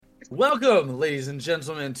Welcome, ladies and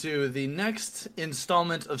gentlemen, to the next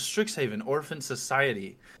installment of Strixhaven, Orphan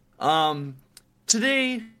Society.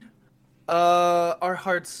 Today, our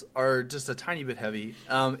hearts are just a tiny bit heavy.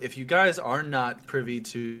 If you guys are not privy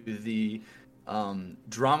to the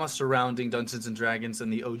drama surrounding Dungeons and Dragons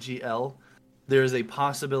and the OGL, there is a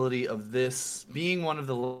possibility of this being one of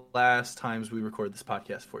the last times we record this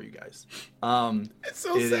podcast for you guys. It's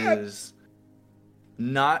so sad. It is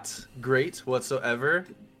not great whatsoever.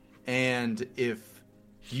 And if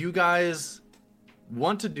you guys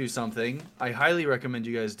want to do something, I highly recommend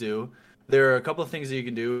you guys do. There are a couple of things that you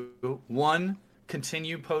can do. One,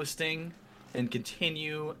 continue posting and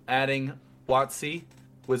continue adding WotC,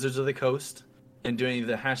 Wizards of the Coast, and doing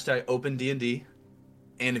the hashtag OpenD&D.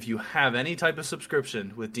 And if you have any type of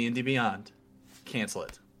subscription with D&D Beyond, cancel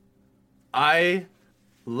it. I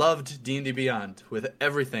loved D&D Beyond with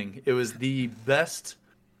everything. It was the best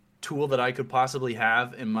tool that I could possibly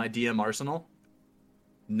have in my DM arsenal.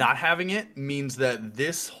 Not having it means that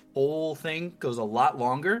this whole thing goes a lot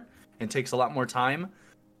longer and takes a lot more time,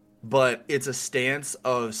 but it's a stance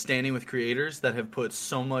of standing with creators that have put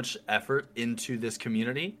so much effort into this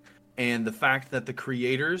community, and the fact that the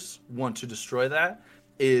creators want to destroy that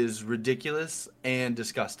is ridiculous and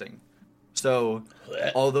disgusting. So,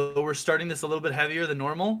 although we're starting this a little bit heavier than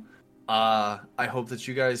normal, I hope that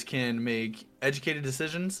you guys can make educated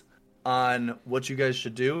decisions on what you guys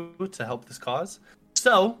should do to help this cause.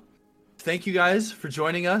 So, thank you guys for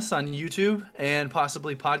joining us on YouTube and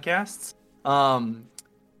possibly podcasts.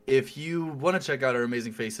 If you want to check out our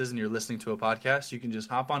amazing faces and you're listening to a podcast, you can just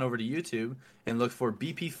hop on over to YouTube and look for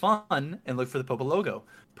BP Fun and look for the Purple logo.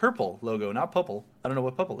 Purple logo, not Purple. I don't know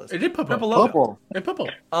what Purple is. It did Purple. Purple logo. Purple. And Purple.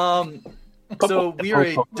 So we are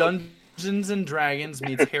a Dungeons and Dragons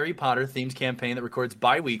meets Harry Potter themed campaign that records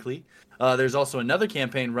bi-weekly. There's also another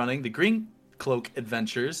campaign running, the Green Cloak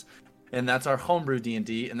Adventures, and that's our homebrew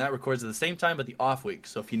D&D, and that records at the same time but the off week.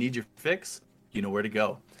 So if you need your fix, you know where to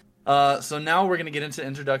go. So now we're going to get into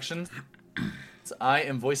introductions. I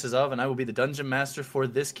am Voices of, and I will be the Dungeon Master for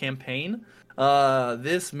this campaign.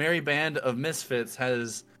 This merry band of misfits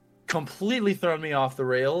has completely thrown me off the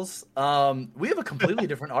rails. We have a completely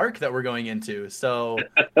different arc that we're going into, so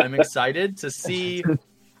I'm excited to see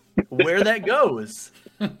where that goes.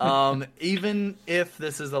 Even if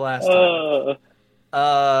this is the last time.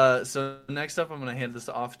 So next up, I'm going to hand this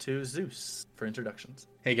off to Zeus for introductions.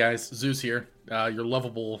 Hey guys, Zeus here. Your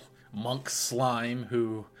lovable monk slime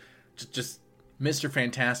who just Mr.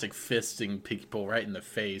 Fantastic fisting people right in the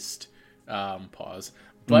face. Pause.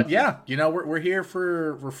 But yeah, you know, we're here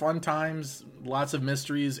for fun times, lots of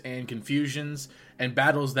mysteries and confusions and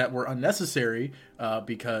battles that were unnecessary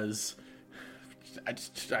because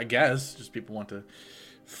I guess just people want to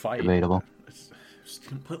fight. Debatable. It's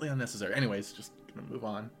completely unnecessary. Anyways, just gonna move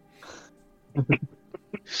on.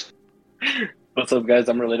 What's up, guys?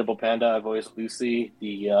 I'm Relatable Panda. I voice Lucy,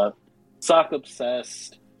 the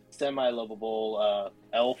sock-obsessed, semi-lovable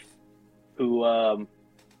elf who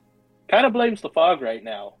kind of blames the fog right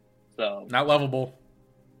now. So Not lovable.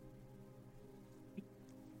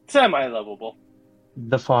 Semi-lovable.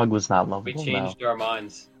 The fog was not lovable. We changed our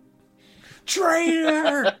minds.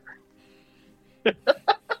 Traitor!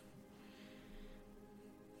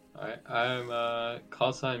 Alright, I'm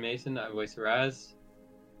call sign Mason. I voice Raz.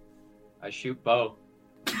 I shoot bow.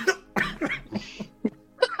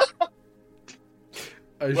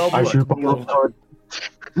 I shoot both.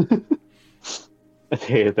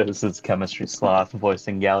 Hey, this is Chemistry Sloth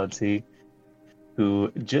voicing Galaxy,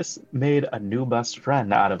 who just made a new best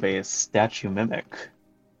friend out of a statue mimic.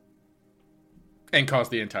 And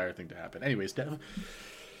caused the entire thing to happen. Anyways, Dev.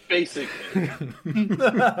 Basically.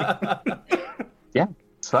 Yeah,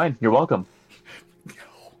 it's fine. You're welcome.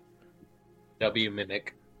 W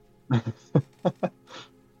mimic.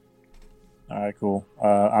 Alright, cool.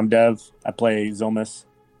 I'm Dev. I play Zomus.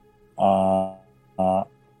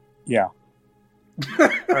 Yeah. All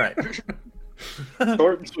right.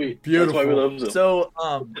 Short and sweet. Beautiful. That's why we love Zoom. So,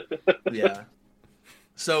 yeah.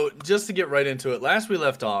 So, just to get right into it, last we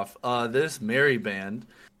left off, this merry band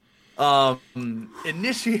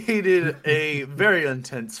initiated a very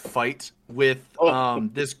intense fight with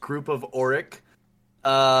this group of Auric.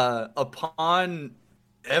 Upon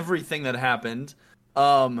everything that happened,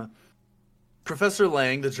 Professor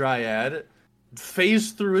Lang, the Dryad,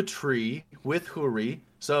 phased through a tree with Huri.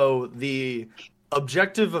 So the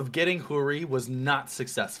objective of Getting Huri was not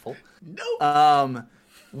successful. No.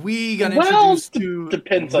 We got introduced to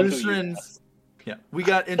depends on who you Lutheran's. Yeah, we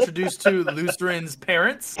got introduced to Lutheran's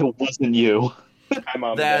parents It wasn't you. Hi,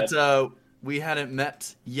 Mom and that Dad. we hadn't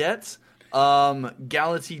met yet.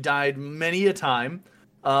 Galaxy died many a time.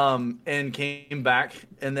 and came back,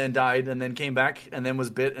 and then died, and then came back, and then was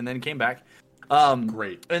bit, and then came back.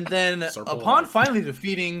 Great. And then Circle upon life. finally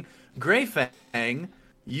defeating Greyfang,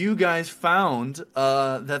 you guys found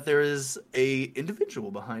that there is a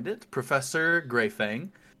individual behind it, Professor Greyfang.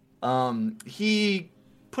 He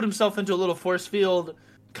put himself into a little force field,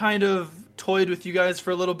 kind of toyed with you guys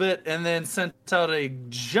for a little bit, and then sent out a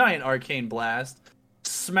giant arcane blast,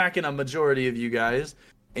 smacking a majority of you guys.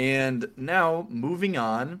 And now, moving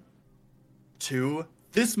on to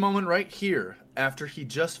this moment right here, after he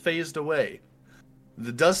just phased away.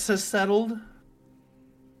 The dust has settled.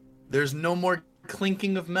 There's no more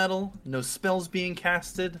clinking of metal, no spells being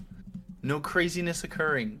casted, no craziness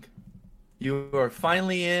occurring. You are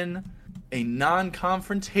finally in a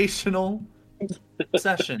non-confrontational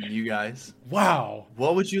session, you guys. Wow.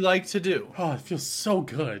 What would you like to do? Oh, it feels so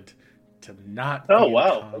good to not Oh, be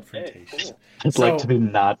wow. in confrontation. Okay, cool. I'd like to be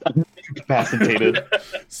not incapacitated.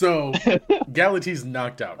 So, Galatee's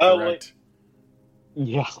knocked out, Oh, correct?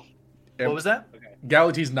 Yeah. What was that?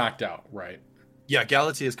 Galatee's knocked out, right? Yeah,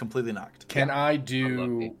 Galatee is completely knocked. Can I Unlucky.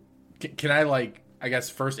 do... Can I, like, I guess,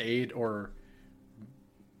 first aid or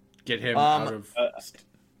get him out of...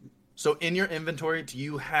 So in your inventory, do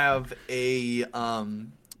you have a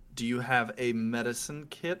medicine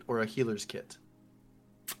kit or a healer's kit?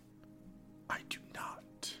 I do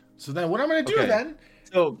not. So then what I'm going to do Okay. then,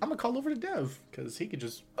 So I'm going to call over to Dev, because he could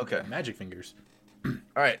just Okay. magic fingers. all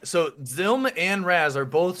right, so Zilm and Raz are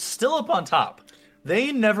both still up on top.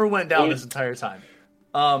 They never went down this entire time.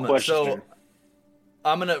 So Question.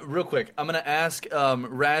 I'm gonna ask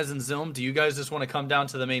Raz and Zilm. Do you guys just want to come down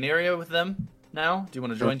to the main area with them now? Do you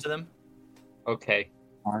want to join to them? Okay.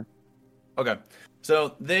 Okay.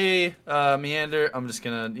 So they meander. I'm just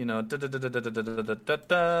gonna, they go all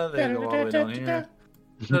the way down here.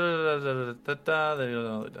 They go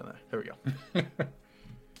all the way down there. There we go.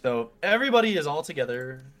 So everybody is all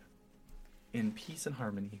together in peace and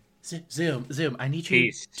harmony. Zoom, I need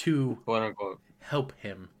Peace. you to Quote unquote. help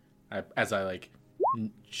him. As I, like,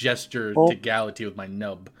 gesture Oh. to Galatee with my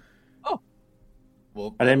nub.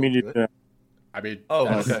 Well, I didn't mean to do that. I mean... Oh,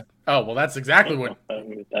 that's- okay. Oh, well, that's exactly what That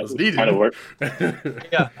was would needed. kind of work.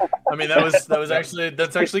 Yeah. I mean, that's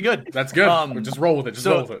actually good. That's good. Um, Just roll with it. Just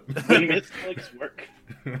so- roll with it. When misclicks work.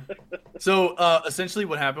 So essentially,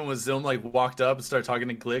 what happened was Zilm like walked up and started talking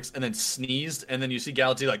to Glix, and then sneezed, and then you see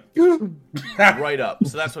Galatee like right up.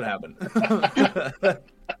 So that's what happened.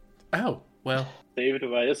 Oh, well, Saved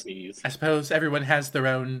by a sneeze. I suppose everyone has their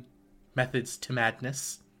own methods to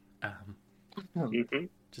madness. Mhm.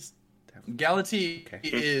 Just Galatee Okay.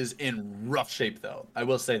 is in rough shape, though. I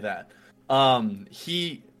will say that.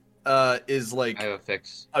 He is like, I have a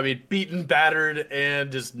fix. I mean, beaten, battered,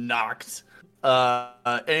 and just knocked.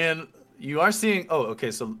 And you are seeing. Oh,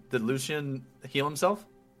 okay. So did Lucian heal himself?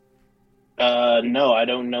 No, I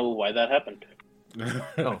don't know why that happened.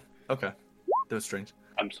 Oh, okay. That was strange.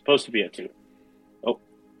 I'm supposed to be at 2.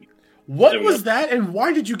 what There we was go. that, and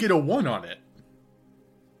why did you get a 1 on it?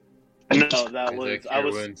 No, that Is was it I Cure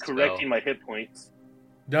was Wounds correcting spell? my hit points.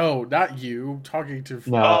 No, not you. Talking to.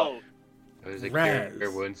 No. Oh, It was a Raz.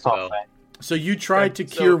 cure wound Oh, spell. thank- So you tried to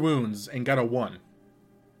So- cure wounds and got a 1.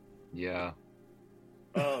 Yeah.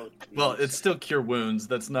 oh. Well, it's still cure wounds.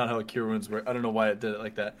 That's not how cure wounds work. I don't know why it did it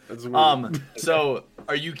like that. That's weird. So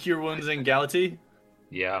are you cure wounds in Galatee?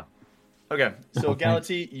 Yeah. Okay. So Okay.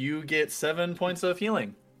 Galatee, you get 7 points of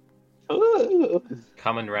healing. Ooh.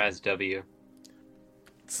 Common Raz W.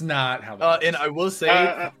 It's not how that And works. I will say,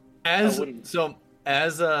 I as wouldn't.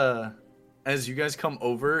 as you guys come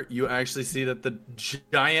over, you actually see that the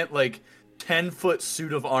giant, like 10-foot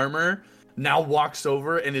suit of armor now walks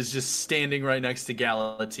over and is just standing right next to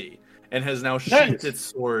Galatee, and has now sheathed Nice. its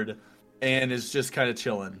sword, and is just kind of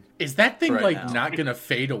chilling. Is that thing right like now. not gonna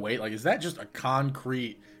fade away? Like, is that just a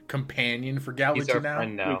concrete companion for He's our Galatee now?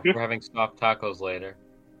 friend now. Mhm. We're having soft tacos later.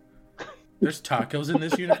 There's tacos in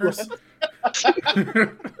this universe.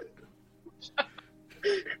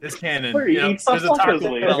 It's canon. Where You you know, eat there's a tacos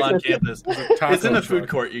Taco later. Bell on campus. Taco It's in the truck. food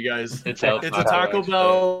court, you guys. It's El It's a Taco, Taco actually.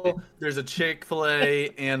 Bell. There's a Chick-fil-A,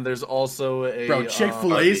 and there's also a Bro,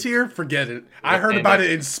 Chick-fil-A's Arby's. here? Forget it. I What heard name about is-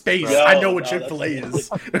 it in space. No, I know what no, Chick-fil-A is.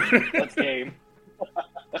 That's game.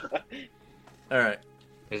 All right.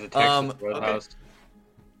 There's a Texas Okay. Roadhouse.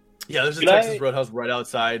 Yeah, there's a Can Texas I- Roadhouse right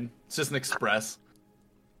outside. It's just an express.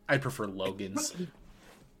 I prefer Logan's.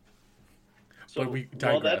 So But we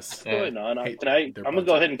while that's digress. going on, Hey, I'm they're gonna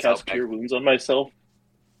go ahead and cast South Park. Cure Wounds on myself.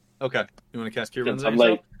 Okay. You want to cast Cure Wounds Since on I'm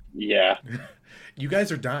yourself? like, yeah. You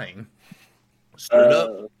guys are dying. Straight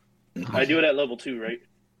up? I do it at level 2, right?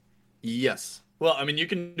 Yes. Well, I mean, you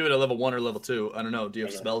can do it at level 1 or level 2. I don't know. Do you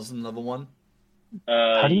have Okay. spells in level 1?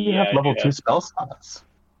 How do you have I level do 2 spell slots?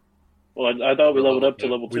 Well, I thought we leveled up to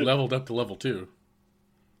level We 2. leveled up to level 2.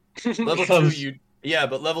 Level 2,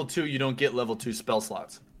 but level 2, you don't get level 2 spell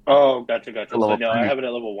slots. Oh, gotcha. So Level no, I 3. have it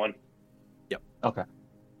at level 1. Okay.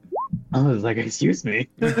 I was like, excuse me.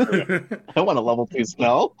 I want a level 2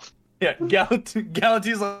 spell. Yeah,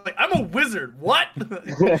 Galatee's like, I'm a wizard. What?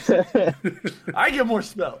 I get more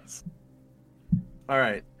spells. All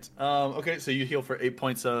right. Okay, so you heal for 8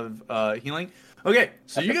 points of healing. Okay,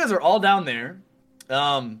 so you guys are all down there.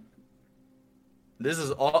 This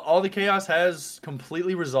is all the chaos has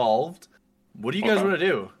completely resolved. What do you guys want to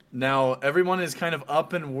do? Now everyone is kind of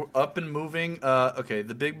up and moving. Okay,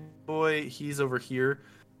 the big boy, he's over here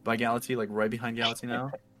by Galatee, like right behind Galatee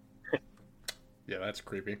now. Yeah, that's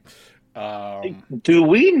creepy. Do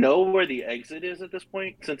we know where the exit is at this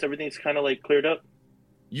point, since everything's kind of like cleared up?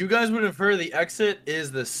 You guys would have heard the exit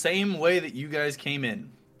is the same way that you guys came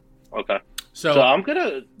in. Okay. So So I'm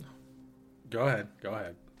gonna go ahead.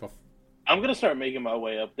 start making my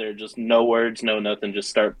way up there. Just no words, no nothing. Just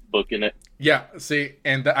start booking it. Yeah, see,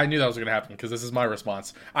 and I knew that was going to happen because this is my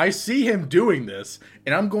response. I see him doing this,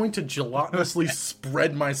 and I'm going to gelatinously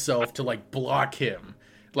spread myself to like block him.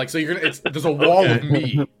 Like, so you're gonna. There's a wall of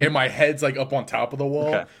me, and my head's like up on top of the wall.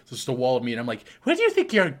 Okay. So it's just a wall of me, and I'm like, "Where do you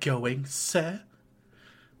think you're going, sir?"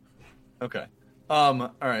 Okay. All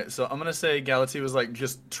right. So I'm gonna say Galatee was like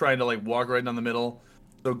just trying to like walk right down the middle.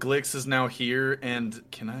 So Glix is now here, and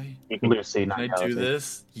can I Lucy, not do Galaxy.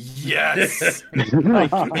 this? Yes, I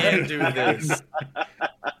can do this.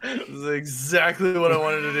 This is exactly what I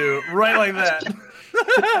wanted to do, right like that.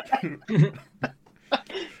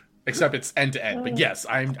 Except it's end to end. But yes,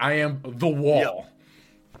 I am the wall.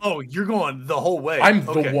 Oh, you're going the whole way. I'm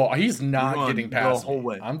the Okay. wall. He's not You're getting on past the whole me.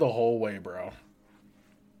 way. I'm the whole way, bro.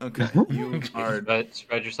 Okay, you are. But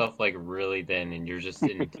spread yourself like really thin, and you're just an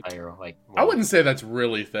entire like. I wouldn't say that's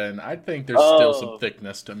really thin. I think there's still some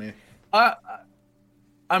thickness to me.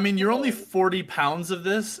 I mean, you're only 40 pounds of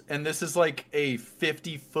this, and this is like a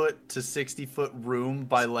 50-foot to 60-foot room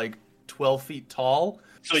by like 12 feet tall.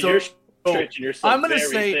 So you're stretching yourself I'm gonna very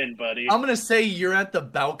say- thin, buddy. I'm gonna say you're at the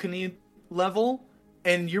balcony level,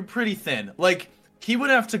 and you're pretty thin. Like he would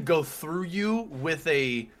have to go through you with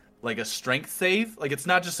a strength save. Like it's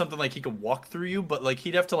not just something like he could walk through you, but like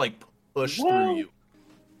he'd have to like push through you.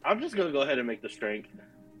 I'm just gonna go ahead and make the strength.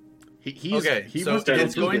 He's, Okay, he so was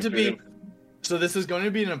it's going to be. So this is going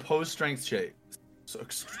to be an opposed strength check. So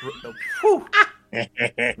whew.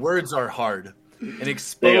 Words are hard.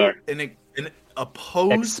 They are. An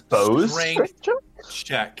opposed Exposed strength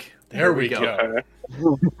check. There we go.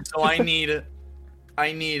 So I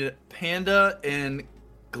need Panda and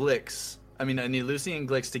Glix. I mean, I need Lucy and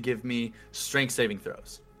Glix to give me strength saving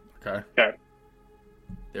throws. Okay.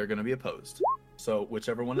 They're going to be opposed. So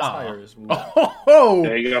whichever one is Aw. higher is. Oh,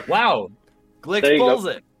 There you go. Wow. Glix There you pulls go.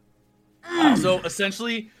 it. So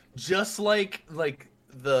essentially, just like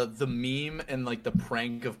the meme and like the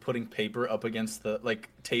prank of putting paper up against the like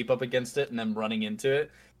tape up against it and then running into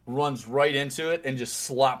it, runs right into it and just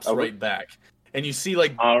slops right back. And you see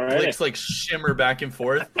like All right. Glix like shimmer back and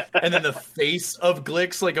forth, and then the face of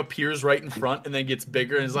Glix like appears right in front and then gets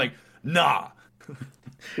bigger and is like, nah.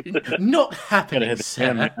 not Gotta happening, hit the sir.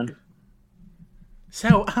 gym, man.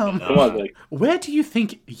 So, Come on, Blake. where do you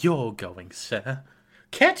think you're going, sir?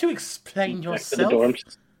 Care to explain Back to the yourself?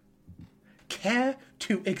 dorms. Care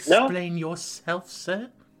to explain yourself, sir?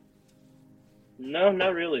 No,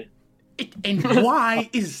 not really. And why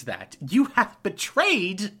is that? You have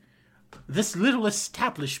betrayed this little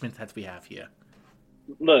establishment that we have here.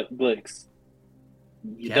 Look, Blix.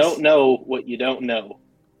 You Yes? don't know what you don't know.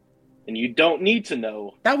 And you don't need to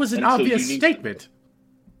know. That was an Until obvious you need statement.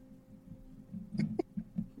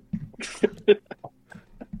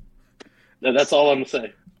 No, that's all I'm gonna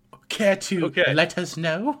say. Care to Okay. let us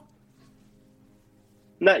know?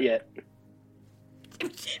 Not yet.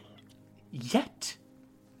 Yet?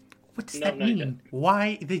 What does No, that not mean? yet.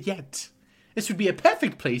 Why the yet? This would be a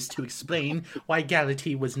perfect place to explain why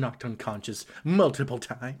Galatee was knocked unconscious multiple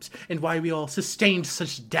times, and why we all sustained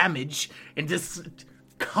such damage in this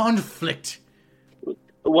conflict.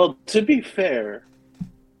 Well, to be fair,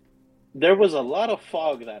 there was a lot of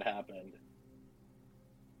fog that happened.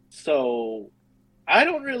 So, I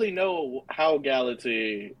don't really know how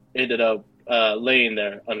Galatee ended up laying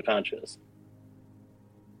there unconscious.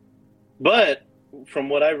 But, from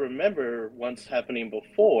what I remember once happening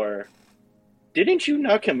before, didn't you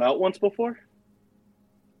knock him out once before?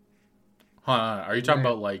 Are you talking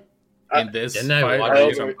about like in this Didn't I fight? watch Or are you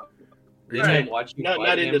you- talking- Didn't I watch you Not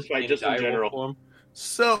fight in him this fight, just in direwolf general. form?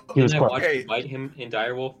 So He was Didn't I close. watch okay. you bite him in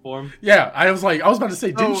direwolf form? Yeah, I was about to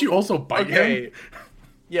say, didn't you also bite okay. him?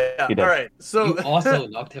 Yeah. He did. All right. So You also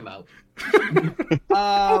knocked him out.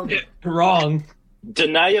 um, Wrong.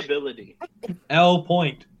 Deniability. L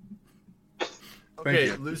point. okay,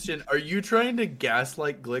 you. Lucian, are you trying to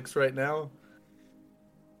gaslight Glix right now?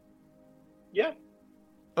 Yeah.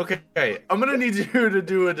 Okay, I'm gonna need you to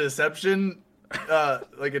do a deception,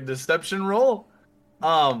 like a deception roll.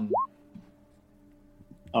 Oh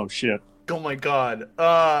shit. Oh my god.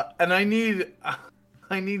 And I need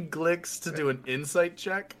Glix to do an insight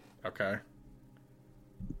check. Okay.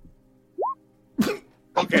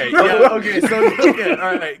 Okay, yeah, okay, so okay,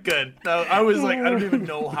 all right, good. Now, I was like, I don't even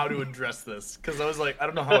know how to address this because I was like, I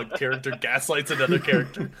don't know how a character gaslights another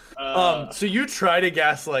character. So you try to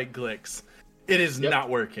gaslight Glix, it is not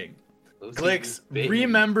working. Glix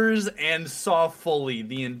remembers and saw fully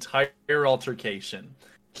the entire altercation.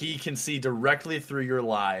 He can see directly through your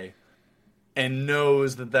lie, and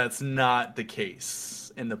knows that that's not the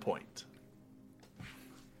case in the point.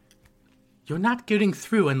 You're not getting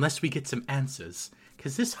through unless we get some answers.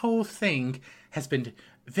 Because this whole thing has been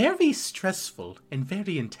very stressful and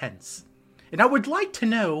very intense. And I would like to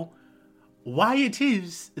know why it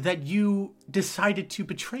is that you decided to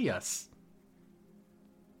betray us.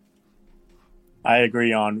 I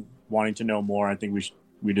agree on wanting to know more. I think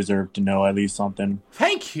we deserve to know at least something.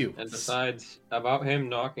 Thank you. And besides, about him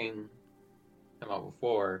knocking him out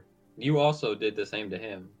before, you also did the same to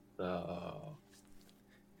him. The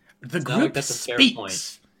It's not group like that's a fair speaks,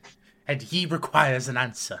 point. and he requires an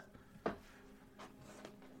answer.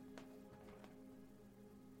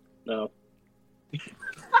 No.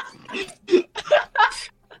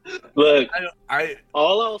 Look,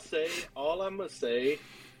 all I'm gonna say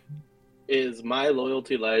is my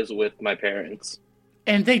loyalty lies with my parents.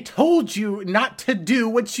 And they told you not to do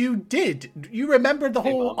what you did. You remember the Hey,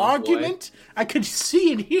 whole mama's boy. argument? I could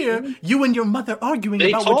see and hear you and your mother arguing They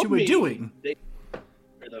about what told you were me doing.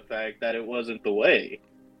 for the fact that it wasn't the way,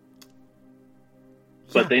 Yeah.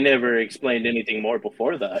 but they never explained anything more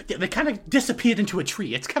before that. Yeah, they kind of disappeared into a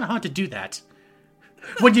tree. It's kind of hard to do that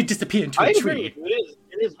when you disappear into a I tree. agree.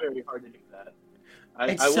 It is very hard to do that.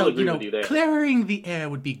 And I so, will agree you know, with you there. clearing the air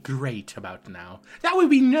would be great about now. That way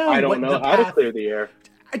we know I what don't know the how to path... clear the air.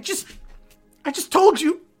 I just told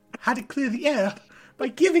you how to clear the air by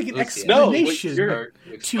giving an Lucy, explanation you're-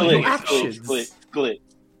 to your Glix, actions.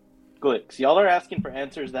 Glix. Y'all are asking for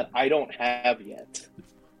answers that I don't have yet.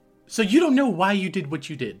 So you don't know why you did what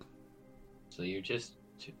you did. So you're just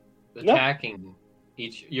attacking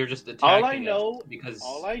each. You're just attacking. All I it know, because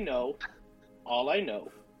all I know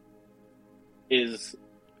is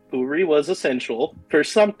Huri was essential for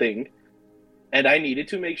something, and I needed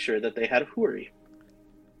to make sure that they had Huri.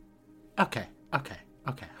 Okay.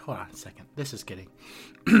 Hold on a second. This is getting...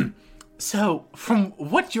 So, from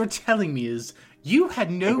what you're telling me is, you had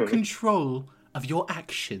no control of your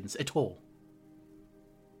actions at all.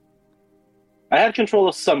 I had control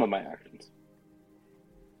of some of my actions.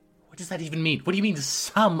 What does that even mean? What do you mean,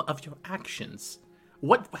 some of your actions?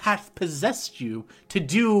 What hath possessed you to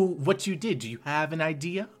do what you did? Do you have an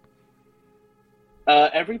idea?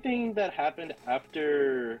 Everything that happened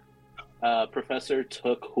after Professor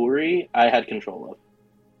took Huri, I had control of.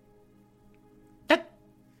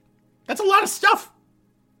 That's a lot of stuff.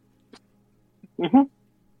 Mhm.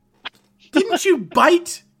 Didn't you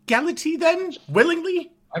bite Galati then,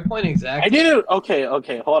 willingly? my point exactly. I didn't.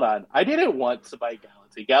 Okay, hold on. I didn't want to bite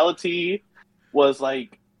Galati. Galati was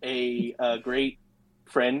like a great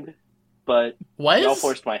friend, but y'all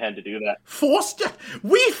forced my hand to do that. Forced?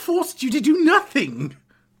 We forced you to do nothing.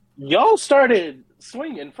 Y'all started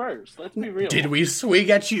swinging first. Let's be real. Did we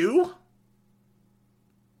swing at you?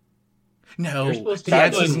 No. You're supposed to The be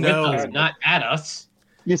answer is swinging with no. us, not at us.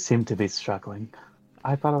 You seem to be struggling.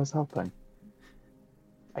 I thought I was helping.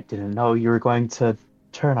 I didn't know you were going to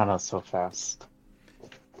turn on us so fast.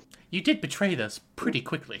 You did betray us pretty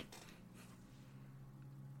quickly.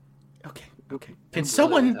 Okay. Can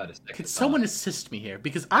someone assist me here?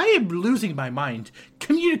 Because I am losing my mind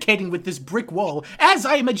communicating with this brick wall as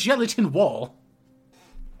I am a gelatin wall.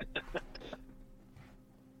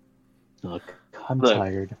 Look, I'm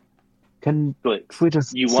tired. Can Glix, we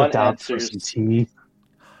just you sit want down answers? for some tea?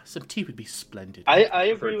 Some tea would be splendid. I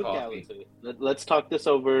prefer agree with coffee. Galati. Let's talk this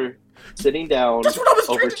over sitting down That's what I was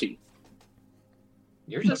over trying to- tea.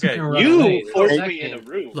 You're just Okay, gonna run away. You forced Second. me in a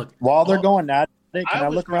room. Look, While they're going at it, can I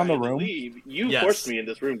was look around the trying to room? leave. You Yes. forced me in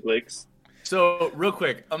this room, Glix. So, real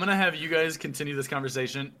quick, I'm gonna have you guys continue this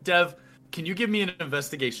conversation. Dev, can you give me an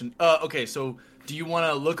investigation? Okay, so do you want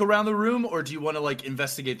to look around the room, or do you want to like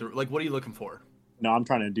investigate the? Like, what are you looking for? No, I'm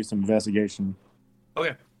trying to do some investigation.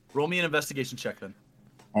 Okay. Roll me an investigation check then.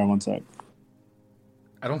 All right, one sec.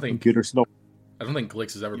 I don't think Computer slow.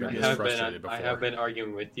 Glix has ever been I this have frustrated been, before. I have been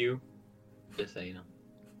arguing with you. Just so you know.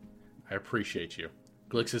 I appreciate you.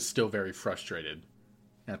 Glix is still very frustrated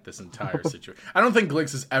at this entire situation. I don't think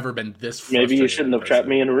Glix has ever been this frustrated. Maybe you shouldn't have trapped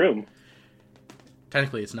me in a room.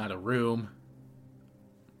 Technically, it's not a room.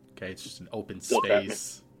 Okay, it's just an open Don't trap me.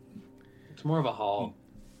 space. It's more of a hall.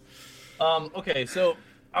 Okay, so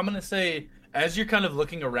I'm gonna say, as you're kind of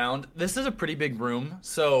looking around, this is a pretty big room.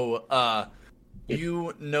 So,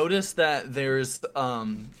 you notice that there's,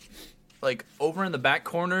 like, over in the back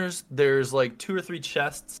corners, there's, like, 2 or 3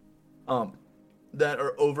 chests, that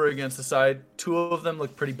are over against the side. 2 of them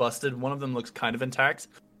look pretty busted. One of them looks kind of intact.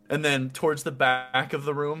 And then towards the back of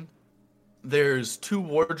the room, there's 2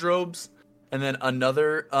 wardrobes, and then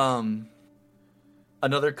another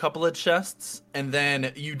couple of chests. And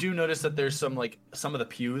then you do notice that there's some of the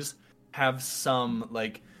pews have some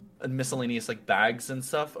like miscellaneous like bags and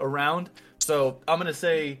stuff around. So I'm gonna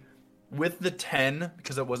say with the 10,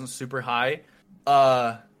 because it wasn't super high,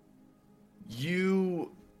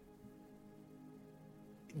 you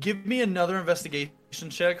give me another investigation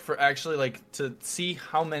check for actually like to see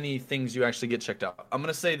how many things you actually get checked out. I'm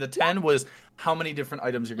gonna say the 10 was how many different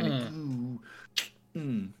items you're gonna.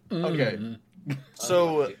 Okay.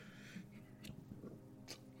 So,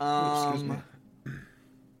 Excuse me.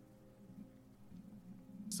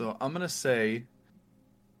 so I'm gonna say,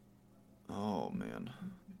 oh man,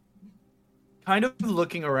 kind of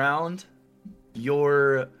looking around,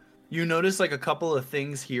 you notice like a couple of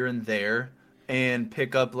things here and there, and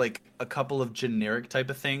pick up like a couple of generic type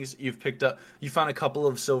of things. You found a couple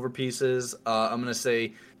of silver pieces. I'm gonna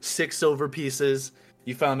say 6 silver pieces.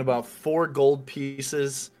 You found about 4 gold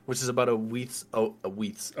pieces, which is about a week's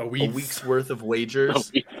worth of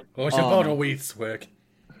wagers. What's about a week's work?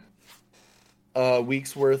 A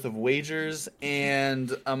week's worth of wagers,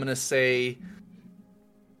 and I'm gonna say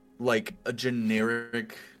like a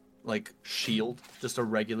generic like shield, just a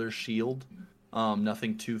regular shield.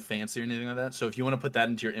 Nothing too fancy or anything like that. So if you want to put that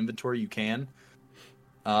into your inventory, you can.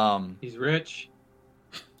 He's rich.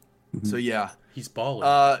 So yeah. He's balling.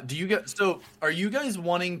 Are you guys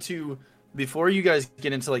wanting to, before you guys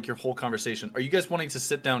get into like your whole conversation, are you guys wanting to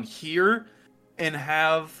sit down here and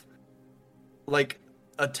have like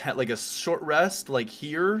a short rest like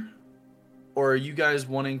here, or are you guys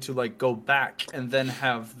wanting to like go back and then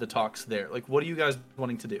have the talks there? Like, what are you guys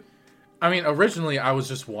wanting to do? I mean, originally I was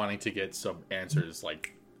just wanting to get some answers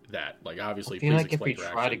like that. Like, obviously, I feel please like if we explain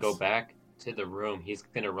your try to actions. go back to the room, he's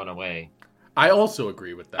gonna run away. I also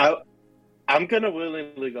agree with that. I'm gonna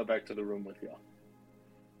willingly go back to the room with y'all.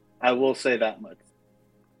 I will say that much.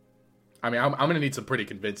 I mean, I'm going to need some pretty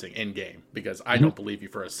convincing in game because I don't believe you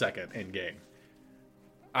for a second in game.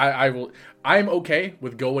 I'm okay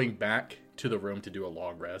with going back to the room to do a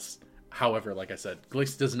long rest. However, like I said,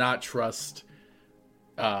 Glix does not trust.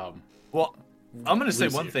 Well, I'm gonna say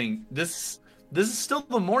Lucy. one thing. This is still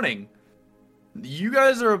the morning. You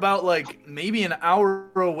guys are about like maybe an hour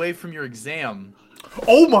away from your exam.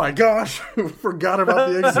 Oh my gosh! Forgot about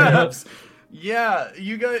the exams. Yeah,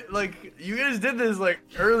 you guys did this like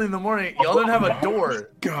early in the morning. Y'all didn't have a door.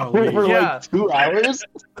 Golly. For Yeah. like 2 hours?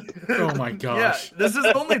 Oh my Yeah, gosh. this has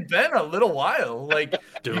only been a little while. Like,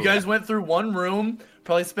 Dude. you guys went through one room,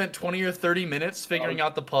 probably spent 20 or 30 minutes figuring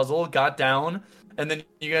out the puzzle, got down, and then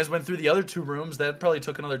you guys went through the other 2 rooms. That probably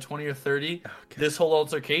took another 20 or 30. Okay. This whole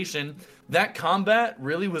altercation, that combat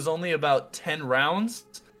really was only about 10 rounds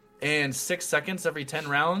and 6 seconds every 10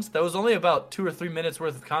 rounds. That was only about 2 or 3 minutes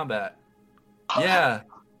worth of combat. Yeah.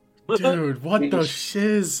 Dude, what the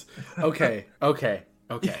shiz? Okay.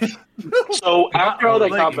 So after all that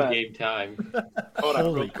like combat, Game time. hold on,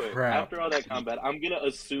 Holy real quick. crap. After all that combat, I'm gonna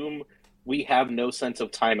assume we have no sense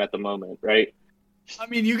of time at the moment, right? I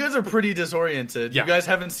mean, you guys are pretty disoriented. Yeah. You guys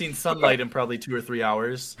haven't seen sunlight in probably 2 or 3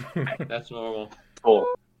 hours. That's normal. Cool.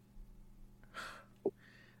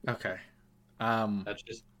 Okay. That's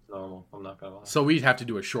just normal. I'm not gonna lie. So we'd have to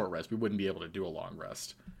do a short rest. We wouldn't be able to do a long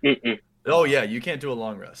rest. Mm-mm. Oh, yeah, you can't do a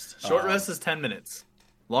long rest. Short Uh, rest is 10 minutes.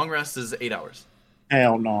 Long rest is 8 hours.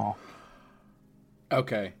 Hell no.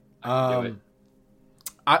 Okay. Do it.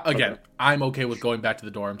 I'm okay with going back to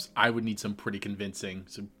the dorms. I would need some pretty good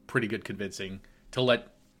convincing to let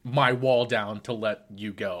my wall down to let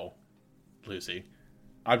you go, Lucy.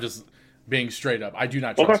 I'm just being straight up. I do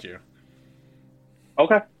not trust you.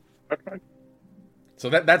 Okay. Okay.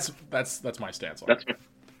 So that's my stance on That's it.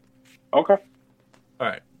 okay. All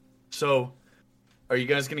right. So, are you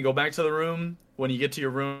guys going to go back to the room? When you get to your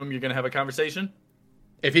room, you're going to have a conversation?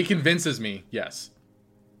 If he convinces me, yes.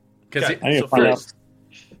 Because Okay. I need So to find out. first,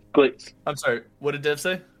 Glitz. I'm sorry. What did Dev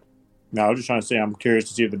say? No, I was just trying to say I'm curious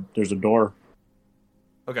to see if there's a door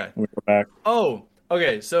Okay. when we go back. Oh,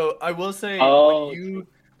 okay. So I will say Oh,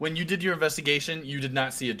 when you did your investigation, you did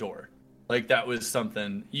not see a door. Like that was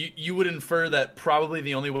something you would infer that probably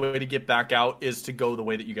the only way to get back out is to go the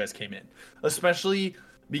way that you guys came in, especially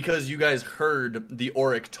because you guys heard the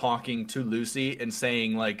Auric talking to Lucy and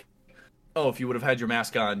saying like, "Oh, if you would have had your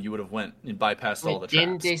mask on, you would have went and bypassed all the traps."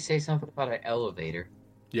 Didn't they say something about an elevator?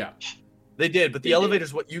 Yeah. They did, but the They did.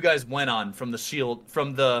 elevator's what you guys went on from the shield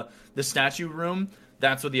from the statue room.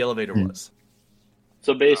 That's what the elevator was.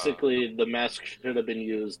 so basically, the mask should have been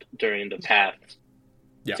used during the path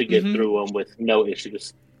Yeah. to get Mhm. through them with no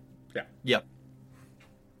issues. Yep.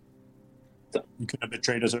 You could have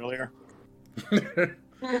betrayed us earlier.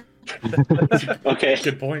 Okay.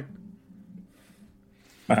 Good point.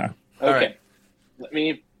 Uh-huh. All Okay. right. Let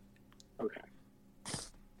me. Okay.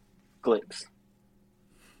 Glitz,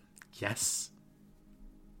 Yes.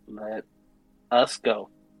 let us go.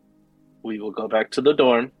 We will go back to the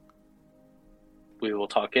dorm. We will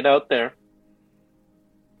talk it out there.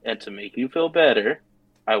 And to make you feel better,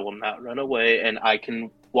 I will not run away and I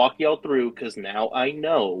can walk y'all through because now I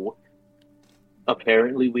know.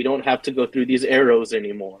 Apparently, we don't have to go through these arrows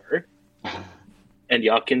anymore. And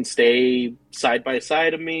y'all can stay side by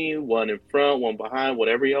side of me, one in front, one behind,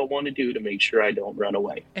 whatever y'all want to do to make sure I don't run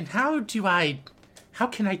away. And how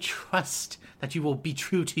can I trust that you will be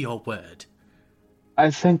true to your word? I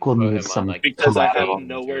think we'll Put need him some on, like, Because I collateral. have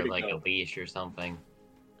nowhere to like go. a leash or something.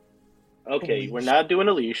 Okay, we're not doing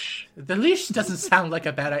a leash. The leash doesn't sound like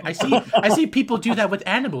a bad idea. I see people do that with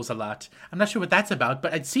animals a lot. I'm not sure what that's about,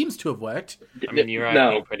 but it seems to have worked. I mean, you're No,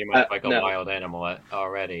 acting pretty much like a no. wild animal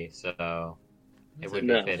already, so it would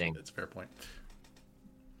No. be fitting. That's a fair point.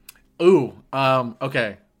 Ooh,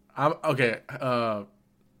 okay. Okay,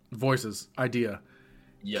 voices, idea.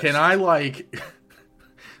 Yes. Can I, like... this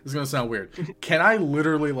is going to sound weird. Can I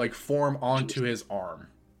literally, like, form onto his arm?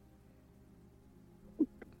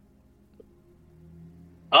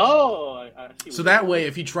 Oh, I see. So that way,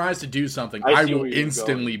 if he tries to do something, I I see will where you're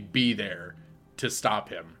instantly be there to stop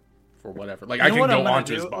him for whatever. Like, You I know can what I'm go gonna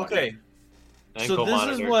onto his do? body. Okay. Ankle So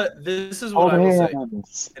monitor. this is Oh, what I will say.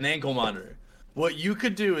 hands. An ankle monitor. What you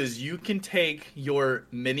could do is you can take your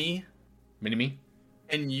mini Mini-me?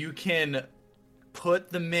 and you can put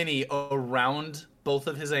the mini around both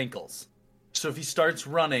of his ankles. So if he starts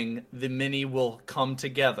running, the mini will come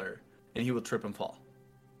together and he will trip and fall.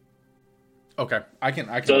 Okay, I can.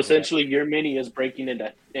 So do that. essentially, your mini is breaking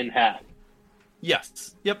in half.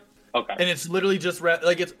 Yes. Yep. Okay. And it's literally just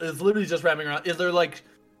it's literally just wrapping around. Is there like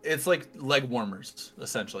it's like leg warmers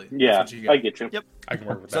essentially? That's Yeah, what you get. I get you. Yep. I can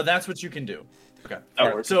work with So that. that's what you can do. Okay. That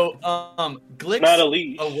Alright, works. so Glix Not a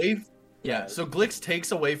leash. Yeah, so Glix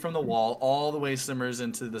takes away from the wall, all the way simmers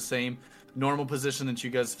into the same normal position that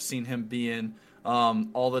you guys have seen him be in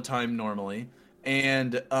all the time normally.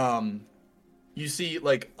 And you see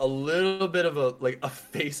like a little bit of a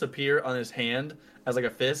face appear on his hand as like a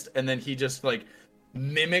fist, and then he just like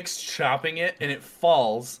mimics chopping it and it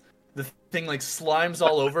falls. The thing like slimes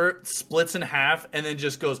all over, splits in half, and then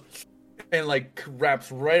just goes and like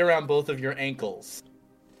wraps right around both of your ankles.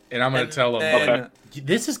 And I'm going to tell him, then-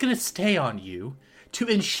 this is going to stay on you to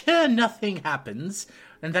ensure nothing happens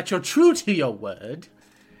and that you're true to your word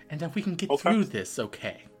and that we can get Okay. through this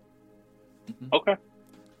okay. Okay.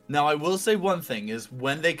 Now, I will say one thing is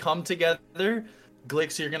when they come together,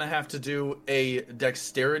 Glix, you're going to have to do a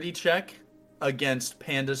dexterity check against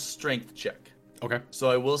Panda's strength check. Okay. So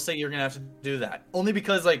I will say you're going to have to do that. Only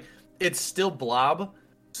because, like, it's still blob,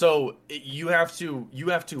 so you have to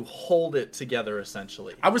hold it together,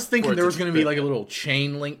 essentially. I was thinking For it there to was going to be trip. like a little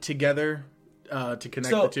chain link together to connect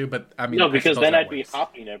So- the two, but I mean... No, I because suppose then that I'd be works.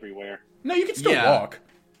 hopping everywhere. No, you can still Yeah. walk.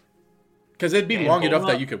 Because it'd be Shamble. long enough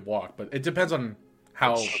Well- that you could walk, but it depends on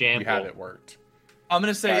how you Shamble. have it worked. I'm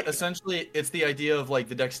going to say, Gotcha. essentially, it's the idea of, like,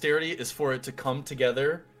 the dexterity is for it to come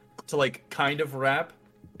together to, like, kind of wrap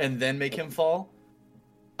and then make him fall.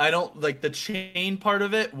 I don't, like, the chain part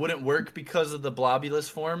of it wouldn't work because of the blobulous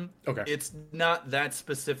form. Okay. It's not that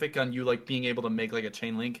specific on you, like, being able to make, like, a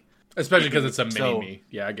chain link. Especially because it's a So- mini-me.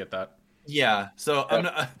 Yeah, I get that. Yeah, so I'm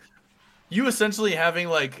not... You essentially having,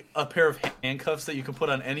 like, a pair of handcuffs that you can put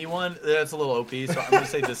on anyone, that's a little OP, so I'm going to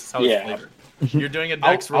say this is how Yeah. it's flavored. You're doing a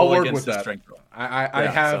I'll dex roll work against with his that. strength roll. I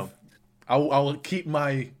Yeah, have... so- I'll keep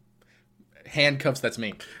my handcuffs, that's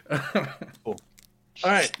me. All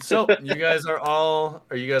right, so are you guys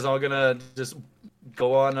all gonna just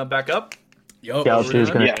go on back up? Yo, Galaxy's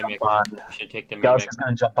doing? gonna Yeah. jump on. Should take the mimic. Galaxy's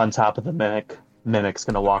gonna jump on top of the mimic. Mimic's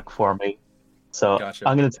gonna walk for me. So Gotcha.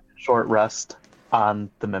 I'm gonna take a short rest on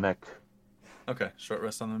the mimic Okay, short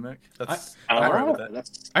rest on the mimic. That's I- I'm alright with that.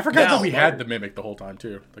 That's I forgot Now- that we had the mimic the whole time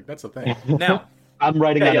too. Like that's the thing. Now, I'm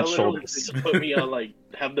riding yeah, on y'all its literally shoulders. just put me on like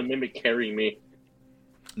have the mimic carry me.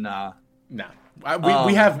 nah. Nah,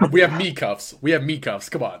 we have me cuffs. We have me cuffs.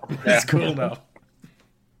 Come on, it's cool enough.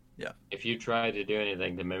 If you try to do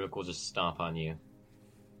anything, the mimic will just stomp on you.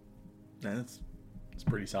 Yeah, it's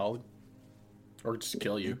pretty solid. Or just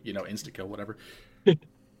kill you. Insta kill, whatever.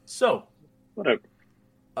 So, Whatever.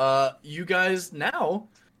 you guys now,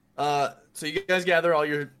 so you guys gather all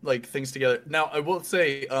your like things together. Now, I will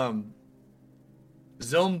say,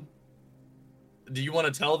 Zilm, do you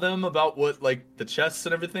want to tell them about what like the chests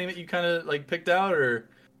and everything that you kind of like picked out, or?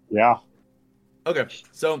 Yeah. Okay,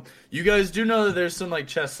 so you guys do know that there's some like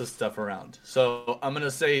chests and stuff around. So I'm gonna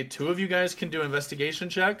say 2 of you guys can do investigation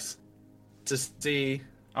checks to see.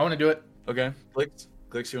 I want to do it. Okay,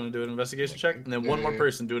 Glix, you want to do an investigation check, and then one more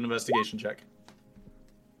person do an investigation check.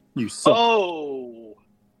 You suck. Oh.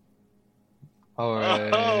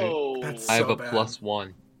 Alright. Oh. That's I have so a bad.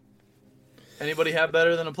 +1. Anybody have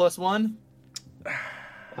better than a +1?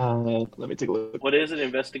 Let me take a look. What is it?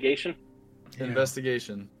 Investigation? Yeah.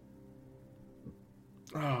 Investigation.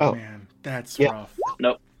 Oh man, that's Yeah. rough.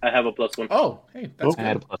 Nope. I have a +1. Oh, hey, that's I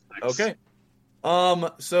had a good. +6. Okay.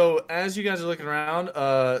 So as you guys are looking around,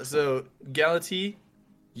 so Galati,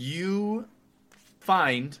 you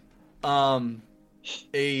find,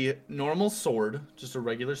 a normal sword, just a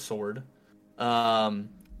regular sword.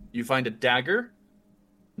 You find a dagger.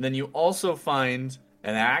 And then you also find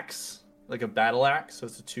an axe, like a battle axe. So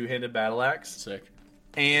it's a 2-handed battle axe. Sick.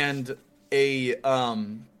 And a,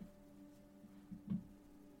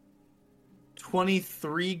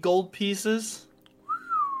 23 gold pieces.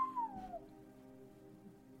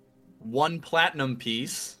 1 platinum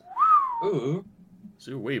piece. Ooh.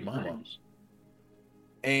 So wait, mama.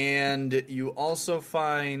 And you also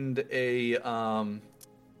find a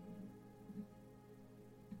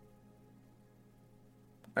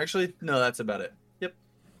actually no, that's about it. Yep.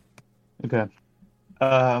 Okay.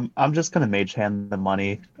 I'm just gonna mage hand the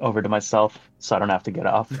money over to myself, so I don't have to get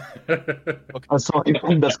off. That's the only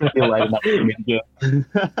thing that's gonna be light enough for me to do.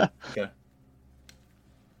 Okay.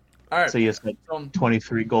 All right. So you said Um,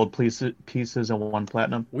 23 gold pieces and 1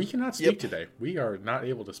 platinum. We cannot speak today. We are not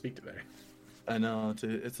able to speak today. I know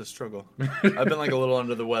it's a struggle. I've been like a little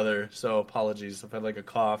under the weather, so apologies. I've had like a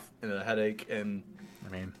cough and a headache and I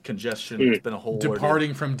mean, congestion. It's been a whole ordeal.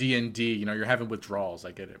 departing from D&D, you're having withdrawals.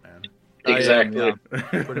 I get it, man. I am, Exactly.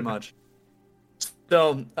 yeah, pretty much.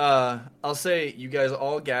 So, I'll say you guys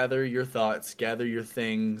all gather your thoughts, gather your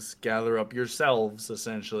things, gather up yourselves,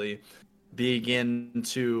 essentially. Begin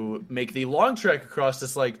to make the long trek across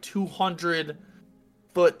this, like,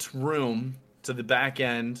 200-foot room to the back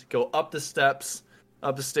end, go up the steps,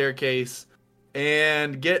 up the staircase,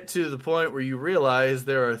 and get to the point where you realize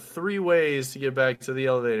there are 3 ways to get back to the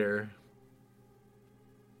elevator.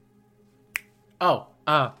 Oh,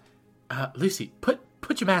 Lucy, put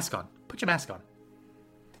your mask on. Put your mask on.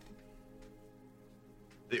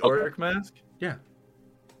 The Auric mask? Yeah.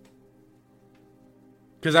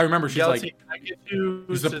 Because I remember she's Galaxy, like, can I get you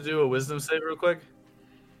Is the- to do a wisdom save real quick?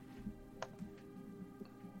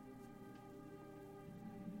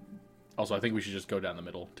 also, I think we should just go down the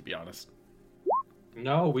middle, to be honest.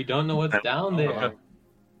 No, we don't know what's down there. okay.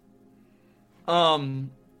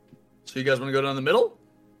 So you guys want to go down the middle?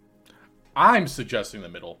 I'm suggesting the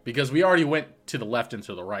middle, because we already went to the left and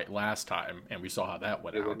to the right last time, and we saw how that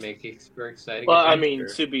went It out. would make it super exciting. Well, I mean,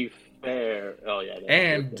 adventure. to be fair, oh yeah, no,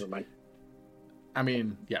 And- never mind. I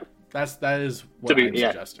mean, yeah, that is To what be, I'm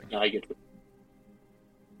yeah, suggesting. no, I get it.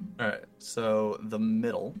 All right. So the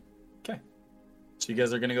middle. Okay. So you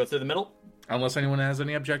guys are gonna go through the middle. Unless anyone has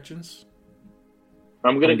any objections.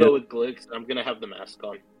 I'm gonna I'm go good. with Glix. I'm gonna have the mask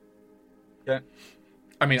on.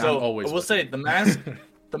 I mean, So I'm always. I will with say you. the mask.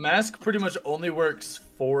 The mask pretty much only works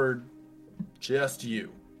for just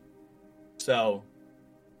you. So,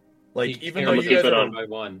 like, He even though carries you guys us are one by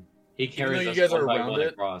one. He though carries you us guys one are by around one it,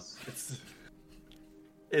 across.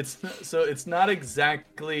 it's not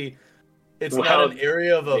exactly. It's Well, not how an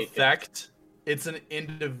area of make it? effect. It's an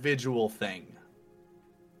individual thing.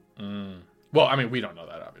 Mm. Well, I mean, we don't know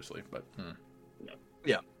that, obviously, but.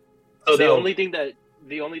 So the So- only thing that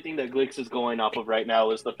Glix is going off of right now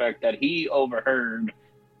is the fact that he overheard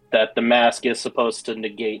that the mask is supposed to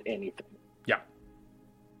negate anything.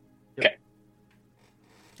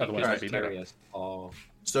 Otherwise, He that'd could be better. carry us all.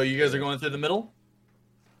 So you guys are going through the middle.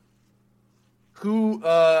 Who?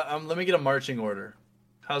 Let me get a marching order.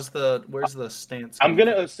 Where's the stance? I'm coming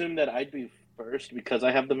gonna assume that I'd be first because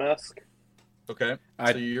I have the mask. from? Okay.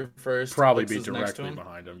 I'd so you're first. Probably Lex be is next to directly him?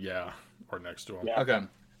 behind him, yeah, or next to him. Yeah. Okay.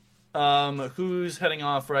 who's heading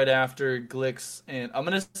off right after Glix? And I'm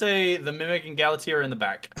gonna say the Mimic and Galatea are in the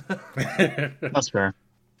back. That's fair.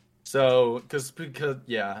 So, because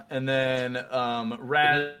yeah, and then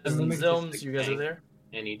Raz The and Mimic just, Zilms, like, you guys are tank there.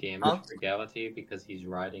 Any damage Huh? for Galatea because he's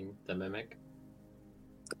riding the Mimic.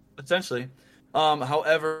 Essentially.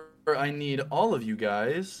 However, I need all of you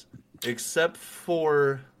guys, except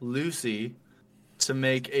for Lucy, to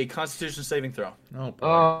make a Constitution saving throw. Oh boy.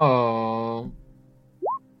 Oh.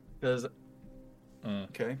 Because Mm.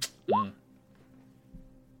 okay, Oh.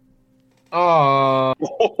 Oh,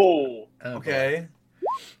 Oh, boy. okay.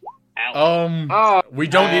 ow. Oh. We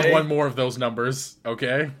don't need Hey. one more of those numbers,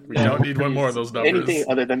 okay? We don't need one more of those numbers. Anything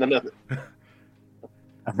other than another.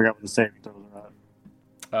 I forgot what the saving throws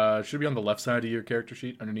are at. Should be on the left side of your character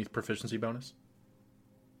sheet, underneath proficiency bonus.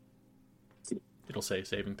 It'll say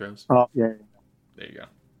saving throws. Oh, yeah. There you go.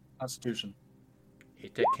 Constitution.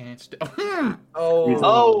 Hit that can't still. Oh.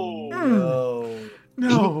 No.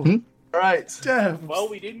 No. All right. Dev. Well,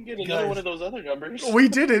 we didn't get another one of those other numbers. We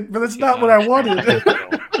did it, but that's not what I wanted.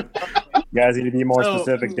 You guys need to be more So-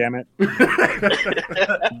 specific, damn it.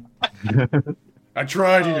 I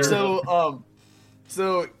tried here.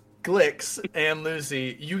 So Glix and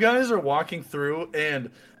Lucy, you guys are walking through, and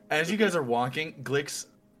as you guys are walking, Glix,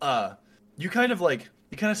 you kind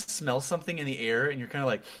of smell something in the air, and you're kind of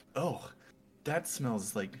like, oh, that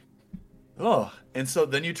smells like, oh, and so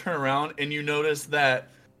then you turn around and you notice that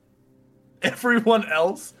everyone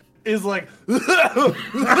else is like,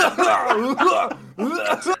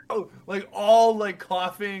 like all like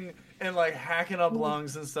coughing and like hacking up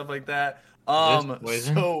lungs and stuff like that. Just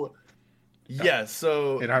poison? So yeah,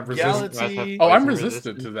 so And I'm resistant. Galatea. Oh, I'm Poison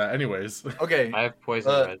resistant to that, anyways. Okay, I have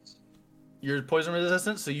poison Uh, reds. you're poison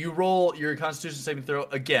resistant, so you roll your Constitution saving throw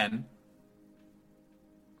again.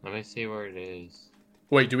 Let me see where it is.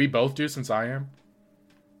 Wait, do we both do since I am?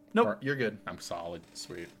 Nope, Or- you're good. I'm solid.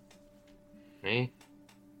 Sweet. Me?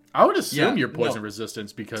 I would assume Yeah, you're poison no.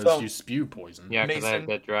 resistance because So- you spew poison. Yeah, because I have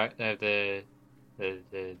Mason? I have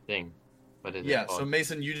the thing. What is Yeah, it so called?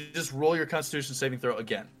 Mason, you just roll your Constitution saving throw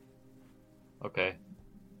again. Okay.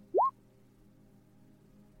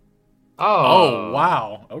 Oh,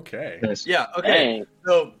 wow. Okay. Nice. Yeah, okay. Dang.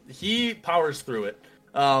 So he powers through it.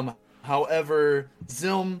 However,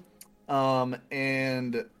 Zilm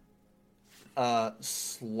and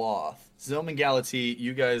Sloth, Zilm and Galatea,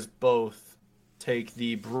 you guys both take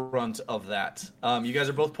the brunt of that. You guys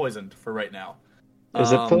are both poisoned for right now.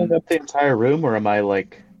 Is it filling up the entire room, or am I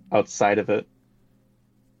like outside of it?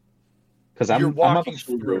 Because You're I'm walking up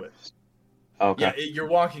through it. Okay. Yeah, you're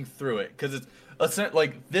walking through it because it's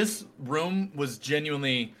like this room was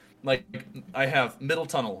genuinely like I have middle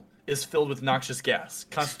tunnel is filled with noxious gas.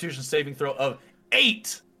 Constitution saving throw of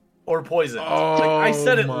 8 or poison. Like, I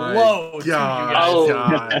said it my low to you guys. gosh, Oh.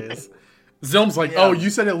 guys. Zilm's like, Yeah. oh, you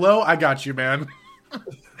said it low? I got you, man.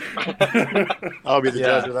 I'll be the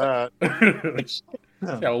Yeah. judge of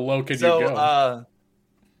that. How low can So you go?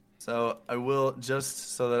 so I will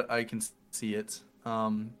just so that I can see it.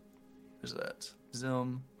 There's that.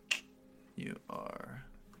 Zilm, you are.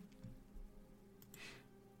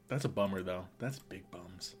 That's a bummer, though. That's big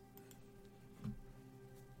bums.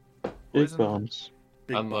 Big Poison? bones.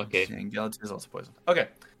 Big Unlucky. bumps, and Galatea is also poisoned. Okay,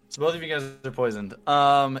 so both of you guys are poisoned.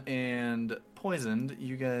 And poisoned,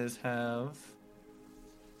 you guys have.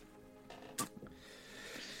 Well,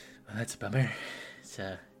 that's a bummer. It's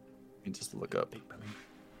a Let me just look up. big bummer.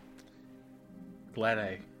 Glad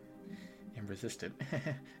I am resistant.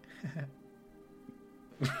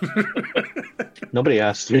 Nobody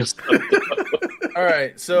asked you. All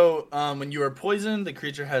right, so when you are poisoned, the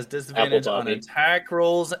creature has disadvantage Apple on Bobby. attack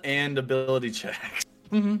rolls and ability checks.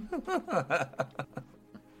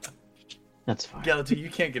 That's fine. Galatea, you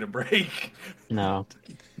can't get a break. No.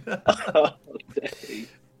 Oh, dang.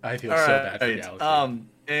 I feel All so right, bad for Galatea.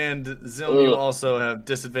 and Zilm, you Ugh. also have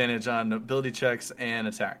disadvantage on ability checks and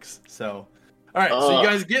attacks. So, all right, so you Ugh.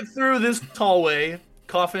 guys get through this hallway,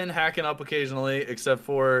 coughing, hacking up occasionally, except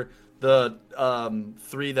for the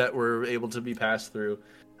 3 that were able to be passed through.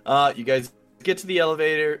 You guys get to the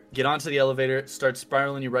elevator, get onto the elevator, start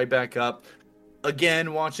spiraling you right back up.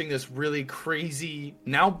 Again, watching this really crazy,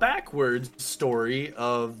 now backwards story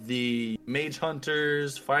of the mage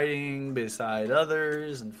hunters fighting beside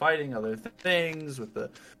others and fighting other things with the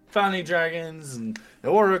founding dragons and the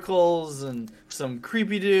oracles and some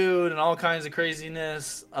creepy dude and all kinds of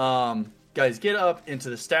craziness. Guys, get up into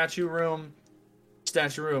the statue room.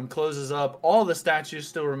 Statue room closes up. All the statues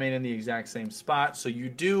still remain in the exact same spot. So you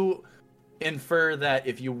do infer that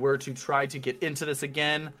if you were to try to get into this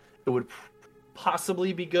again, it would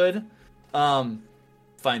possibly be good. Find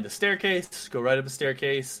the staircase, go right up the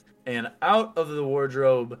staircase, and out of the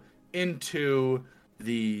wardrobe into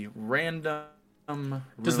the random room.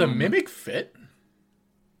 Does the mimic fit?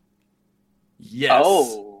 Yes.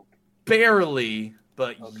 Oh, Barely,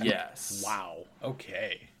 but Okay. yes. Wow.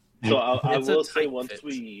 Okay. so I It's a will say tight once fit.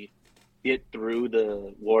 we get through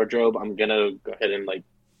the wardrobe, I'm gonna go ahead and like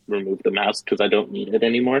remove the mask because I don't need it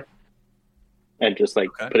anymore, and just like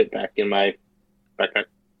Okay. put it back in my backpack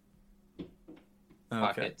Okay.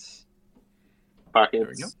 Pockets.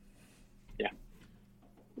 pockets. we go.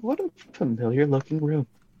 What a familiar looking room.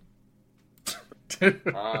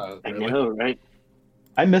 Ah, I Really? know, right?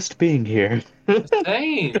 I missed being here.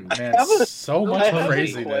 same. Man, so much I have a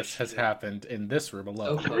craziness has question. happened in this room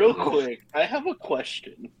alone. Okay. Real quick, I have a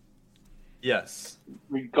question Yes.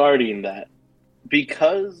 regarding that.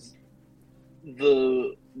 Because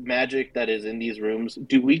the magic that is in these rooms,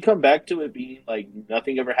 do we come back to it being like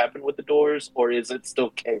nothing ever happened with the doors, or is it still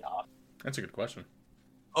chaos? That's a good question.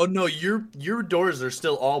 Oh no, your doors are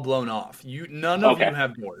still all blown off. None of Okay. you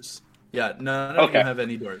have doors. Yeah, none of you Okay. have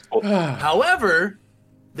any doors. Cool. However,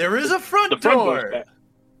 there is a front The front door's door. back.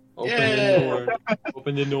 Open Yeah. the door.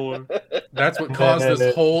 Open the door. That's what caused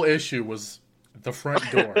this whole issue was the front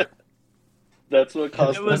door. That's what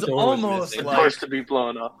caused It was The door was almost missing. the like doors to be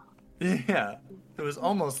blown off. yeah, it was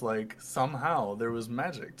almost like somehow there was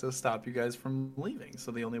magic to stop you guys from leaving.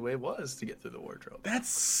 So the only way was to get through the wardrobe. That's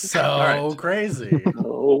so Alright. crazy.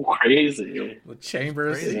 Oh, crazy. The chamber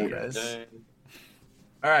is Crazy, secret. guys. Dang.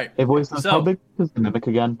 All right. Hey, boys, So- how big is the mimic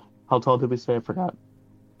again? How tall did we say? I forgot.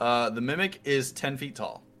 The mimic is 10 feet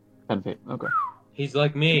tall. 10 feet. Okay. He's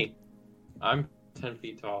like me. I'm 10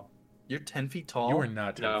 feet tall. You're 10 feet tall. You are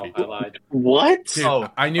not 10 No, feet. I lied. What? Dude, Oh,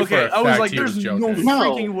 I knew for okay. a fact I was like, he was "There's no joking.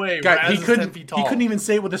 freaking way." God, Raz he is 10 couldn't. feet He tall. couldn't even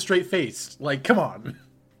say it with a straight face. Like, come on.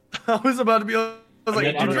 I was about to be. I was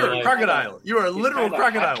like, mean, "Dude, you're a like- crocodile. You are a He's literal kinda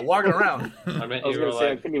crocodile hiding. walking around." I meant I was you were gonna say I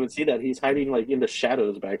like, couldn't even see that. He's hiding like in the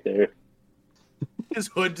shadows back there. His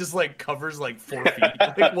hood just like covers like 4 feet.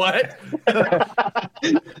 Like what?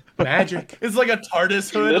 Magic. It's like a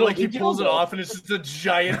TARDIS hood. Little Like he pulls it detail. off, and it's just a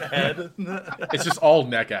giant head. It's just all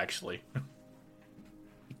neck, actually.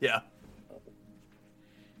 Yeah.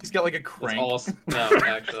 He's got like a it's crank. all no,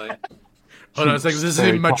 actually. Hold on, it's like, this is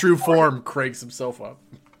Very in my true form. Cranks himself up.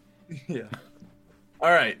 Yeah. All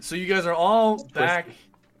right, so you guys are all back.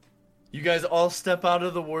 You guys all step out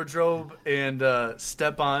of the wardrobe and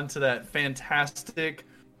step onto that fantastic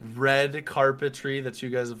red carpetry that you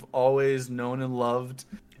guys have always known and loved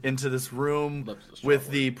into this room Love's a strong with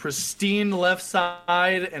word. the pristine left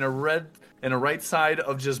side and a right side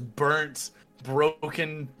of just burnt,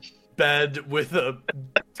 broken bed with a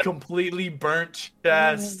completely burnt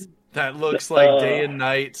chest that looks like day and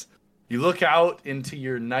night. You look out into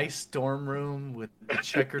your nice dorm room with the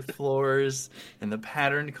checkered floors and the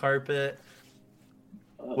patterned carpet.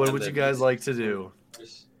 What would you guys like to do?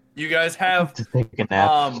 You guys have To take a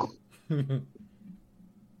nap.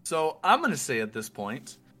 so I'm gonna say at this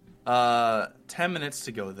point, 10 minutes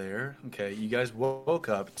to go there. Okay, you guys woke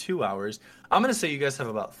up 2 hours. I'm gonna say you guys have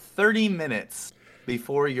about 30 minutes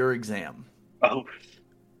before your exam. Oh,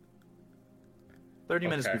 30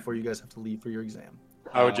 minutes Okay. before you guys have to leave for your exam.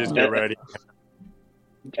 I would just get ready.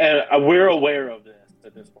 and we're aware of this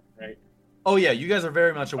at this point, right? Oh yeah, you guys are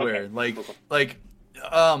very much aware. Okay. Like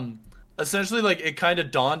essentially like it kind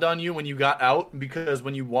of dawned on you when you got out because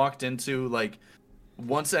when you walked into like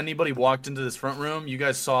once anybody walked into this front room, you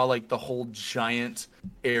guys saw like the whole giant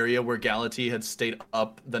area where Galati had stayed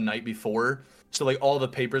up the night before. So like all the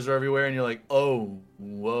papers are everywhere and you're like, "Oh,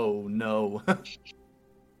 whoa, no."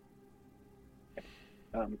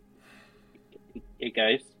 Hey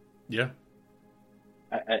guys, Yeah.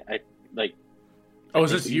 I like. Oh,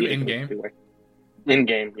 is I this think you we need in to game? go everywhere. In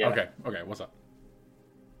game, yeah. Okay. Okay. What's up?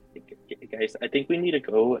 Hey guys, I think we need to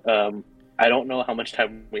go. I don't know how much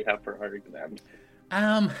time we have for our exams.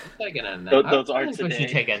 Taking a nap. Those I are think we today. should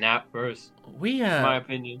take a nap first. We My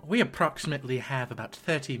opinion. we approximately have about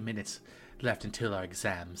 30 minutes left until our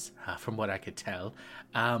exams, from what I could tell.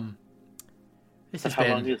 This has How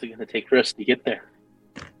long been. is it going to take for us to get there?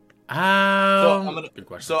 Good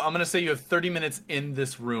question. So I'm gonna say you have 30 minutes in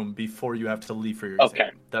this room before you have to leave for your exam.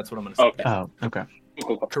 Okay. That's what I'm gonna say. Okay. Oh, okay.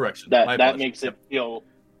 Cool. Correction. My That apologies. makes it feel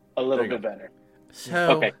a little There you bit better.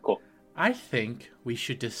 So Okay, cool. I think we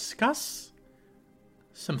should discuss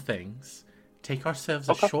some things, take ourselves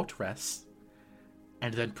a Okay. short rest,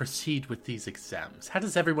 and then proceed with these exams. How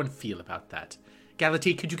does everyone feel about that?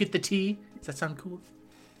 Galati, could you get the tea? Does that sound cool?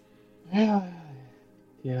 Yeah.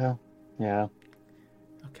 Yeah.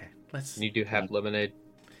 Okay, let's. You do have lemonade.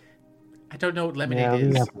 I don't know what lemonade Yeah, we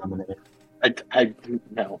is. have lemonade. I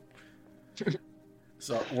no. So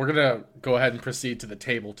So we're gonna go ahead and proceed to the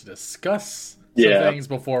table to discuss some Yeah. things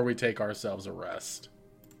before we take ourselves a rest.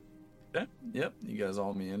 Okay. Yep. You guys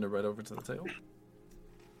all meander right over to the table.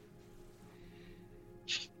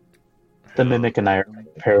 The mimic and I are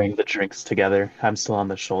preparing the drinks together. I'm still on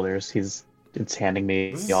the shoulders. It's handing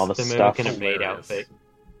me This is all the The stuff. mimic in a maid Hilarious. outfit.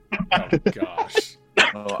 Oh gosh.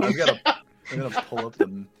 Oh, I'm gonna pull up the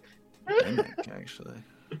mimic actually.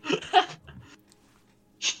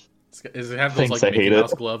 Does it have those Thanks, like I Mickey hate it.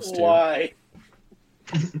 Mouse gloves too? Why?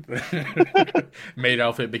 Maid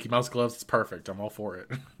outfit, Mickey Mouse gloves. It's perfect. I'm all for it.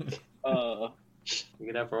 We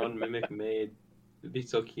could have our own mimic maid. It'd be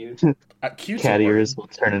so cute. Cute. Cat ears will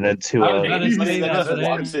turn it into I was a. gonna Anybody say that that, but I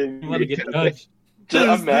walks in- didn't want to get judged. This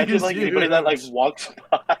Just imagine thing is like anybody that like huge. walks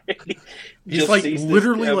by. He's just like sees this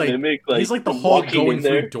literally damn like, mimic, he's like the hog walking going in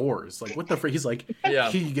through there. doors. Like what the frick? He's like, Yeah.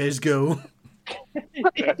 here you guys go.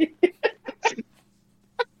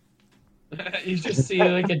 You just see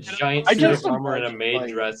like a giant I suit just of armor and a imagine, maid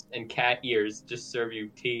like- dress and cat ears just serve you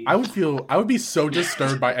tea. I would be so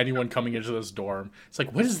disturbed by anyone coming into this dorm. It's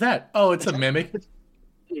like, what is that? Oh, it's a mimic.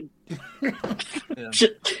 You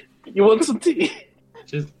want some tea?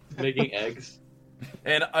 Just making eggs.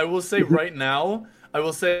 And I will say right now,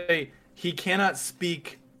 he cannot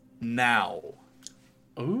speak now.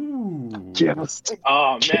 Ooh. Just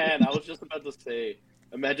Oh man, I was just about to say.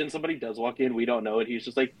 Imagine somebody does walk in, we don't know it. He's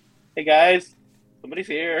just like, "Hey guys, somebody's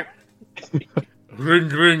here." Ring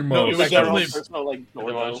ring No, it mouse. was definitely- personal like No,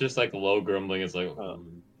 doorbell. it's just like low grumbling. It's like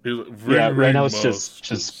yeah, right now it's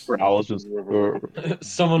just growls. Just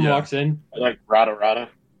someone Yeah. walks in. like rada rada.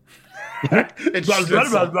 It's just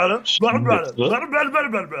Rada, rada,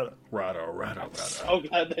 rada. Oh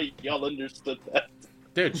god, that y'all understood that.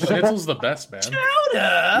 Dude, Schnitzel's the best, man.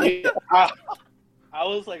 I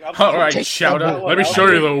was like, I'm All right, shout out. Let me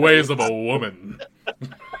show you the ways of a woman.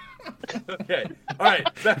 Okay. All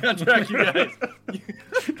right. Back on track, you guys.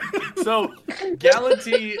 So,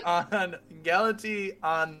 Galatea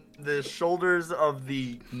on the shoulders of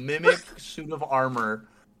the mimic suit of armor,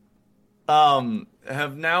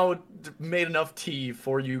 have now made enough tea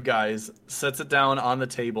for you guys. Sets it down on the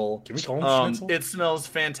table. Can we call him Schnitzel? It smells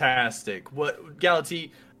fantastic. What, Galatea?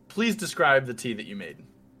 Please describe the tea that you made.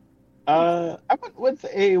 I went with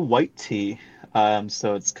a white tea.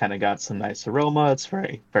 So it's kind of got some nice aroma. It's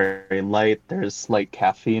very, very light. There's light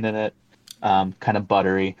caffeine in it. Kind of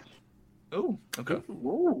buttery. Oh, okay.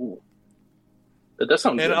 Ooh. That does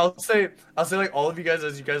sound And good. I'll say like all of you guys,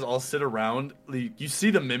 as you guys all sit around, you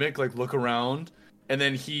see the mimic like look around, and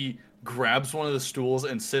then he grabs one of the stools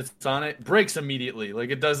and sits on it, breaks immediately. Like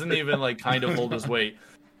it doesn't even like kind of hold his weight.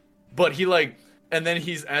 But he like, and then as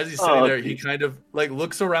he's sitting there, he kind of like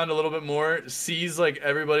looks around a little bit more, sees like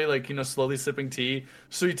everybody like, you know, slowly sipping tea.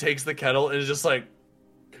 So he takes the kettle and is just like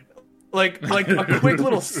a quick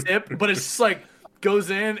little sip, but it's just like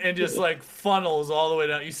goes in and just like funnels all the way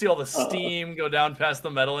down. You see all the steam go down past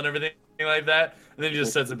the metal and everything like that, and then he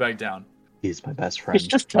just sets it back down. He's my best friend. He's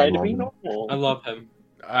just trying to be I love him. normal. I love him.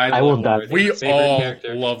 I will die. We Favorite all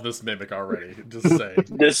character. love this mimic already. Just say.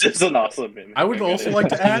 This is an awesome mimic. I would also like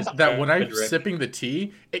to add that when I'm Rick. sipping the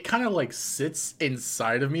tea, it kind of like sits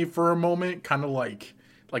inside of me for a moment, kind of like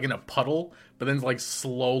in a puddle, but then like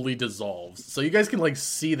slowly dissolves. So you guys can like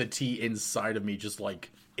see the tea inside of me, just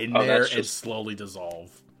like in Oh, there that's and just- slowly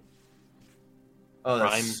dissolve. Oh,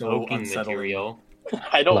 Prime that's so poking unsettling. material.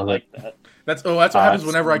 I don't Love like that. That's what happens it's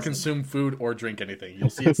whenever I amazing. consume food or drink anything. You'll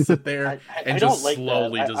see it sit there and I just don't like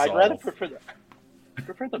slowly that. dissolve. I'd rather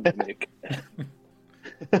prefer the mimic.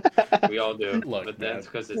 We all do. Look, but man. that's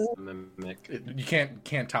because it's the mimic. You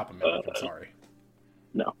can't top a mimic. I'm sorry.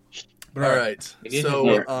 No. But All right. We need to So,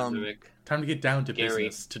 work the mimic. time to get down to Gary.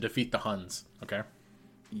 business to defeat the Huns. Okay.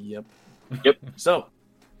 Yep. Yep. So,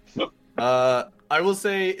 I will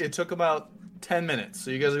say it took about 10 minutes.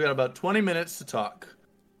 So you guys have got about 20 minutes to talk.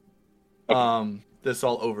 This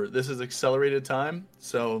all over. This is accelerated time,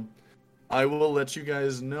 so I will let you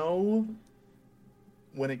guys know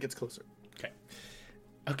when it gets closer.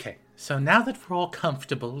 Okay, so now that we're all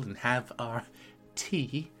comfortable and have our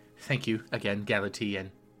tea, thank you again, Galatea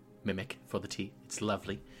and Mimic, for the tea. It's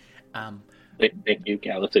lovely. Thank you,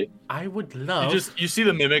 Galatea. I would love. You see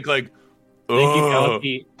the mimic like, Thank you, "Ugh."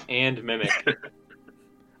 Galatea and Mimic.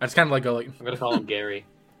 I just kind of like go like. I'm gonna call him Gary.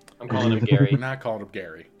 I'm calling him Gary. I'm not calling him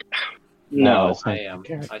Gary. No. it's I not am.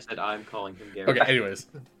 Gary. I said I'm calling him Gary. Okay, anyways,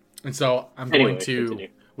 and so I'm Anyway, going to continue.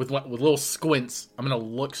 with little squints. I'm gonna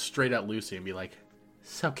look straight at Lucy and be like,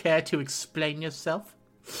 "So care to explain yourself?"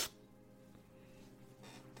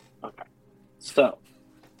 So,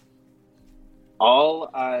 all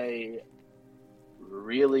I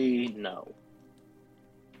really know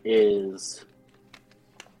is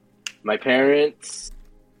My parents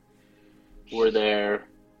were there.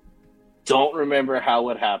 Don't remember how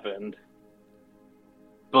it happened,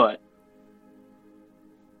 but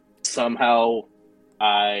somehow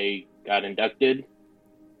I got inducted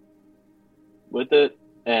with it,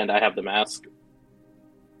 and I have the mask.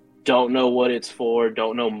 Don't know what it's for.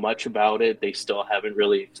 Don't know much about it. They still haven't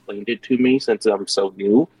really explained it to me since I'm so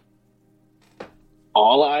new.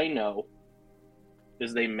 All I know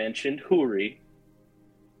is they mentioned Huri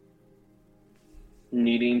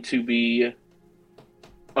needing to be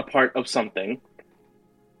a part of something.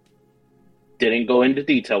 Didn't go into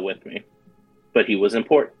detail with me, but he was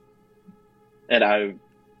important. And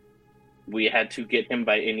we had to get him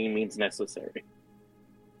by any means necessary.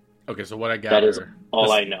 Okay, so what I gather... That is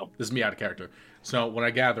all I know. This is me out of character. So what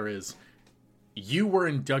I gather is, you were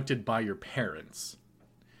inducted by your parents.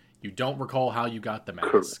 You don't recall how you got the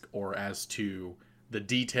mask, Correct. or as to the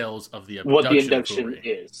details of the abduction. What the of induction Huri.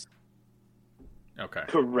 is. Okay.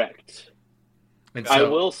 Correct. And I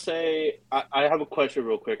so, will say, I have a question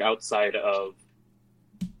real quick outside of,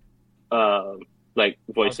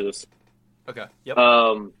 voices. Okay. Yep.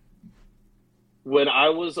 When I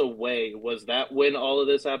was away, was that when all of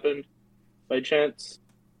this happened, by chance?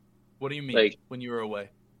 What do you mean? like- when you were away?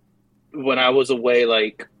 When I was away,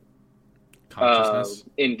 consciousness.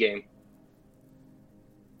 in-game.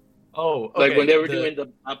 Oh, okay. Like, when they were doing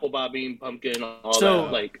the apple bobbing, pumpkin, all So-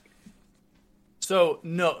 that, like... So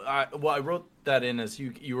no, I wrote that in as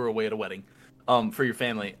you were away at a wedding, for your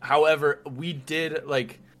family. However, we did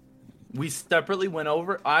we separately went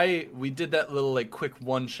over. We did that little quick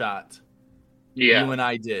one shot. Yeah. You and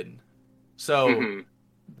I did. So Mhm.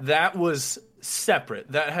 that was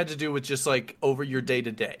separate. That had to do with just over your day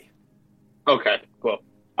to day. Okay, cool.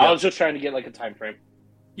 Yeah. I was just trying to get, a time frame.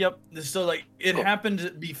 Yep. So it Cool.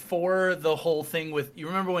 happened before the whole thing with. You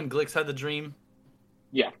remember when Glix had the dream?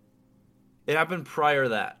 Yeah. It happened prior to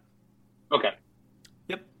that. Okay.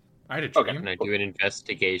 I had a Okay. dream. Can I do an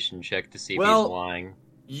investigation check to see if Well- he's lying?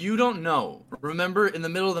 You don't know. Remember, in the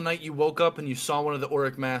middle of the night, you woke up and you saw one of the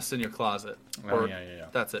auric masks in your closet. Oh, Or- yeah.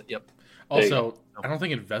 That's it. Yep. There you Also, I don't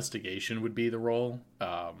think investigation would be the role.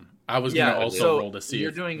 I was Yeah, going to also so roll to see you're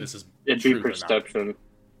if doing- this is It'd truth be or not. perception.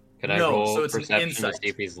 Can I No, roll so it's an perception to insight. see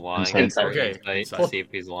if he's lying? Insight. Or Okay. insight to see if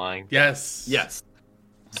he's lying? Yes. Yes.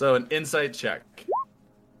 So an insight check.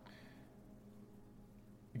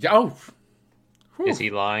 Yeah, oh. Whew. Is he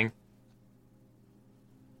lying?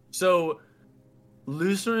 So,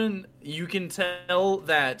 Lutheran, you can tell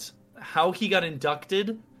that how he got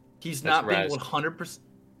inducted, he's That's not being Raz. 100%.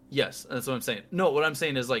 Yes, that's what I'm saying. No, what I'm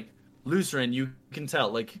saying is Lutheran, you can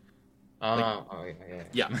tell Oh, yeah.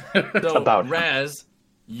 yeah. So About him. Raz,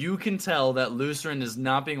 you can tell that Lutheran is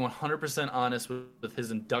not being 100% honest with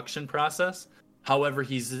his induction process. However,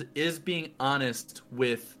 he is being honest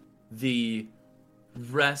with the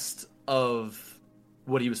rest of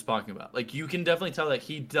what he was talking about. You can definitely tell that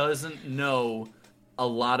he doesn't know a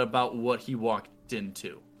lot about what he walked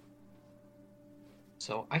into.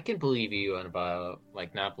 So I can believe you on about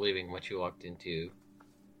not believing what you walked into.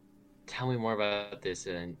 Tell me more about this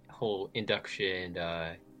whole induction,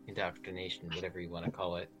 indoctrination, whatever you want to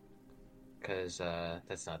call it, because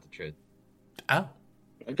that's not the truth. Oh.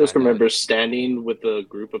 I just I know remember standing with a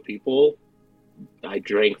group of people. I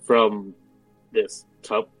drank from this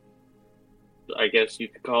tub, I guess you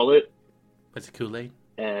could call it, Was it Kool-Aid?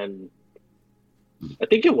 and I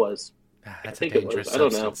think it was. That's a think it was. dangerous I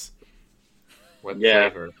don't know. substance. What Yeah.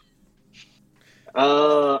 flavor?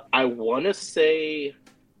 I want to say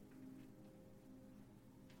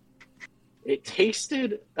it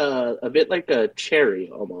tasted a bit like a cherry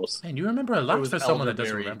almost. Man, you remember a lot was for someone that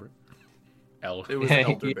doesn't elderberry. remember. It was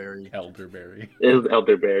elderberry. Elderberry. It was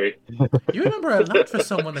elderberry. You remember a lot for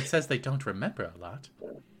someone that says they don't remember a lot.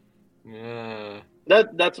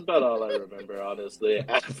 That's about all I remember, honestly.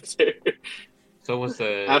 After So was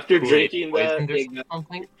the After Kool-Aid drinking that, poisoned or it got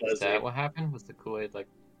something? Is fuzzy. that what happened? Was the Kool-Aid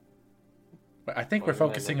But I think we're Well, then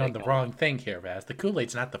focusing they on the got- wrong thing here, Raz. The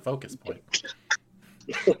Kool-Aid's not the focus point.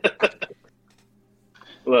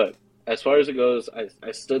 Look, as far as it goes,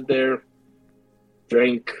 I stood there,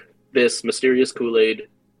 drank this mysterious Kool-Aid,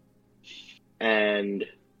 and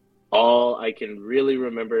all I can really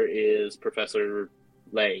remember is Professor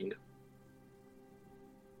Lang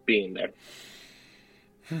being there.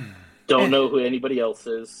 Don't know who anybody else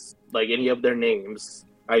is, any of their names.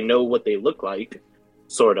 I know what they look like,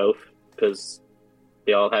 sort of, because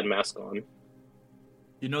they all had masks on.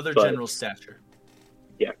 You know their But- general stature.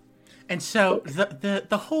 And so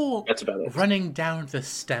the whole That's about it. running down the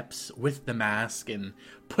steps with the mask and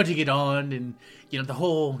putting it on and the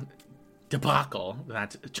whole debacle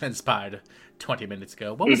that transpired 20 minutes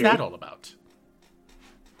ago. What was that all about?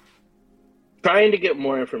 Trying to get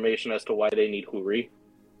more information as to why they need Huri.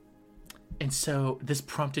 And so this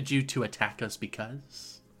prompted you to attack us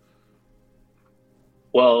because?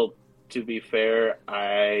 Well, to be fair,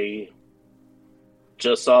 I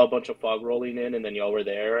just saw a bunch of fog rolling in, and then y'all were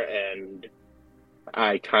there, and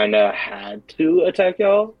I kind of had to attack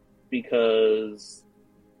y'all because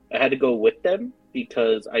I had to go with them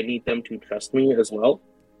because I need them to trust me as well.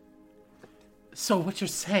 So what you're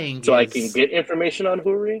saying So is... I can get information on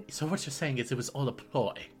Huri? So what you're saying is it was all a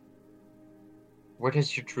ploy. Where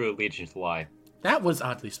does your true allegiance lie? That was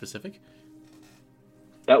oddly specific.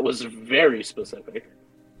 That was very specific.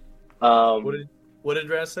 What did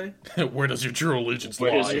Raz say? Where does your true allegiance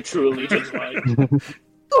Where lie? does your true allegiance lie?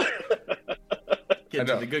 Get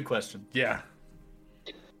to the good question. Yeah.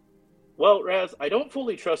 Well, Raz, I don't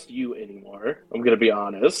fully trust you anymore. I'm going to be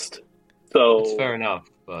honest. So It's fair enough,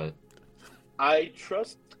 but I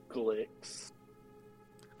trust Glix.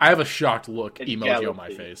 I have a shocked look And emoji on my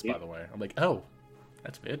Galaxy. face, by the way. I'm like, oh,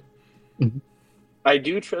 that's weird. I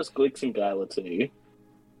do trust Glix and Galaxy.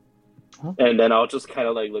 Huh? And then I'll just kind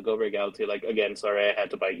of like look over at Galaxy, like, again, sorry I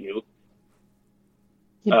had to bite you.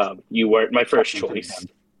 Yeah. You weren't my first choice.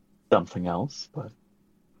 Something else, but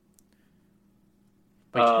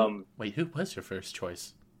Wait, who was your first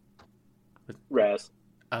choice? Raz.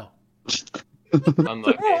 Oh.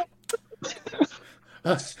 unlucky.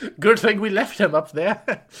 Good thing we left him up there.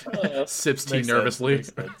 Sips tea Makes nervously.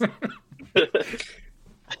 sense.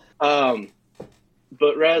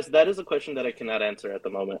 But Raz, that is a question that I cannot answer at the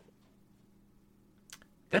moment.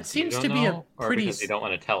 That You seems don't to be a know, or pretty... because you don't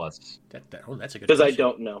want to tell us. that's a good Because I question.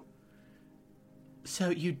 don't know. So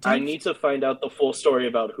you did... I need to find out the full story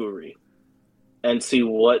about Huri and see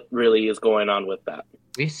what really is going on with that.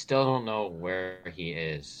 We still don't know where he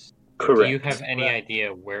is. Correct. Do you have any idea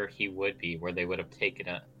where he would be, where they would have taken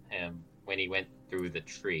him when he went through the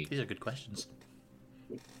tree? These are good questions.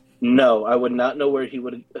 No, I would not know where he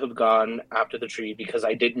would have gone after the tree because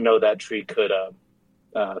I didn't know that tree could,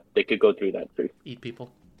 they could go through that tree. Eat people.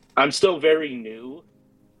 I'm still very new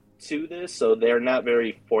to this, so they're not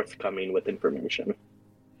very forthcoming with information.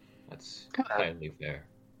 That's entirely fair.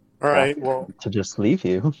 All right. Well, to just leave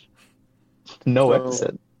you. No So-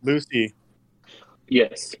 exit. Lucy,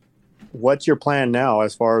 Yes. what's your plan now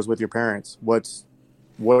as far as with your parents? What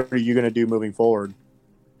are you going to do moving forward?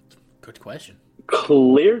 Good question.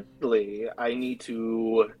 Clearly, I need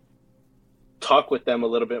to talk with them a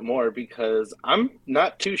little bit more because I'm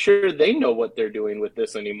not too sure they know what they're doing with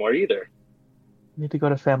this anymore either. Need to go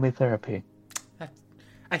to family therapy.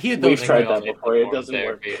 I hear We've those... tried We all that need before. It more doesn't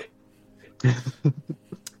work. therapy.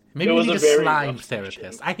 Maybe It we was need a a very slime rough therapist.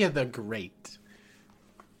 session. I hear they're great.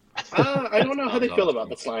 I don't know how they feel about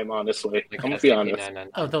the slime, honestly. I'm gonna be honest.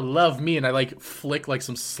 Oh, they'll love me, and I like flick like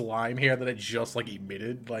some slime here that I just like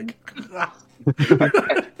emitted. Like,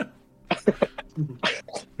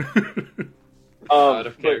 Out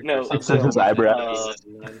of But character, no, something. It's in his eyebrows.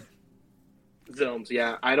 Zomes,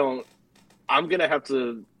 yeah, I'm gonna have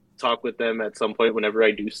to talk with them at some point whenever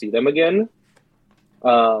I do see them again.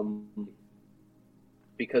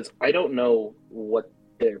 Because I don't know what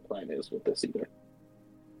their plan is with this either.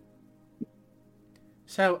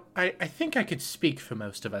 so I think I could speak for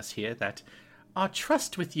most of us here that our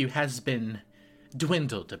trust with you has been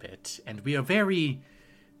dwindled a bit, and we are very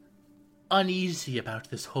uneasy about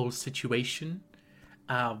this whole situation.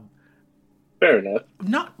 Fair enough.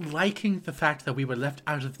 Not liking the fact that we were left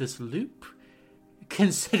out of this loop,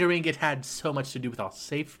 considering it had so much to do with our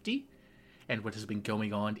safety and what has been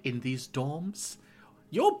going on in these dorms.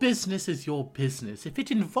 Your business is your business. If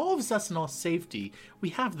it involves us and our safety, we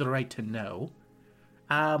have the right to know.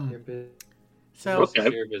 So Okay.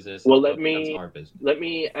 Your business. Well, but that's our business. let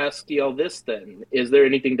me ask y'all this then: is there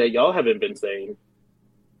anything that y'all haven't been saying?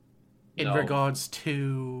 in No. regards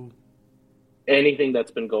to... Anything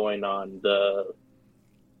that's been going on, the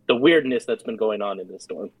weirdness that's been going on in this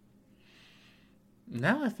storm?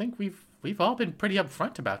 No, I think we've all been pretty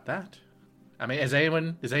upfront about that. I mean, is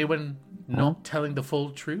anyone not telling the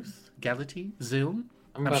full truth? Gality? Zilm?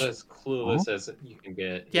 I'm about as clueless as you can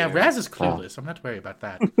get. Yeah, here. Raz is clueless. I'm not worried about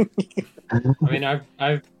that. I mean,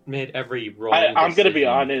 I've made every role. I'm gonna be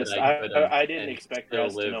honest. could've I didn't and expect still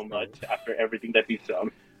Raz to lived know from. much after everything that he's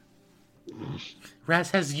done.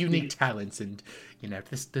 Raz has unique talents, and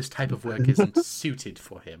this type of work isn't suited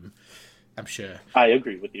for him. I'm sure. I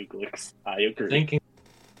agree with you, Glix. I agree.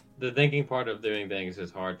 The thinking part of doing things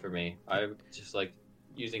is hard for me. I just like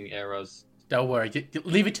using arrows. Don't worry.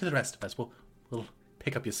 Leave it to the rest of us. We'll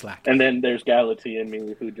Pick up your slack. And then there's Galaxy and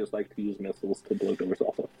me who just like to use missiles to blow doors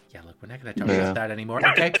off of. Yeah, look, we're not going to talk about that anymore.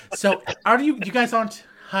 Okay, so are you guys aren't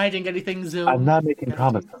hiding anything, Zoom? I'm not making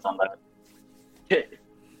promises on that.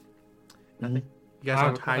 Nothing? You guys I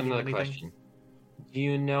aren't have hiding another anything? question. Do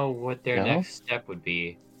you know what their No? next step would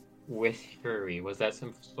be with Fury? Was that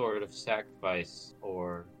some sort of sacrifice,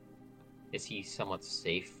 or is he somewhat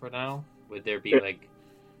safe for now? Would there be like,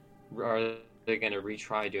 are they going to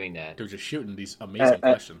retry doing that? They're just shooting these amazing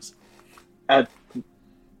questions.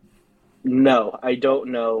 No, I don't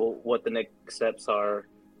know what the next steps are,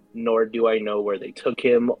 nor do I know where they took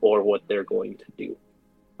him or what they're going to do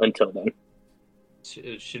until then.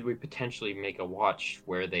 Should we potentially make a watch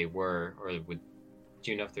where they were, or do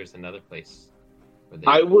you know if there's another place? Where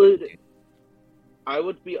they I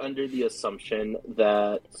would be under the assumption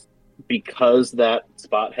that because that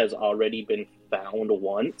spot has already been found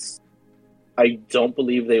once, I don't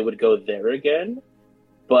believe they would go there again,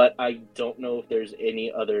 but I don't know if there's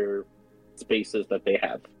any other spaces that they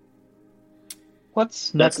have.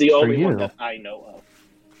 What's That's next the for only you? one that I know of.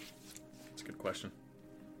 That's a good question.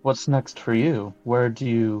 What's next for you? Where do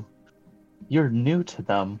you... You're new to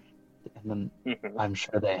them, and then I'm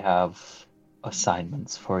sure they have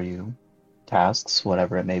assignments for you, tasks,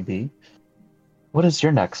 whatever it may be. What is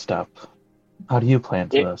your next step? How do you plan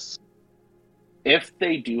to this? If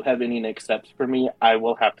they do have any next steps for me, I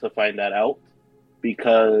will have to find that out,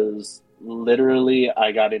 because literally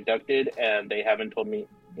I got inducted and they haven't told me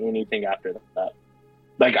anything after that.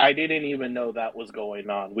 Like, I didn't even know that was going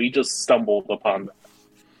on. We just stumbled upon that.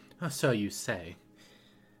 Oh, so you say.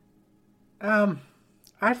 I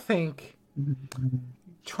think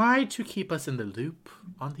try to keep us in the loop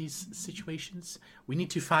on these situations. We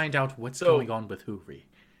need to find out what's going on with Hoover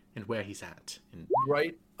and where he's at. And...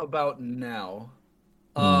 Right about now,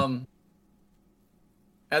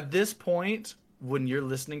 at this point, when you're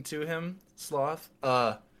listening to him, Sloth,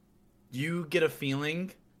 you get a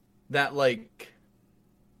feeling that, like,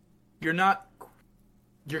 you're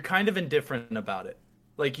kind of indifferent about it.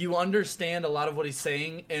 Like, you understand a lot of what he's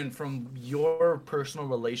saying, and from your personal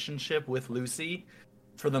relationship with Lucy,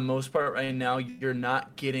 for the most part right now, you're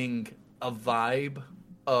not getting a vibe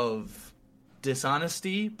of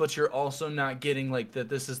dishonesty, but you're also not getting, like, that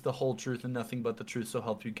this is the whole truth and nothing but the truth, so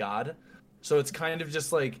help you God. So it's kind of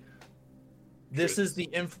just like, this is the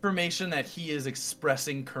information that he is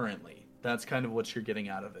expressing currently. That's kind of what you're getting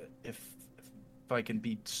out of it, if I can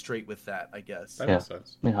be straight with that, I guess. That makes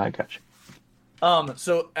sense. Yeah, I got you.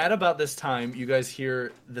 So at about this time, you guys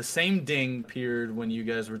hear the same ding appeared when you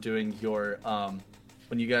guys were doing your,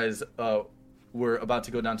 when you guys were about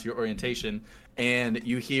to go down to your orientation, and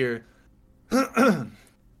you hear, sorry,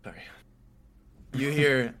 you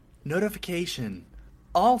hear notification.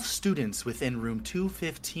 All students within room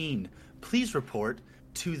 215, please report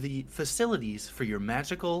to the facilities for your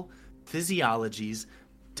magical physiologies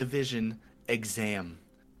division exam.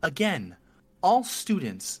 Again, all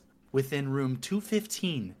students within room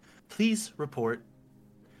 215, please report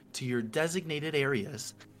to your designated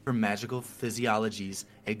areas for magical physiologies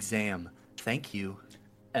exam. Thank you.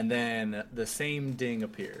 And then the same ding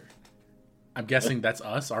appear. I'm guessing that's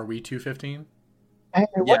us. Are we 215? Hey,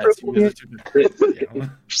 Yes, you guys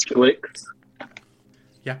are Glix.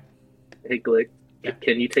 Yeah. Hey, Glix. Yeah.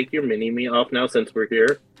 Can you take your mini-me off now since we're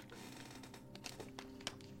here?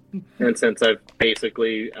 And since I've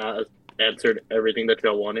basically answered everything that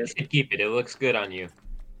y'all wanted. You should keep it. It looks good on you.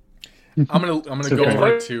 I'm gonna go okay.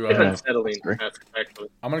 over to Unsettling task, actually.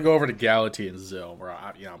 I'm gonna go over to Galati and Zill, where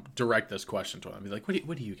I direct this question to them. Be like,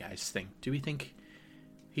 what do you guys think? Do we think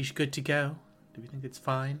he's good to go? Do we think it's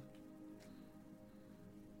fine?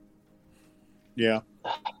 Yeah.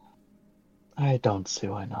 I don't see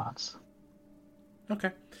why not.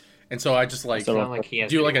 Okay. And so I just like Sound like he has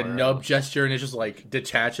do like a anywhere nub else. gesture, and it just like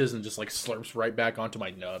detaches and just like slurps right back onto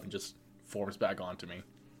my nub and just forms back onto me.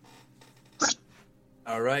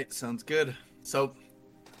 All right, sounds good. So,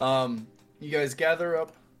 you guys gather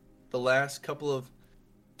up the last couple of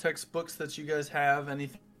textbooks that you guys have,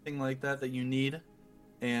 anything like that you need,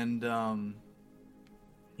 and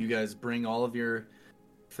you guys bring all of your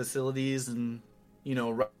facilities and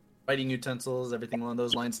writing utensils, everything along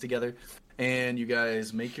those lines together, and you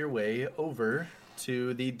guys make your way over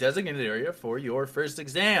to the designated area for your first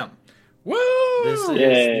exam. Woo! This is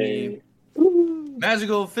Yay. the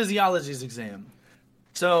magical physiologies exam.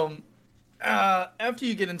 So, after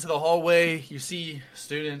you get into the hallway, you see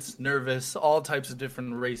students, nervous, all types of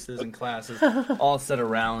different races and classes, all set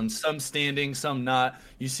around, some standing, some not.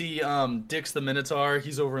 You see Dix the Minotaur,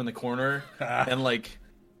 he's over in the corner, and, like,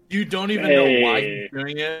 you don't even know why he's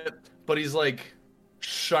doing it, but he's, like,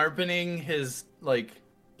 sharpening his like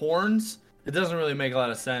horns, it doesn't really make a lot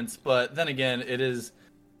of sense. But then again, it is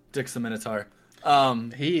Dix the Minotaur.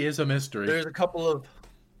 He is a mystery. There's a couple of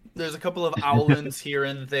owlins here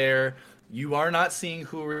and there. You are not seeing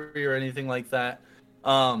Hoorie or anything like that.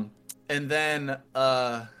 And then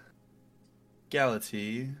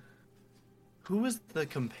Galati, who is the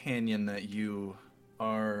companion that you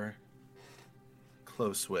are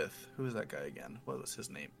close with? Who is that guy again? What was his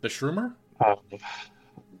name? The Shroomer?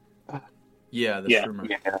 Yeah, the Yeah. Shroomer.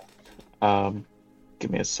 Yeah. Give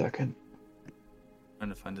me a second. Trying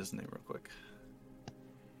to find his name real quick.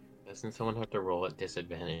 Doesn't someone have to roll at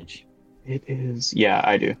disadvantage? It is. Yeah,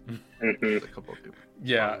 I do. There's a couple of people.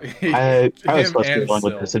 Yeah. I was Him supposed to be and one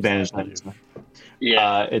with Syl. disadvantage.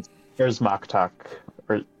 Yeah. It's Urzmaktak.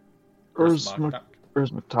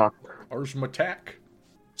 Urzmaktak. Urzmatak.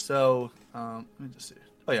 So, let me just see.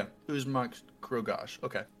 Oh yeah, Uzmak Krogosh.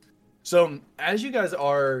 Okay. So as you guys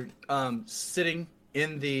are sitting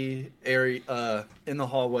in the area, in the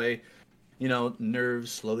hallway, you know,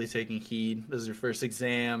 nerves slowly taking heed. This is your first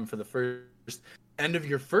exam for the first end of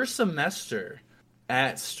your first semester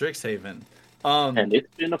at Strixhaven. And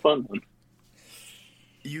it's been a fun one.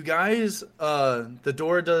 You guys, the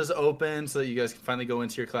door does open so that you guys can finally go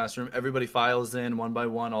into your classroom. Everybody files in one by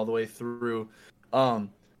one all the way through.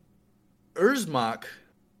 Urzmak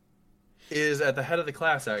is at the head of the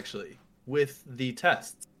class, actually, with the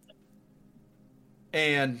tests.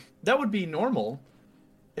 And that would be normal,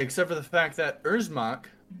 except for the fact that Urzmak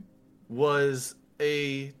was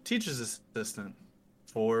a teacher's assistant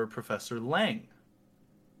for Professor Lang.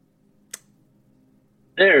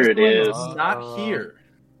 There it is. He's not here.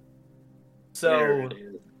 There So, it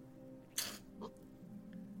is.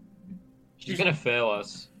 She's gonna fail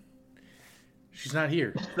us. She's not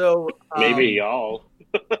here. so Maybe y'all.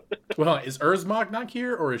 Well, is Urzmak not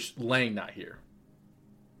here, or is Lang not here?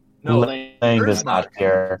 no, Lang is not Urzmak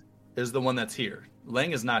here. is the one that's here.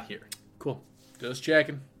 Lang is not here. Cool. Just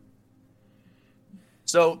checking.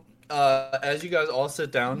 So, as you guys all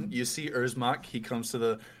sit down, you see Urzmak. He comes to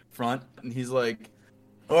the front, and he's like,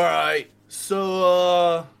 all right,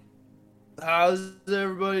 so, how's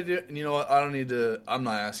everybody doing? You know what? I'm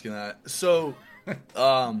not asking that. So,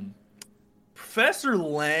 Professor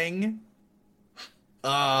Lang,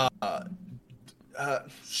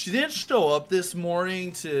 she didn't show up this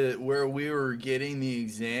morning to where we were getting the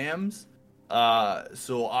exams.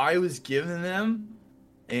 So I was giving them,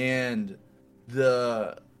 and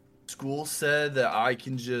the school said that I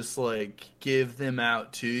can just, like, give them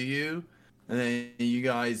out to you, and then you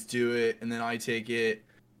guys do it, and then I take it,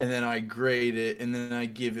 and then I grade it, and then I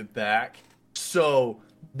give it back. So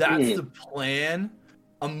that's the plan.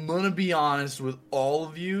 I'm gonna be honest with all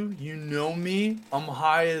of you. You know me. I'm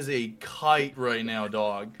high as a kite right now,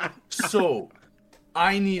 dog. So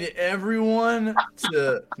I need everyone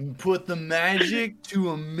to put the magic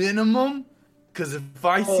to a minimum, because if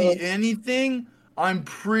I see anything, I'm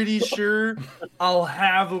pretty sure I'll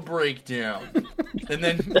have a breakdown. And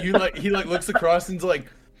then he looks across and's like,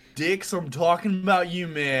 Dix, I'm talking about you,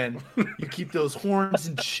 man. You keep those horns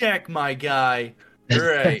in check, my guy. All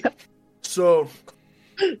right. So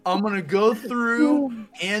I'm gonna go through,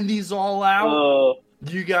 hand these all out.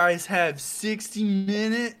 You guys have 60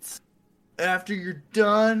 minutes. After you're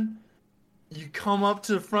done, you come up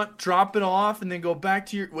to the front, drop it off, and then go back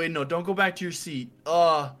to your... Wait, no, don't go back to your seat.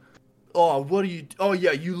 What do you... Oh,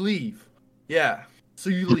 yeah, you leave. Yeah, so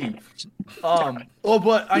you leave.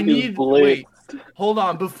 But I need... Wait, hold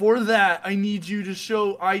on. Before that, I need you to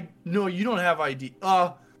show... No, you don't have ID.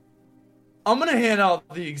 I'm gonna hand out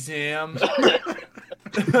the exam.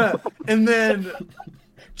 And then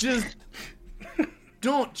just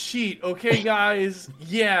don't cheat, okay, guys?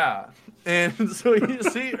 Yeah. And so you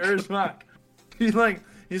see Urzmak,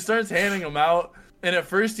 he starts handing them out, and at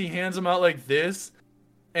first he hands them out like this,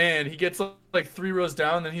 and he gets like 3 rows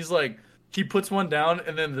down, and then he puts one down,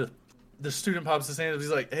 and then the student pops his hand up.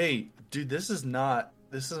 He's like, hey, dude, this isn't my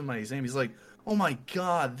exam. He's like, oh my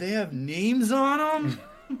god, they have names on them?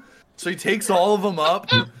 So he takes all of them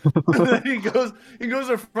up, and then he goes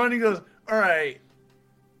up front, he goes, all right,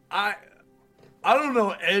 I don't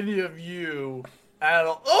know any of you at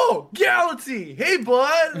all. Oh, Galaxy! Hey,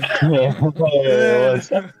 bud!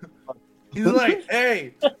 He's like,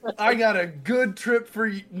 hey, I got a good trip for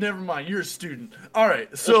you. Never mind, you're a student. All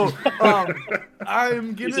right, so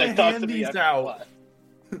I'm gonna hand these out.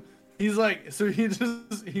 He's like, so he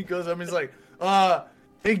goes up and he's like,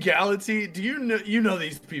 hey, Galaxy, do you know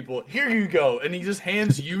these people? Here you go. And he just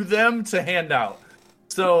hands you them to hand out.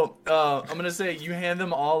 So I'm gonna say you hand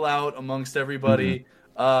them all out amongst everybody.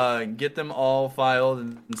 Get them all filed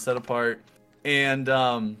and set apart. And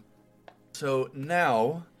So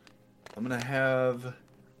now I'm gonna have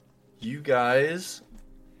you guys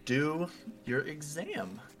do your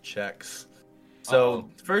exam checks. So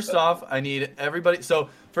first off, I need everybody. So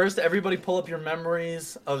first, everybody pull up your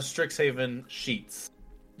memories of Strixhaven sheets.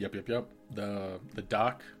 Yep. The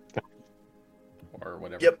doc or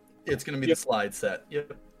whatever. Yep, it's gonna be the slide set.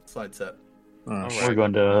 Yep, slide set. We're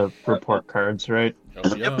going to report cards, right?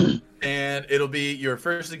 Oh, yeah. And it'll be your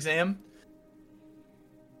first exam.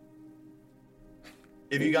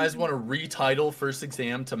 If you guys want to retitle first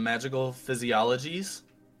exam to Magical Physiologies,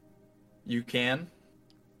 you can.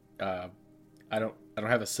 I don't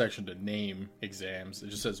have a section to name exams. It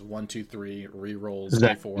just says 1, 2, 3, rerolls,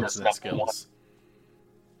 d4s, and then skills.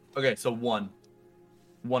 Okay, so 1.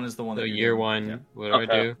 1 is the one. So that you're year doing. 1, Yeah. what do I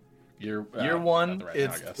do? Year not 1, right now, I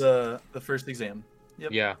it's guess. the first exam.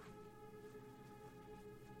 Yep. Yeah.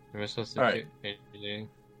 Am I supposed to All right. do anything?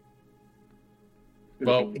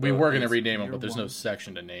 Well, we were going to It's rename them, year but there's no 1.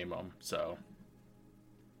 section to name them, so.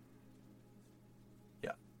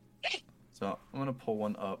 So I'm gonna pull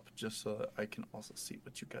one up just so that I can also see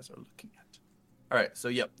what you guys are looking at. All right, so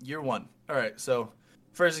yep, year 1. All right, so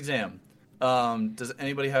first exam. Does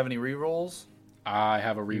anybody have any rerolls? I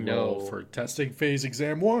have a reroll No. for testing phase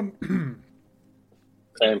exam 1.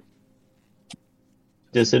 Same.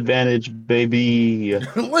 Disadvantage, baby.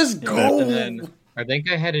 Let's go! And then I think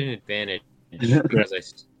I had an advantage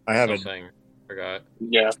because I have it. something forgot.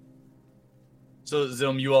 Yeah. so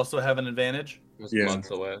Zilm, you also have an advantage. It was Yeah. months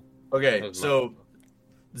away. Okay, That was so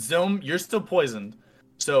months away. Zilm, you're still poisoned,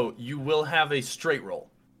 so you will have a straight roll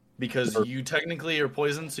because you technically are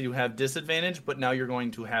poisoned, so you have disadvantage. But now you're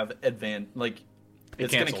going to have advantage. Like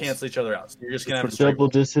it's going to cancels. cancel each other out. So you're just going to have a straight Double roll.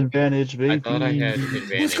 disadvantage, baby. I thought I had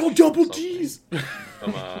advantage. Let's go double something G's!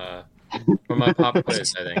 From my pop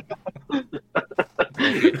quiz, I think.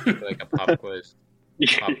 I did like a pop quiz,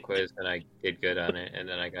 and I did good on it, and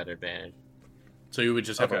then I got advantage. So you would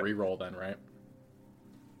just have a Okay. reroll then, right?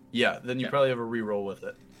 Yeah, then you Yeah. probably have a reroll with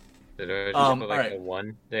it. Did I just put like alright. a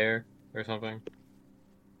 1 there or something?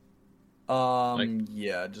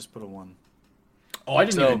 Yeah, just put a 1. Oh, I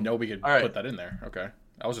didn't So, even know we could all right. put that in there. Okay.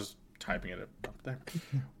 I was just typing it up there.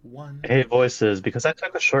 1. Hey, voices, because I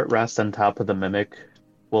took a short rest on top of the mimic,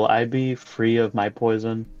 will I be free of my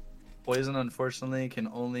poison? Poison, unfortunately, can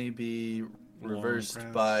only be Long reversed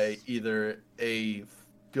rest. by either a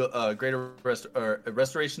greater rest or a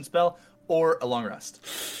restoration spell or a long rest.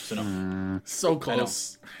 So no. So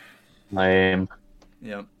close. Lame.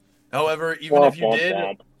 Yeah. However, even Womp, if you womp, did,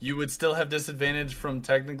 womp. you would still have disadvantage from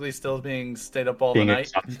technically still being stayed up all Being the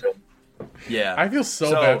night. exhausted. Yeah. I feel so,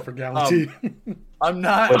 So, bad for Galaxy. I'm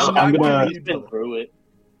not. Which I'm not I'm gonna- giving you Been double. through it.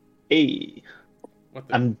 Hey, What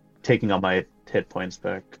the? I'm taking all my hit points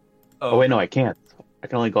back. Oh, Oh, wait, no, I can't. I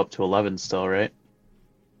can only go up to 11 still, right?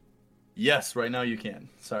 yes, right now you can.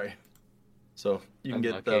 Sorry. So you can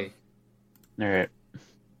get the. Unlucky. Alright.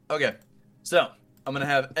 Okay, so I'm gonna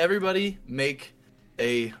have everybody make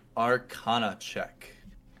a Arcana check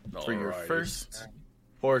for your Alrighty. first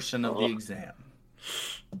portion of the Oh. exam.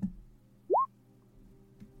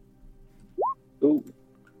 Ooh.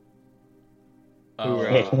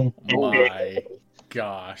 Oh my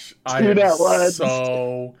gosh. I Dude, am that was-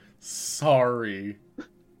 so sorry.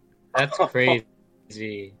 That's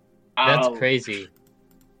crazy. That's Ow. crazy.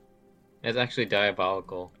 That's actually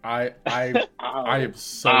diabolical. I Ow. am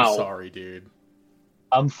so Ow. sorry, dude.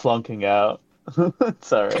 I'm flunking out.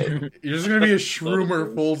 It's alright. You're just gonna be a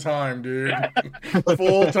shroomer full time, dude.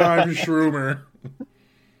 Full time shroomer.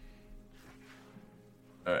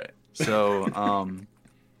 All right. So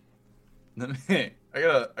let me. I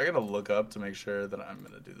gotta look up to make sure that I'm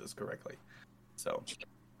gonna do this correctly. So,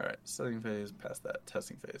 all right. Setting phase, past that.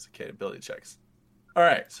 Testing phase. Okay. Ability checks. All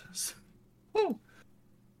right. Woo.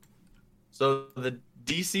 So the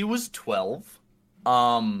DC was 12.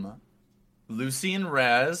 Lucy and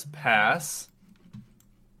Raz pass.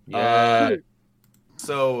 Yeah.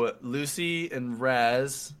 So Lucy and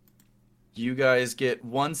Raz, you guys get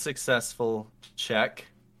one successful check.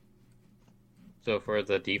 So for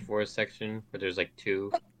the D4 section, where there's like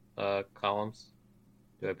 2 columns,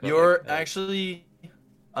 do I put You're like, actually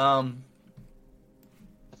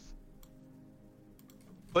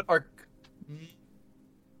put our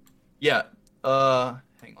yeah hang on,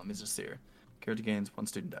 let me just see here. Character gains 1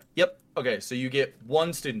 student die. Yep. Okay, so you get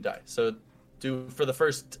 1 student die. So do for the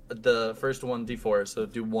first one D4, so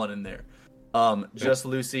do 1 in there. Just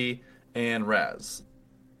Lucy and Raz.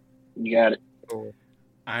 You got it.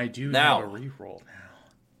 I do Now. have a reroll now.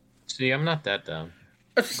 See, I'm not that dumb.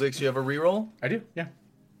 Zix, you have a reroll? I do, yeah.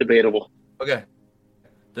 Debatable. Okay.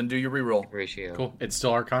 Then do your reroll. Ratio. Cool. It's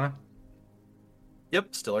still Arcana?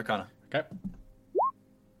 Yep, still Arcana. Okay.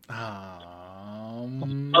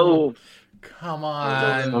 Oh, Come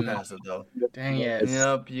I didn't on. pass it though. Dang it.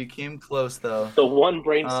 Yep, you came close though. the one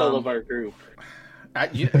brain cell of Um, our group.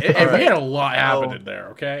 We Alright. had a lot happening So- there,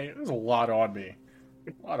 okay? There's a lot on me.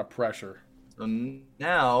 A lot of pressure. So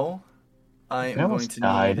now I I am going almost to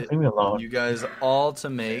died. need Leave me alone. you guys all to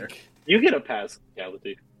make. You get a pass,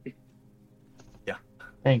 Galaxy.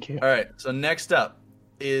 Thank you. All right. So next up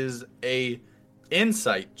is a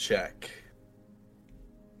insight check.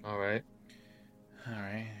 All right. All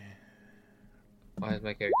right. Why is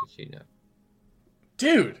my character sheet up?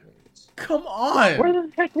 Dude, come on. Where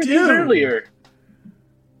the heck were Dude. you earlier?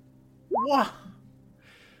 What?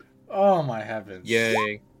 Oh, my heavens.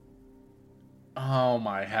 Yay! Oh,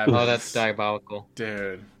 my heavens. Oh, that's diabolical.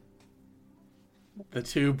 Dude. The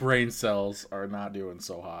 2 brain cells are not doing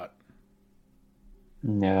so hot.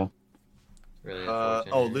 No. Really Oh,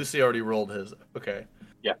 unfortunate. Lucy already rolled his. Okay.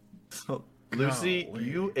 Yeah. So Lucy, Golly.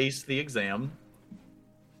 you ace the exam.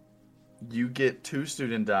 You get 2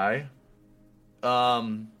 student die.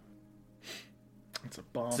 It's a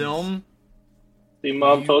bomb. Zoom. See,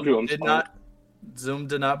 Mom told you I'm did smart. not. Zoom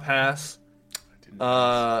did not pass.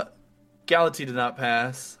 Didn't Galaxy did not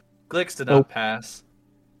pass. Glix did not Nope. pass.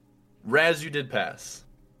 Raz, you did pass.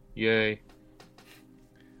 Yay!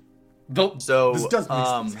 So, this does make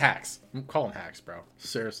sense. Hacks. I'm calling hacks, bro.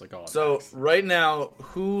 Seriously, call it So hacks. right now,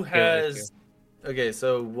 who Yeah, me has? Okay,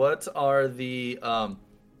 so what are the?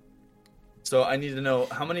 So I need to know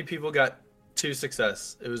how many people got 2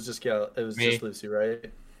 success. It was just It was Me. just Lucy,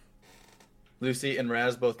 right? Lucy and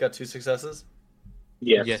Raz both got 2 successes.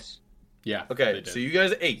 Yes. Yes. Yeah. Okay, they did. so you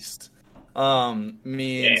guys aced.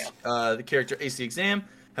 Means the character aced the exam,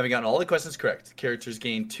 having gotten all the questions correct. The characters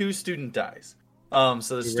gain 2 student dies. So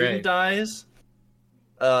the Hooray. student dies,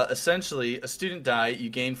 essentially, a student die you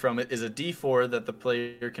gain from it is a D4 that the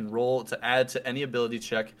player can roll to add to any ability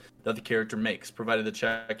check that the character makes, provided the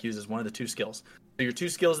check uses one of the 2 skills. So your 2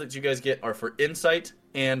 skills that you guys get are for Insight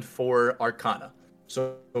and for Arcana.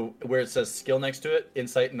 So where it says skill next to it,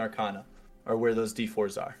 Insight and Arcana are where those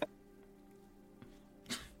D4s are.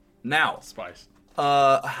 Now, Spice.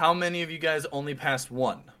 how many of you guys only passed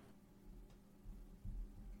 1?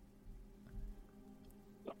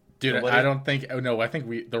 Dude, Nobody? I don't think. Oh no, I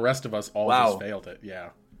think the rest of us all Wow. just failed it. Yeah.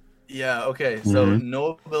 Yeah, okay. So Mhm.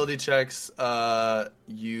 no ability checks.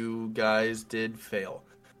 You guys did fail.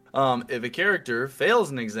 If a character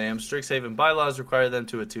fails an exam, Strixhaven bylaws require them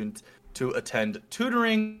to attend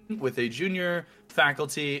tutoring with a junior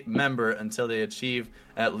faculty member until they achieve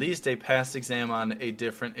at least a passed exam on a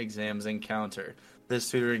different exams encounter. This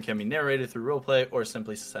tutoring can be narrated through roleplay or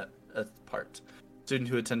simply set apart. Student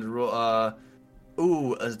who attended a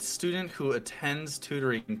student who attends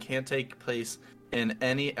tutoring can't take place in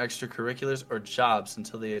any extracurriculars or jobs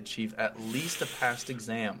until they achieve at least a passed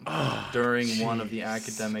exam during one of the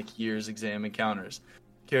academic year's exam encounters.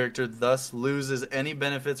 Character thus loses any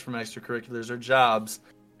benefits from extracurriculars or jobs,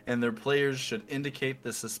 and their players should indicate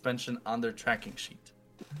the suspension on their tracking sheet.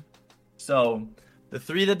 So, the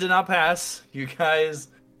 3 that did not pass, you guys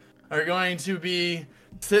are going to be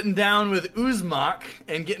sitting down with Uzmak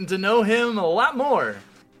and getting to know him a lot more.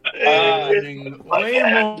 Learning way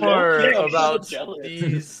more Yeah, I'm so about jealous.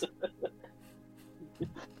 these.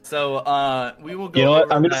 So, we will go. You know what?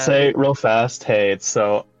 over I'm gonna that. say real fast. Hey,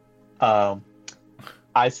 so,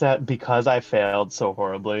 I said because I failed so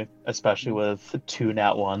horribly, especially with 2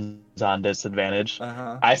 nat 1s on disadvantage.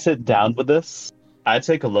 Uh-huh. I sit down with this. I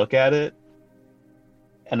take a look at it,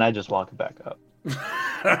 and I just walk it back up.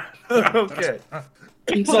 Okay.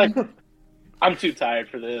 It's like, I'm too tired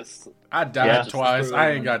for this. I died Yeah. twice.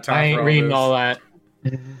 I ain't got time I ain't for reading all this.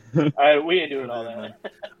 that. We ain't doing all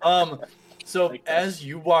that. So Like that. as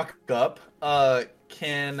you walk up,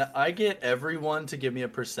 can I get everyone to give me a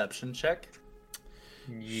perception check?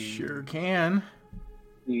 Sure can.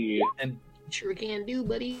 Yeah. Sure can do,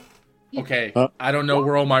 buddy. Okay. Huh? I don't know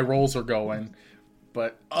where all my rolls are going,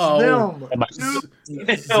 but Am I- Zoom,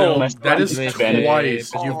 Am I that is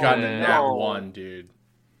disadvantaged? twice you've gotten a Oh, nat no. 1, dude.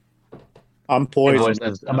 I'm Hey, poisoned.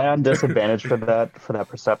 boys, am I on disadvantage for that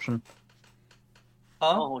perception?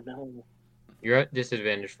 Huh? Oh no. You're at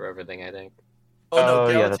disadvantage for everything, I think. Oh no, Oh,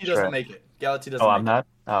 yeah, Galaxy that's doesn't right. make it. Galaxy doesn't Oh, make I'm not.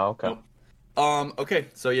 Oh, okay. Nope. Okay,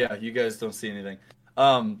 so yeah, you guys don't see anything.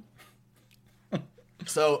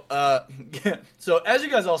 So so as you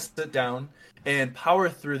guys all sit down and power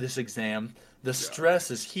through this exam, the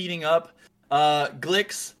stress is heating up.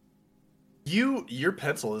 Glix, Your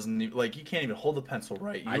pencil isn't even, like, you can't even hold the pencil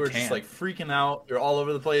right. I You are just can't. like freaking out. You're all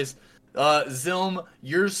over the place. Zilm,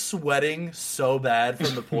 you're sweating so bad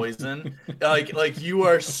from the poison. like you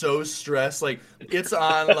are so stressed. Like it's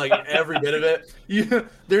on like every bit of it.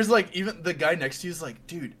 There's like even the guy next to you is like,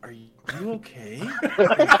 dude, are you okay?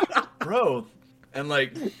 Like, bro. And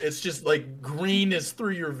like it's just like green is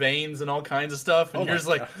through your veins and all kinds of stuff, and Oh you're my just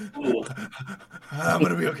like, Ooh, I'm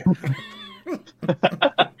gonna be okay.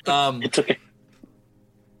 it's okay.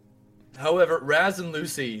 However, Raz and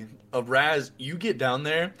Lucy, Raz, you get down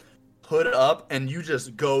there, hood up, and you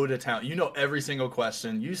just go to town. You know every single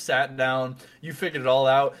question. You sat down, you figured it all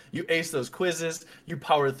out, you aced those quizzes, you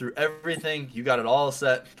powered through everything, you got it all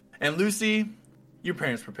set. And Lucy, your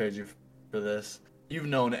parents prepared you for this. You've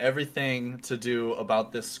known everything to do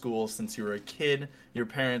about this school since you were a kid. Your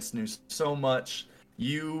parents knew so much.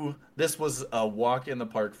 This was a walk in the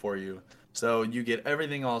park for you. So you get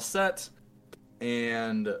everything all set,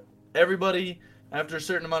 and everybody, after a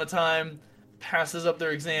certain amount of time, passes up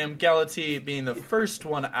their exam. Galati being the first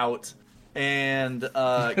one out. And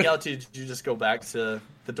Galati, did you just go back to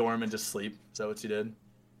the dorm and just sleep? Is that what you did?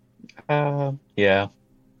 Yeah.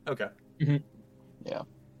 Okay. Yeah.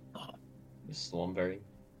 Slumbering.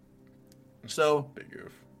 So, Big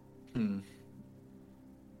oof.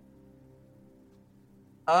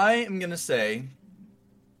 I am going to say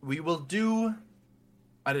we will do...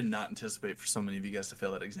 I did not anticipate for so many of you guys to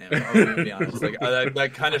fail that exam. I'm gonna be honest. Like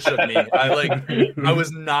that kind of shook me. I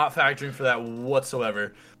was not factoring for that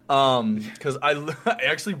whatsoever. Because I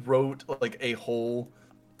actually wrote like a whole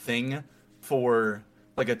thing for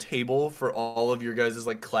like a table for all of your guys'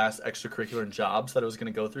 like class extracurricular and jobs that I was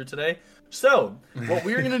gonna go through today. So what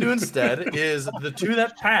we're gonna do instead is the two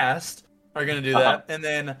that passed are gonna do that, and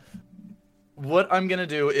then what I'm gonna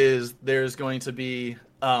do is there's going to be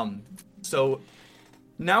so.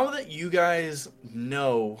 Now that you guys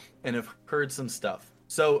know and have heard some stuff,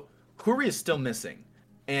 so Huri is still missing,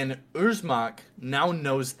 and Urzmak now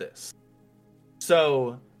knows this.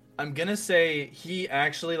 So I'm gonna say he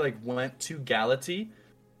actually like went to Galati,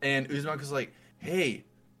 and Urzmak was like, "Hey,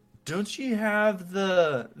 don't you have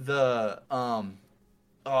the the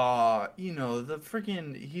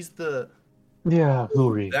freaking he's the Yeah,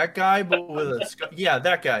 Huri. that guy but with a yeah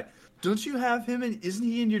that guy." Don't you have him? And isn't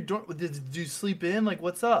he in your dorm? Did you sleep in? Like,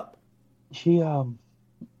 what's up? He had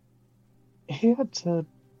to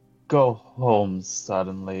go home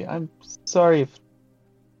suddenly. I'm sorry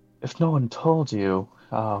if no one told you.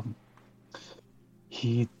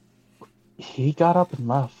 He got up and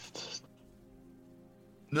left.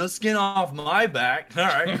 No skin off my back. All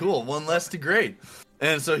right, cool. One less to grade.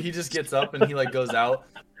 And so he just gets up and he like goes out.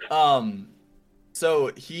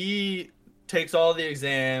 So he takes all the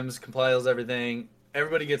exams, compiles everything.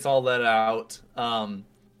 Everybody gets all let out.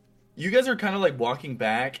 You guys are kind of like walking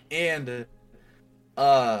back, and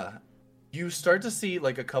you start to see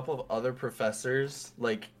like a couple of other professors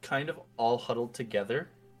like kind of all huddled together.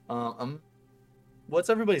 What's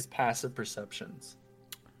everybody's passive perceptions?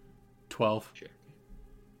 12.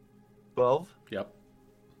 12? Yep.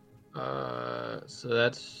 So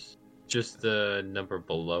that's just the number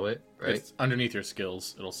below it, right? It's underneath your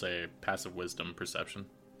skills. It'll say passive wisdom perception.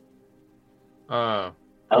 14.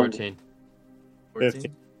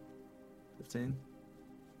 14? 15?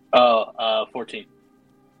 14. Okay.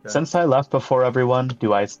 Since I left before everyone,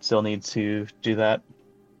 do I still need to do that?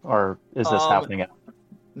 Or is this happening?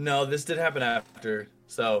 No, this did happen after.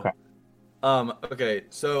 So, Okay. Okay,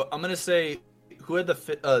 so I'm gonna say who had the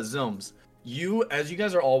Zilms. As you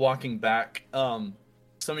guys are all walking back,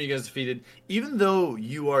 some of you guys defeated, even though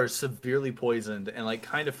you are severely poisoned and like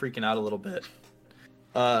kind of freaking out a little bit,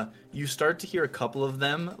 you start to hear a couple of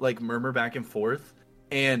them like murmur back and forth,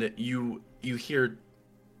 and you hear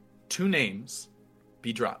two names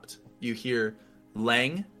be dropped. You hear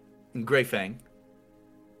Lang and Greyfang.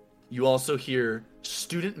 You also hear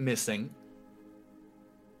student missing,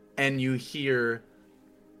 and you hear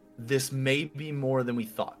this may be more than we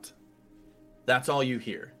thought. That's all you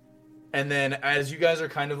hear. And then as you guys are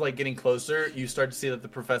kind of like getting closer, you start to see that the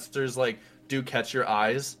professors like do catch your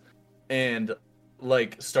eyes and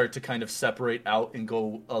like start to kind of separate out and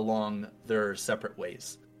go along their separate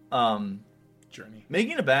ways. Journey.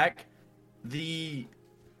 Making it back, the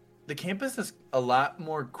campus is a lot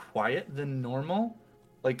more quiet than normal.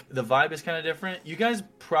 Like the vibe is kind of different. You guys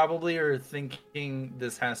probably are thinking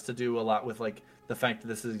this has to do a lot with like the fact that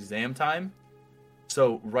this is exam time.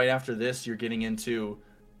 So right after this, you're getting into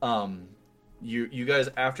you guys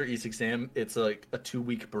after each exam, it's like a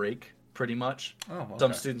 2-week break pretty much. Oh, okay.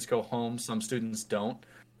 Some students go home, some students don't.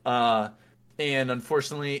 And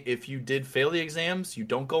unfortunately, if you did fail the exams, you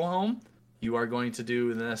don't go home. you are going to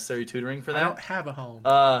do the necessary tutoring for I don't that. have a home.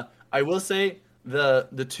 I will say the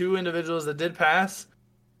 2 individuals that did pass,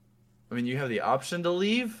 I mean, you have the option to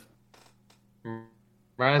leave.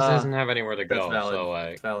 Raz doesn't have anywhere to That's go, valid. so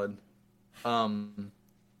That's valid.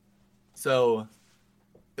 So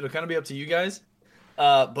it'll kind of be up to you guys.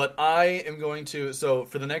 But I am going to. So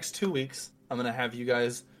for the next 2 weeks, I'm gonna have you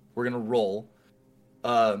guys. We're gonna roll.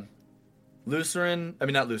 Lucerin. I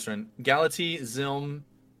mean, not Lucerin. Galati, Zilm,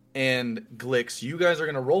 and Glix. You guys are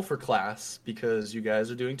gonna roll for class because you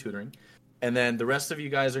guys are doing tutoring, and then the rest of you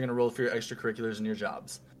guys are gonna roll for your extracurriculars and your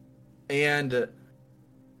jobs. And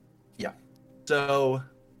yeah. So.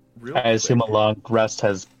 I assume a long rest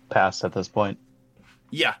has passed at this point.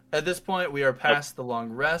 Yeah, at this point we are past the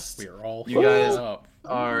long rest. We are all You guys up.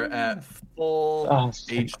 are at full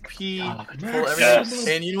HP, God. full everything. Yes.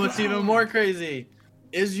 And you know what's even more crazy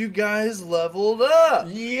is you guys leveled up.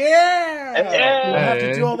 Yeah! We'll have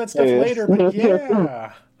to do all that stuff later, but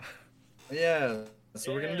yeah. Yeah.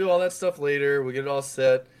 So we're gonna do all that stuff later. We'll get it all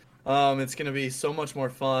set. It's gonna be so much more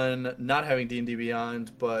fun not having D&D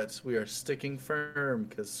Beyond, but we are sticking firm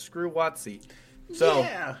because screw WotC. So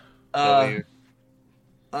Yeah.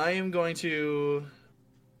 I am going to.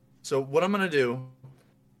 So what I'm gonna do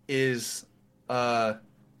is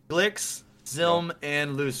Glix, Zilm,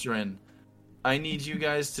 and Lucerin. I need you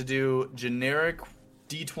guys to do generic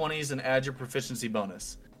D20s and add your proficiency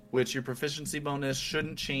bonus, which your proficiency bonus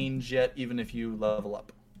shouldn't change yet, even if you level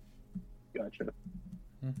up. Gotcha.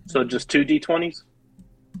 So just 2 D20s?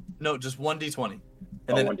 No, just 1 D20, and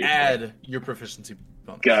Oh, then 1 D20. add your proficiency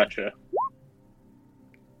bonus. Gotcha.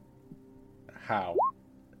 How?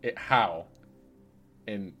 How?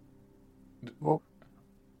 And Well-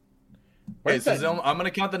 Okay, so that? Zilm, I'm gonna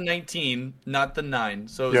count the 19, not the 9.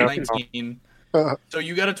 So it's Yeah. 19. So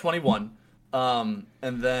you got a 21. And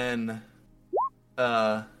then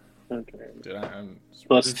Okay. Did I'm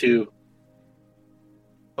Plus 2.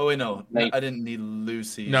 oh wait, no, Night. I didn't need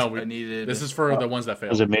Lucy. No, I needed. This is for the ones that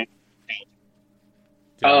failed. Was it me?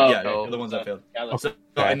 Oh, yeah, Oh, the ones that failed. Galaxy.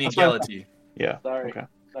 So I need That's fine. Galati. Yeah. Sorry. Okay.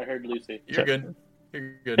 I heard Lucy. You're good.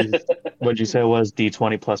 You're good. What'd you say it was?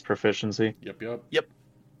 D20 plus proficiency? Yep.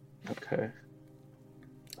 Okay.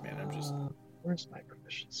 Man, I'm just Where's my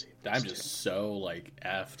proficiency? I'm just so like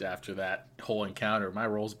effed after that whole encounter. My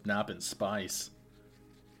roll's not been spice.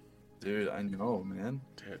 Dude, I know, man.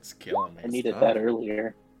 Dude, it's killing me. I needed that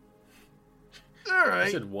earlier. All I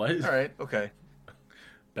right. said what? All right. Okay.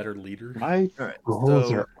 Better leader. My All right. rolls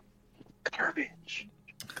So are garbage.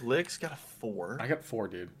 Glix got a 4. I got 4,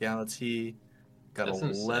 dude. Galati got That's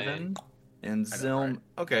 11. insane. And I know, Zilm, right?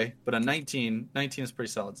 okay, but a 19. 19 is pretty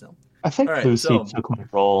solid, Zilm. I think All right, Lucy so- took my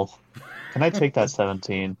roll. Can I take that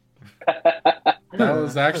 17? That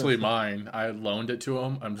was actually mine. I loaned it to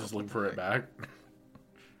him. I'm just looking for it back.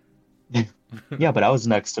 Yeah, but I was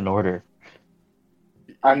next in order.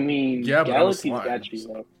 I mean, Yeah, but I was Galaxy's slime, got you, so-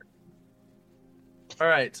 though. All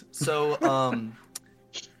right. So,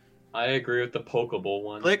 I agree with the Pokeball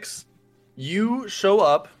one. Glix, you show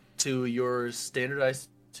up to your standardized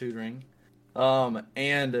tutoring,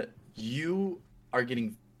 and you are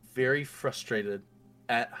getting very frustrated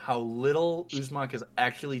at how little Uzmak is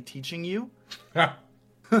actually teaching you,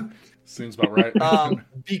 Seems about right.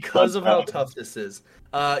 because of how tough this is.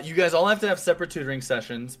 You guys all have to have separate tutoring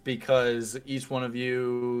sessions because each one of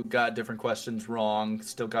you got different questions wrong.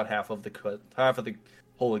 Still got half of the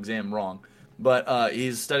whole exam wrong, but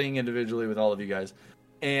he's studying individually with all of you guys,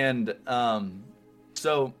 and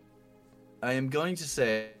so I am going to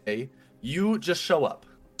say you just show up.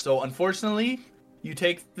 So unfortunately, you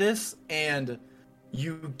take this and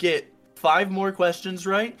you get 5 more questions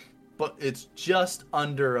right, but it's just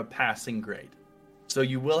under a passing grade. So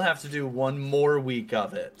you will have to do 1 more week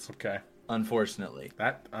of it, Okay. unfortunately.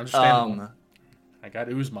 That understandable. I got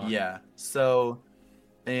Uzma. Yeah. So,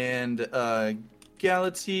 and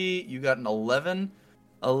Galati, you got an 11.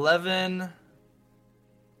 11.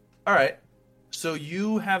 All right. So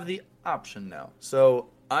you have the option now. So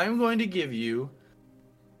I'm going to give you.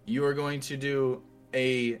 You are going to do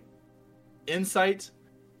a insight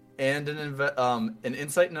and an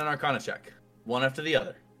insight and an arcana check, one after the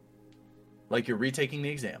other, like you're retaking the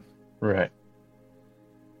exam. Right.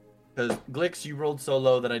 Because Glix, you rolled so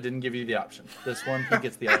low that I didn't give you the option. This one, he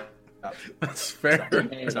gets the option. That's fair.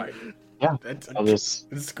 Sorry. Yeah. That's, I'll just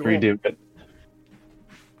it's cool. redo it.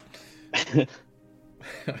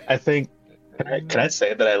 I think. Can I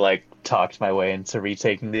say that I like talked my way into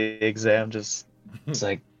retaking the exam? Just it's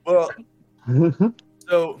like. Well,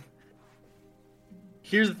 so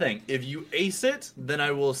here's the thing. If you ace it, then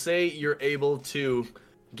I will say you're able to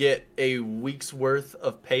get a week's worth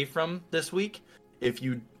of pay from this week. If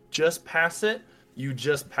you just pass it, you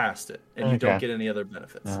just passed it, and you don't Okay. get any other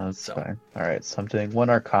benefits. No, that's So, fine. All right, so I'm doing 1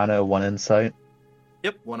 Arcana, 1 Insight.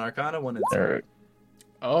 yep, 1 Arcana, 1 Insight. Or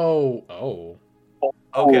Oh.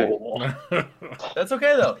 Okay, Oh. that's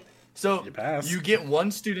okay though. So You pass. you get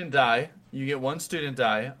 1 student die. You get 1 student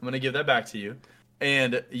die. I'm gonna give that back to you,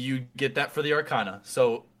 and you get that for the Arcana.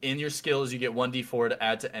 So in your skills, you get 1d4 to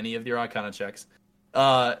add to any of your Arcana checks.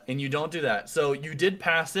 And you don't do that. So you did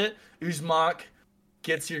pass it. Uzmak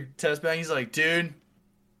gets your test back. He's like, dude,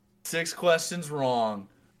 6 questions wrong.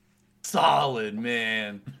 Solid,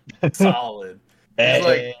 man. Solid. He's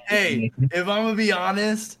like, hey, if I'm gonna be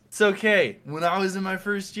honest, it's okay. When I was in my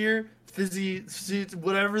first year,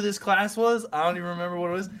 whatever this class was, I don't even remember what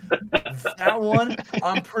it was. That one,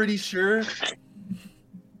 I'm pretty sure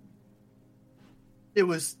it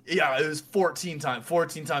was 14 times.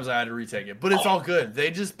 14 times I had to retake it. But it's all good.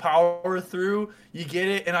 They just power through, you get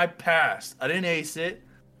it, and I passed. I didn't ace it,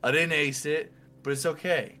 but it's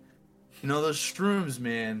okay. You know, those shrooms,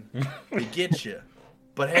 man, they get you.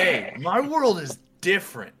 But hey, my world is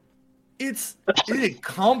different. It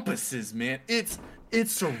encompasses, man. It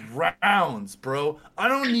surrounds, bro. I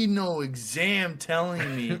don't need no exam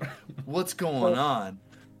telling me what's going on.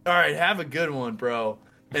 All right, have a good one, bro.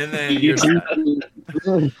 And then you're done.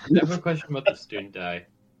 I have a question about the student die.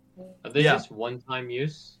 Are they Yeah. just one-time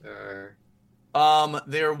use, or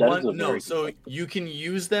They're That is a one. No, very so you can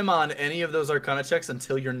use them on any of those Arcana checks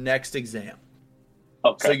until your next exam.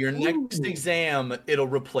 Okay. So your next exam, it'll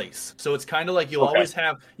replace. So it's kind of like you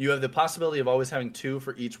have the possibility of always having 2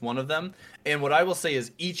 for each one of them. And what I will say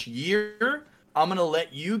is each year, I'm going to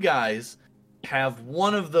let you guys have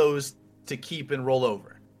one of those to keep and roll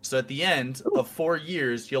over. So at the end of 4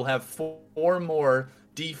 years, you'll have 4 more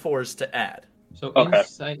D4s to add. so Okay.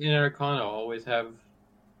 Insight and Arcana always have?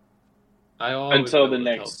 I always Until be the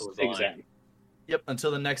able to tell next if it was lying. exam. Yep, until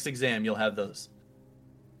the next exam, you'll have those.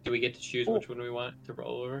 Do we get to choose which one we want to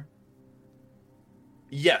roll over?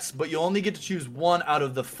 Yes, but you only get to choose 1 out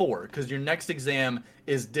of the 4 because your next exam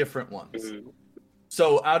is different ones. Mhm.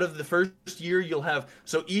 So out of the first year, you'll have.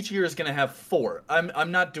 So each year is going to have 4.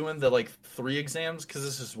 I'm not doing the like 3 exams because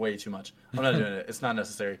this is way too much. I'm not doing it. It's not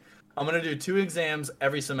necessary. I'm going to do 2 exams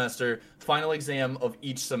every semester. Final exam of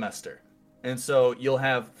each semester, and so you'll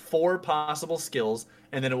have 4 possible skills,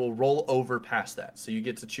 and then it will roll over past that. So you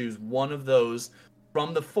get to choose one of those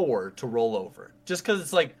from the 4 to roll over. Just because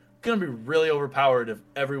it's like going to be really overpowered if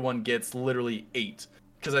everyone gets literally 8.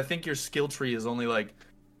 Because I think your skill tree is only like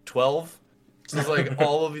 12. So it's like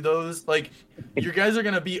all of those, like, you guys are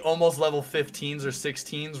going to be almost level 15s or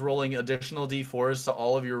 16s rolling additional D4s to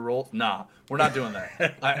all of your rolls. Nah, we're not doing that.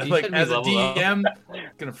 You Like, said we as a level up. DM,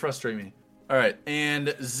 it's going to frustrate me. All right, and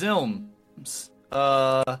Zilms,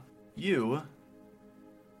 you.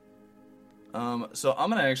 So I'm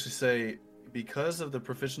going to actually say, because of the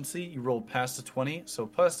proficiency, you rolled past a 20. So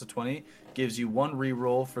past a 20 gives you 1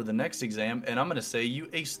 reroll for the next exam, and I'm going to say you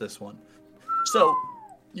ace this one. So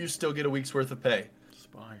you still get a week's worth of pay.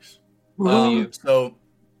 Spice. So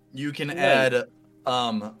you can add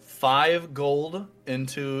 5 gold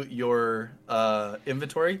into your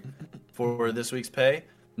inventory for this week's pay.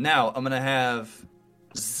 Now I'm gonna have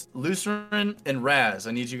Lucerne and Raz.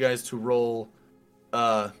 I need you guys to roll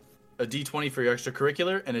a D20 for your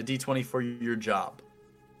extracurricular and a D20 for your job.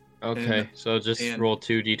 Okay, so just and- roll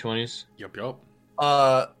 2 d20s. Yup.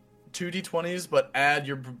 2 D20s, but add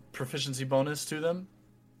your proficiency bonus to them.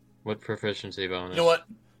 What proficiency bonus? You know what?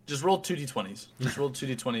 Just roll 2 D20s. Just roll 2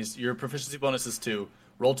 D20s. Your proficiency bonus is 2.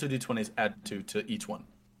 Roll 2 D20s, add 2 to each one.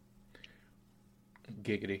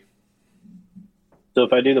 Giggity. So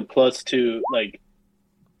if I do the +2, like,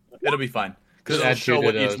 It'll be fine. Because Just it'll add show 2 to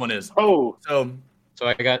what each those. one is. oh, So, So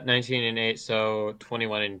I got 19 and 8, so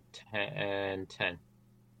 21 and 10.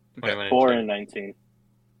 21 4 10. and 19.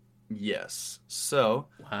 yes. So,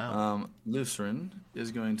 Wow. Lucerne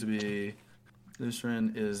is going to be...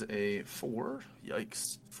 Lucerne is a 4.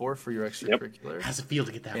 Yikes. 4 for your extracurricular. How's it feel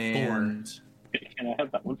to get that 4? And Can I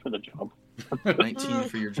have that one for the job? 19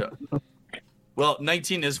 for your job. Well,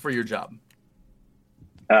 19 is for your job.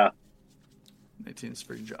 19 is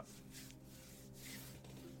for your job.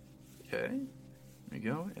 Okay. There we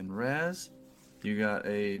go. And Raz, you got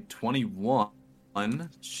a 21.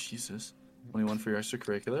 Jesus. 21 for your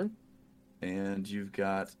extracurricular. And you've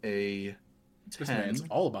got a 10. This man's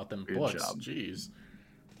all about them Good books. job. Jeez.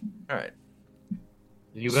 All right.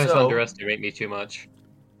 You guys So- underestimate me too much.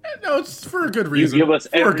 No, it's for a good You reason. give us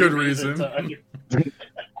For a every good reason reason. to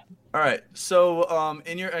All right. So,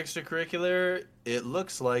 in your extracurricular, it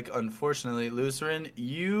looks like, unfortunately, Lucerne,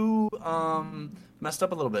 you messed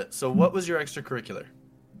up a little bit. So, what was your extracurricular?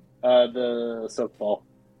 the soap ball.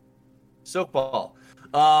 Soakball.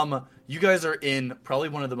 You guys are in probably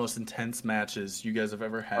one of the most intense matches you guys have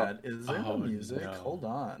ever had. Is there no music? No. Hold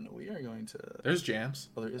on. We are going to. There's jams.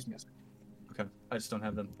 Oh, there is music. Okay, I just don't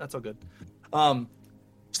have them. That's all good.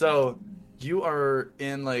 So you are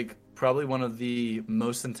in like probably one of the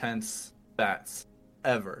most intense bats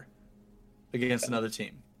ever against another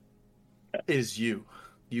team. It is you.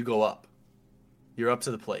 You go up. You're up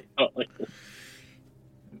to the plate.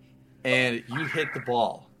 And you hit the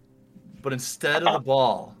ball. But instead of the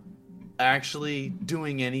ball actually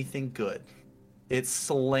doing anything good, it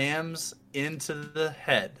slams into the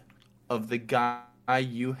head of the guy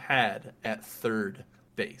you had at third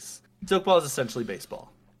base. Softball is essentially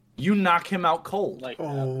baseball. You knock him out cold.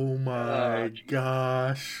 Oh my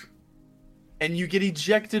gosh. And you get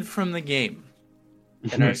ejected from the game.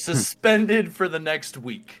 And are suspended for the next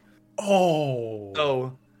week. Oh.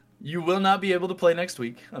 So you will not be able to play next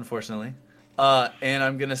week, unfortunately. And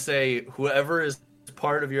I'm going to say whoever is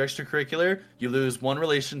part of your extracurricular, you lose 1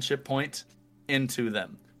 relationship point into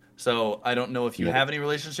them. So I don't know if you have any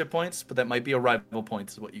relationship points, but that might be a rival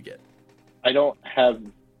point is what you get. I don't have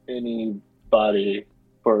anybody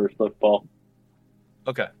for football.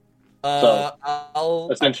 Okay. So I'll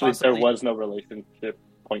essentially, there was no relationship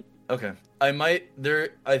point. Okay. I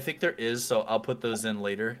think there is, so I'll put those in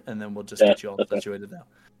later, and then we'll just get you all situated now.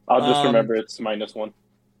 I'll just remember it's -1.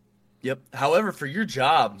 Yep. However, for your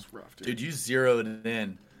job, That's rough, dude, you zeroed it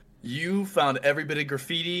in. You found every bit of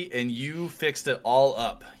graffiti, and you fixed it all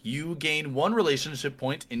up. You gained 1 relationship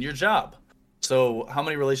point in your job. So how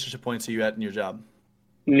many relationship points are you at in your job?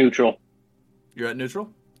 Neutral. You're at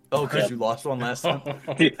neutral? Oh, because you lost one last time?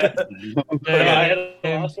 I had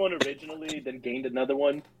lost one originally, then gained another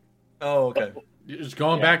one. Oh, okay. You're just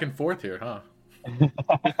going back and forth here, huh?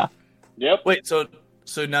 Yep. Wait, so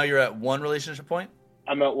now you're at 1 relationship point?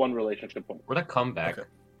 I'm at 1 relationship point. What a comeback. Okay.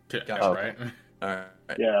 Yeah, Gotcha. right. All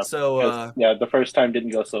right. Yeah. So, yeah, the first time didn't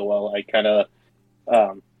go so well. I kind of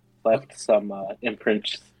left some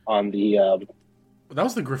imprints on the That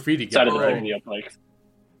was the graffiti guy, side of the right? radio bikes.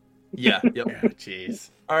 yeah, yep. Yeah, jeez.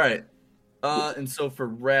 All right. And so for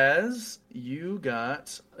Raz, you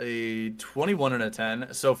got a 21 and a 10.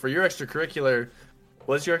 So for your extracurricular,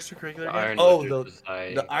 what's your extracurricular? Iron Oh, Lifters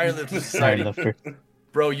Society. the Iron Lifters Society. Lifter.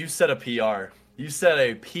 Bro, you set a PR. You set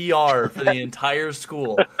a PR for the entire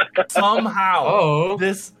school. Somehow,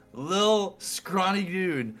 this little scrawny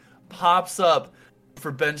dude pops up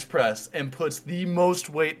for bench press and puts the most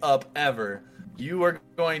weight up ever. You are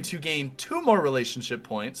going to gain 2 more relationship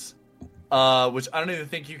points, which I don't even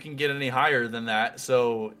think you can get any higher than that.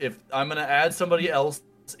 So if I'm going to add somebody else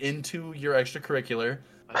into your extracurricular,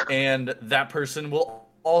 and that person will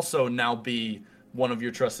also now be one of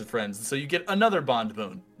your trusted friends. So you get another bond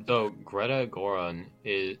boon. So Greta Goron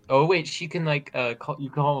is. Oh wait, she can like you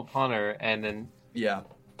call upon her and then Yeah.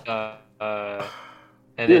 and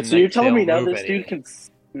Dude, so you're like, telling me they'll now move this dude can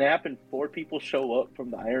snap and 4 people show up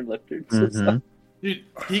from the Iron Lifters? Mhm. Dude,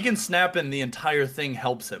 he can snap and the entire thing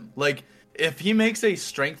helps him. Like, if he makes a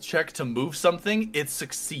strength check to move something, it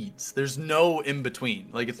succeeds. There's no in between.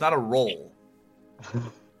 Like, it's not a roll.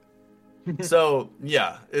 So,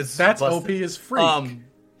 yeah. That's busted. OP as freak. All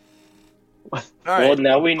right. Well,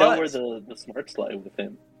 now we know but- where the smarts lie with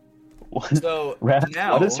him. So, Raz,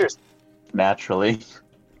 now... what is your naturally?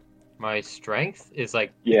 My strength is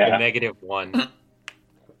like Yeah. -1.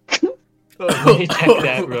 Let me check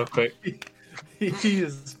that real quick. He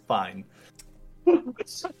is fine. Let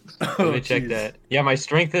me check that. Yeah, my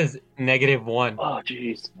strength is -1. Oh,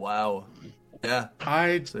 jeez. Wow. Yeah.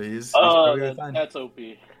 I So he's Oh, probably fine. that's OP.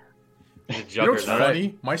 The You know what's juggernaut.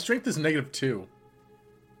 funny? My strength is -2.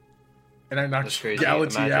 And I knocked That's crazy.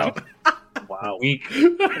 Galaxy Imagine. out. Wow. Weak. Yeah.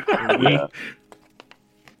 All right.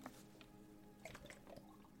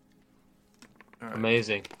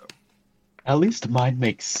 Amazing. At least mine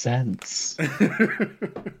makes sense.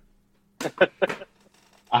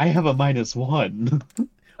 I have a -1.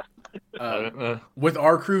 With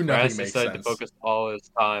our crew, nothing Raz makes decided sense. to focus all his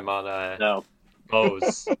time on No.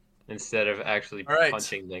 bows instead of actually All right.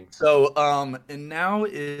 punching things. So, and now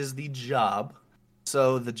is the job.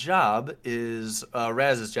 So the job is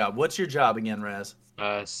Raz's job. What's your job again, Raz?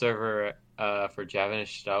 Server for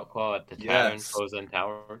Javanish Stoutclaw at the Tavern, Yes. Frozen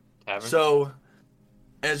Tower Tavern. So,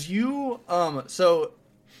 as you so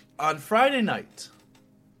on Friday night,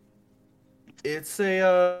 it's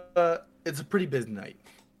a pretty busy night.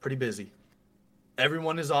 Pretty busy.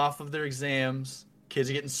 Everyone is off of their exams. Kids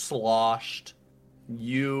are getting sloshed.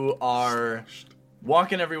 You are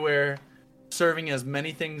walking everywhere, serving as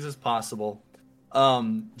many things as possible.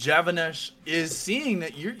 Javanesh is seeing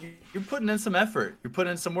that you're putting in some effort. You're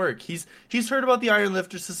putting in some work. He's heard about the Iron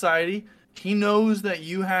Lifter Society. He knows that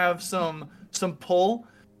you have some pull,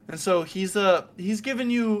 and so he's giving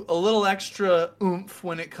you a little extra oomph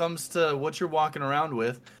when it comes to what you're walking around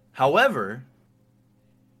with. However,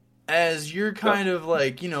 as you're kind of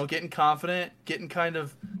like, getting confident, getting kind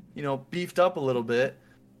of, beefed up a little bit,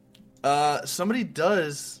 somebody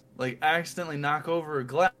does like accidentally knock over a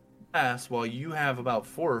glass while you have about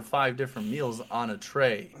 4 or 5 different meals on a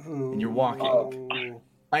tray and you're walking.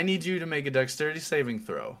 I need you to make a dexterity saving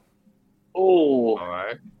throw. Oh. All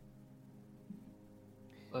right.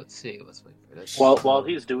 Let's see. Let's wait for this. While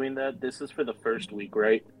he's doing that, this is for the first week,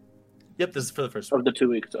 right? Yep, this is for the first Of one. the 2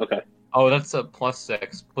 weeks. Okay. Oh, that's a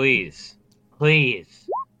 +6. Please. Please.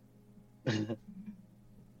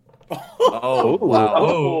 Oh,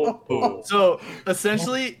 wow. Oh. So,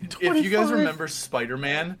 essentially, if you guys 25? remember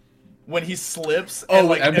Spider-Man, when he slips Oh, and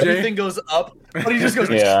like MJ? everything goes up, but he just goes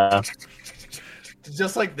Yeah.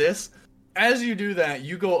 just like this. As you do that,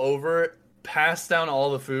 you go over, pass down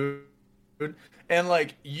all the food, and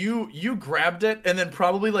like you grabbed it and then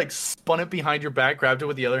probably like spun it behind your back, grabbed it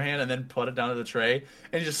with the other hand, and then put it down to the tray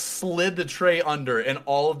and just slid the tray under, and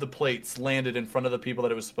all of the plates landed in front of the people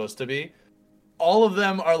that it was supposed to be. All of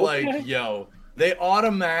them are like, yo, they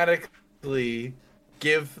automatically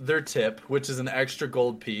give their tip, which is an extra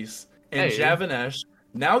gold piece, and Hey. Javanesh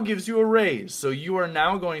now gives you a raise. So you are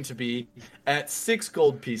now going to be at 6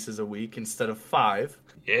 gold pieces a week instead of 5.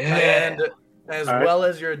 Yeah. And as All right. well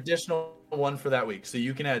as your additional one for that week. So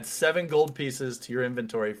you can add 7 gold pieces to your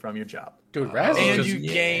inventory from your job. Dude, Raz And is you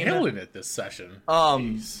just gain- killing it this session.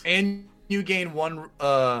 And you gain one,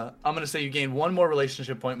 I'm going to say you gain 1 more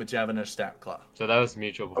relationship point with Javanesh Stat Claw. So that was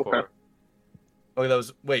mutual before. Okay. Okay, that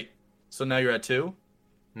was, wait, so now you're at 2?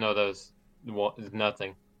 No, that was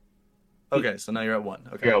nothing. Okay, so now you're at 1.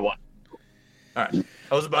 Okay. Yeah, one. All right.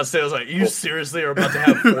 I was about to say, you seriously are about to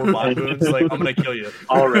have 4 bond wounds? Like, I'm going to kill you.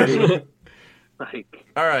 Already. Like,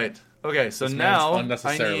 All right. Okay, so This man's now I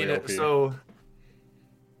unnecessarily need OP.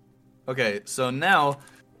 Okay, so now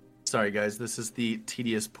sorry guys, this is the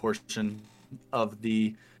tedious portion of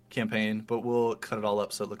the campaign, but we'll cut it all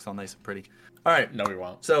up so it looks all nice and pretty. All right. No, we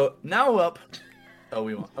won't. So, now up. Oh,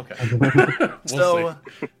 we won't. Okay. We'll So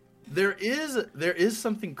see. there is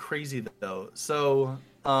something crazy though. So,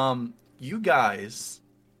 you guys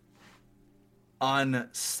on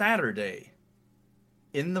Saturday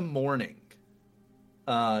in the morning,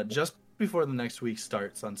 just before the next week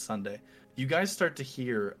starts on Sunday, you guys start to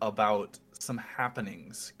hear about some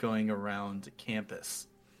happenings going around campus.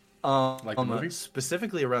 Like the movie?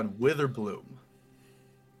 Specifically around Witherbloom.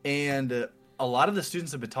 And a lot of the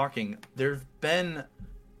students have been talking. There have been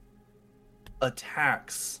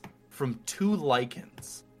attacks from 2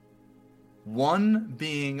 lichens. One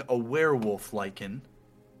being a werewolf lichen,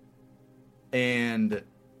 and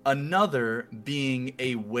another being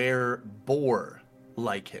a were-boar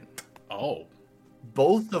lichen. Oh.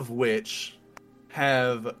 Both of which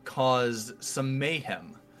have caused some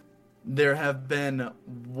mayhem. There have been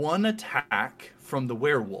 1 attack from the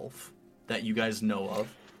werewolf that you guys know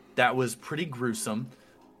of that was pretty gruesome.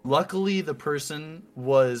 Luckily, the person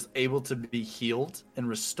was able to be healed and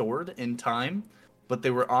restored in time, but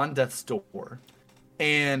they were on death's door.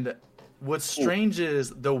 And what's strange is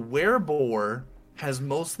the wereboar has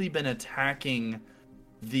mostly been attacking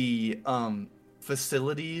the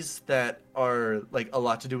facilities that are like a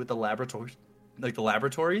lot to do with the laboratories, like the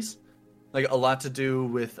laboratories, like a lot to do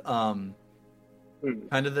with kind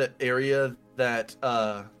of the area that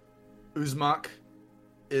Uzmak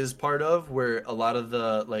is part of, where a lot of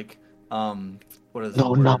the like what is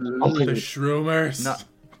No, it? not The Shroomers.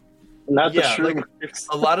 not the Yeah, like, shroomers.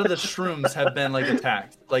 A lot of the shrooms have been like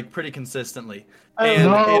attacked like pretty consistently, Oh, and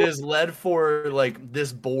no. it has led for like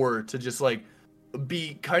this boar to just like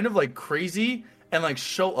be kind of like crazy and like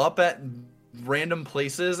show up at random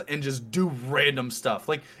places and just do random stuff.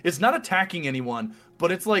 Like, it's not attacking anyone,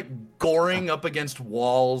 but it's like goring up against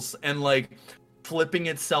walls and like flipping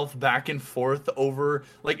itself back and forth over,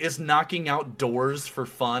 like it's knocking out doors for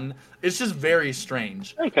fun. It's just very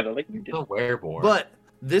strange. I kind of like you did. The werewolf. But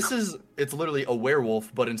it's literally a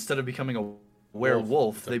werewolf, but instead of becoming a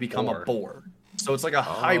werewolf, It's a they become boar. a boar. So it's like a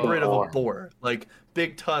hybrid of a boar, like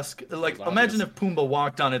big tusk. Like, That's imagine obvious. if Pumbaa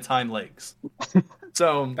walked on its hind legs.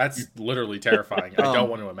 So That's literally terrifying. I don't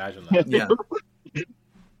want to imagine that. yeah.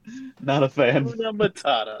 Not a fan. Hakuna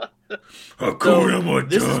Matata. So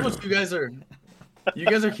this is what you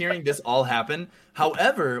guys are hearing this all happen.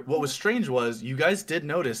 However, what was strange was you guys did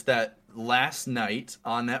notice that last night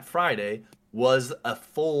on that Friday was a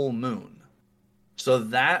full moon. So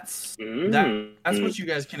that's what you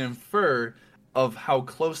guys can infer of how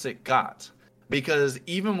close it got. Because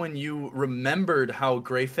even when you remembered how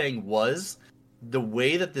Grey Fang was, the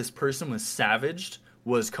way that this person was savaged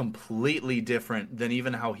was completely different than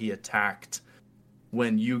even how he attacked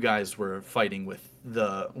when you guys were fighting with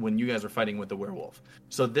the werewolf.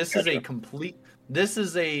 So this is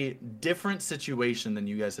a different situation than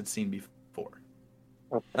you guys had seen before.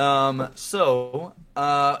 So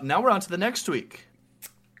now we're on to the next week.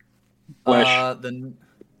 Then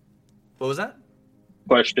what was that?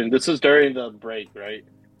 Question. This is during the break, right?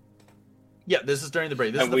 Yeah, this is during the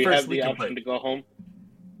break. This And is the we first have the week of option break. to go home?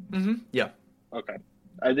 Mm-hmm. Yeah. Okay.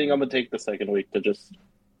 I think I'm going to take the second week to just...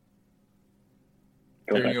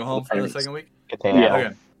 You're going back to go to home for the parents. second week? Yeah.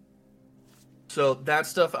 Okay. So that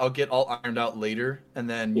stuff I'll get all ironed out later, and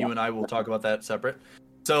then you and I will talk about that separate.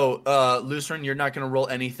 So, Lucerne, you're not going to roll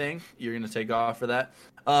anything. You're going to take off for that.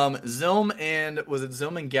 Zilm and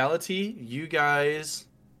Galati, you guys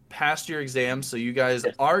passed your exams, so you guys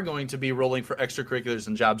are going to be rolling for extracurriculars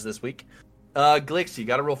and jobs this week. Glix, you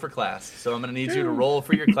got to roll for class, so I'm going to need you to roll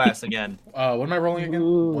for your class again. What am I rolling again?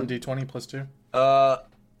 Ooh. 1d20 plus 2? A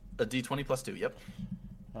d20 plus 2, yep.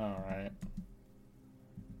 Alright.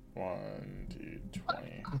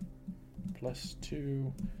 1d20 plus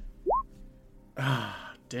 2.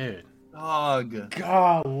 Ah, dude. Dog.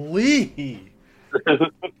 Golly!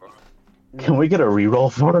 Can we get a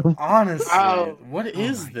reroll for him? Honestly, Ow. what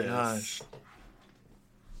is my this? gosh.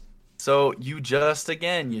 So you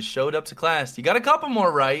you showed up to class. You got a couple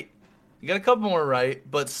more right.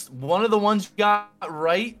 But one of the ones you got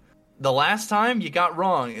right the last time you got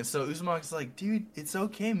wrong. And so Uzmak's like, dude, it's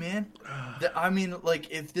okay, man. I mean, like,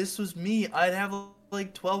 if this was me, I'd have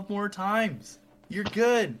like 12 more times. You're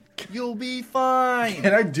good. You'll be fine.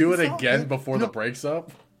 Can I do it It's all again good. before the break's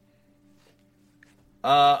up?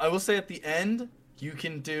 I will say at the end, you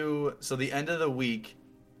can do... So the end of the week...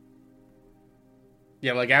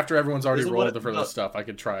 Yeah, like after everyone's already This is rolled what- for the stuff, I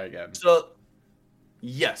could try again. So,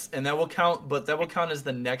 yes, and that will count, but that will count as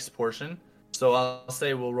the next portion. So I'll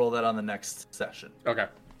say we'll roll that on the next session Okay.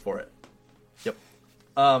 for it. Yep.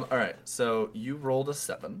 All right. So you rolled a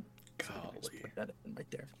 7. Just Golly. put that in right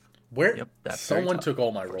there. Where Yep, that's very someone tough. took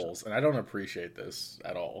all my rolls, and I don't appreciate this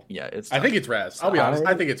at all. Yeah, it's. I think it's Raz. I'll be honest.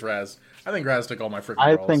 I think it's Raz. I think Raz took all my freaking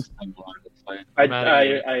I rolls. think so, honestly.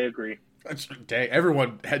 I agree. Dang,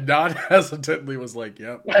 everyone had not hesitantly was like,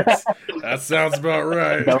 "Yep, that sounds about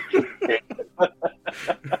right."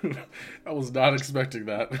 I was not expecting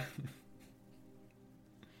that.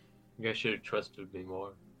 You guys should have trusted me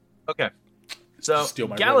more. Okay. So Steal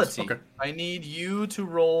my rolls. Galati, Okay. I need you to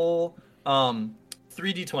roll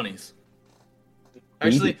 3d20s.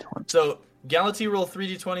 Actually, 3d20. so Galati roll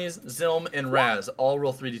 3d20s, Zilm and Raz all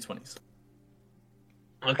roll 3d20s.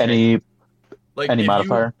 Okay. Any Like any if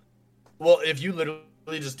modifier? Well, if you literally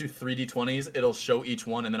just do 3d20s, it'll show each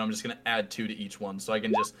one, and then I'm just gonna add 2 to each one, so I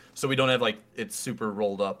can so we don't have like it's super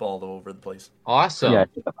rolled up all over the place. Awesome. Yeah.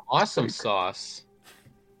 Awesome sauce.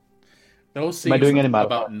 Those Am I seems doing any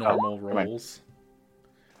about modifier? normal Oh, come on. rolls.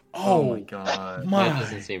 Oh my Oh god. my That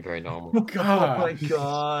doesn't seem very normal. Oh god! my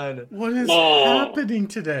god. What is Oh. happening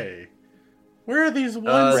today? Where are these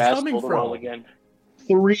ones Raz, coming roll the roll from? again.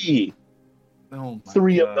 3. Oh my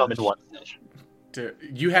 3 of them gosh. in one session. Dude,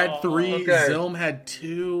 you had 3, okay. Zilm had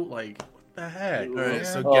 2. Like, what the heck? All right,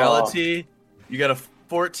 so man? Galati, you got a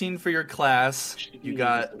 14 for your class. You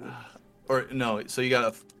got, so you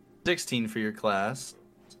got a 16 for your class,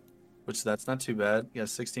 which that's not too bad. You got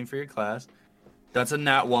 16 for your class. That's a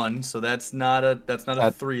nat 1, so that's not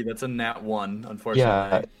a 3. That's a nat 1, unfortunately.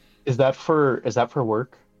 Yeah. Is that for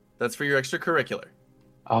work? That's for your extracurricular.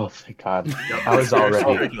 Oh, thank God. Yep, I was that's for your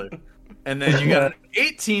already extracurricular. And then you got an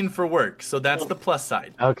 18 for work, so that's the plus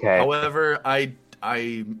side. okay. However, I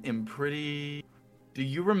am pretty. Do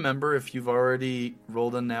you remember if you've already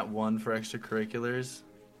rolled a nat 1 for extracurriculars?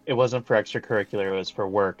 It wasn't for extracurricular. It was for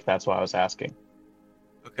work. That's why I was asking.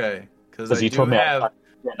 Okay, because Because I you do told me have.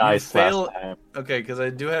 nice fail- last time. Okay, because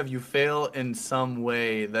I do have you fail in some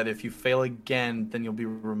way that if you fail again, then you'll be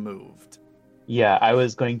removed. Yeah, I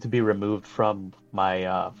was going to be removed from my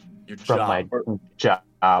Your my job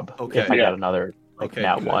Okay. if I got another Okay,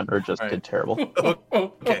 nat good. 1 or just Alright. did terrible.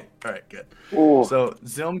 Okay, all right, good. Ooh. So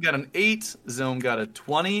Zilm got an 8, Zilm got a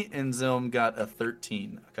 20, and Zilm got a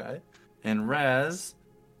 13. Okay, and Raz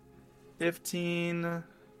 15,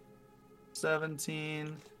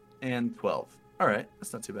 17, and 12. All right,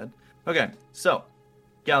 that's not too bad. Okay, so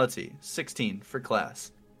Galati 16 for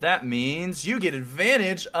class. That means you get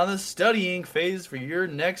advantage on the studying phase for your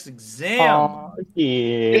next exam. Aw,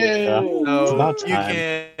 yeah. It's So about you time.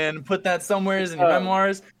 can put that somewhere in your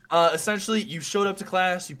memoirs. essentially, you showed up to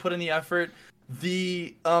class, you put in the effort.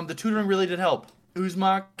 The tutoring really did help.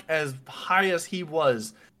 Uzmak, as high as he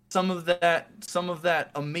was, some of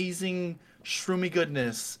that amazing shroomy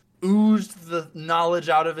goodness oozed the knowledge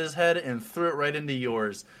out of his head and threw it right into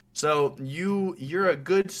yours. So you're a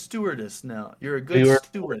good stewardess now. You're a good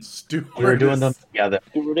steward. We were doing them together.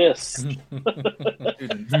 Stewardess.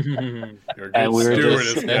 Student. You're a And good we were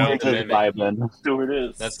stewardess just, now. we were just vibing.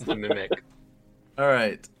 Stewardess. That's the mimic. All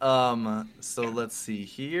right. So let's see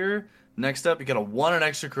here. Next up, you got a 1 in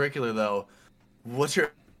extracurricular though. What's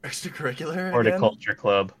your extracurricular again? Horticulture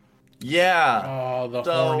club. Yeah. Oh, the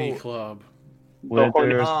So- horny club.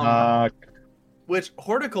 Winter's Um, knock. Which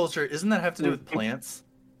horticulture, doesn't that have to do with plants?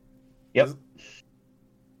 Yep.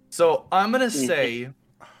 So I'm gonna say,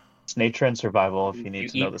 It's nature and survival if you You need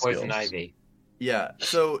to know eat the poison skills. ivy. yeah.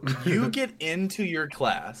 So you get into your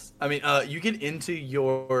class. I mean, you get into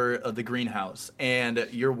your the greenhouse, and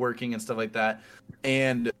you're working and stuff like that.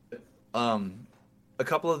 And a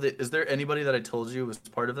couple of is there anybody that I told you was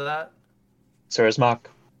part of that? Surzmak,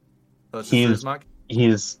 Oh, it's He's- just Surzmak?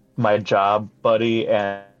 he's my job buddy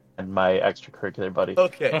and my extracurricular buddy.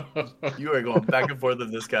 Okay. You are going back and forth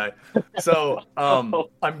with this guy. So I'm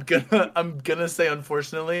gonna say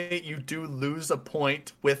unfortunately you do lose a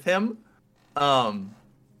point with him.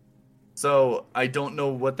 So I don't know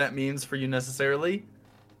what that means for you necessarily.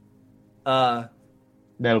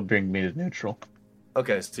 That'll bring me to neutral.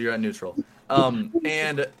 Okay, so you're at neutral.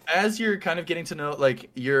 And as you're kind of getting to know, like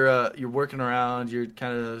you're working around, you're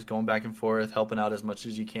kind of going back and forth, helping out as much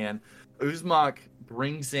as you can. Uzmak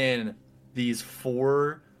brings in these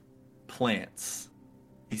 4 plants.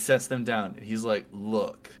 He sets them down. And he's like,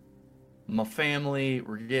 "Look, my family,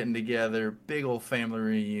 we're getting together, big old family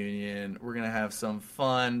reunion. We're gonna have some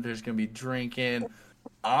fun. There's gonna be drinking.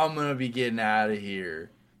 I'm gonna be getting out of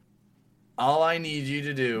here. All I need you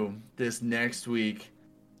to do this next week,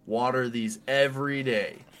 water these every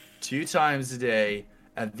day, 2 times a day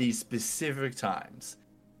at these specific times.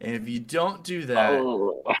 And if you don't do that,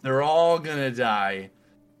 Oh. they're all gonna die.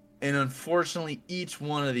 And unfortunately, each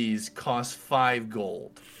one of these costs 5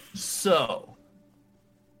 gold. So,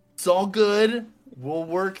 it's all good. We'll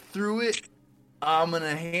work through it. I'm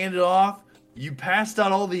gonna hand it off. You passed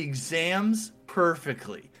out all the exams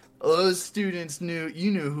perfectly. Those students knew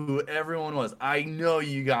who everyone was. I know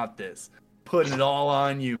you got this. Putting it all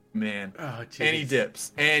on you, man. Oh, And he jeez.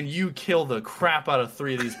 dips. And you kill the crap out of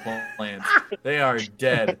 3 of these plants. They are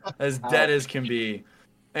dead. As dead as can be.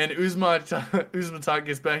 And Uzmatak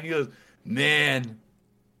gets back. He goes, "Man,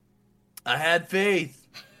 I had faith.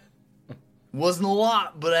 Wasn't a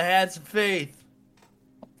lot, but I had some faith.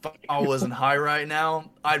 If I wasn't high right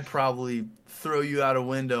now, I'd probably throw you out a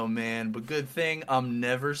window, man. But good thing I'm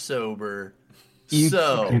never sober." You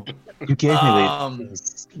gave me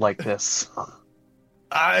these like this.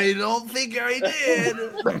 I don't think I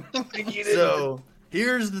did. So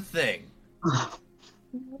here's the thing.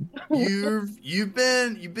 You've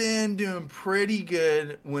been doing pretty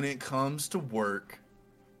good when it comes to work.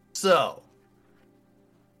 So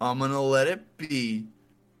I'm gonna let it be,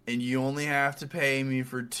 and you only have to pay me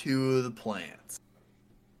for 2 of the plants.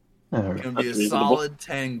 It's gonna be a That's reasonable. solid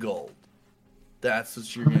 10 gold. That's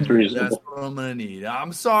what you're gonna That's do. reasonable. That's what I'm gonna need.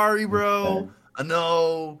 I'm sorry, bro. Okay. I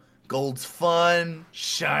know gold's fun,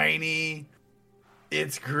 shiny.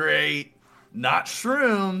 It's great. Not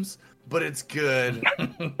shrooms, but it's good.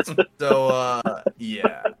 So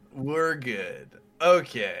yeah, we're good.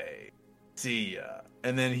 Okay. See ya.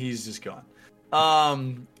 And then he's just gone.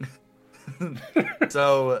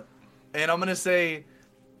 So, and I'm gonna say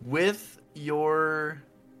with your,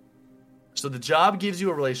 so the job gives you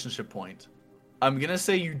a relationship point. I'm gonna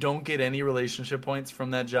say you don't get any relationship points from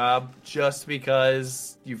that job just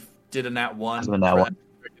because you did a nat 1. A nat 1.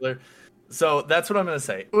 Regular. So that's what I'm gonna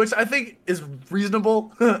say, which I think is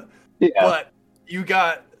reasonable. Yeah. But you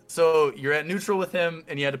got, so you're at neutral with him,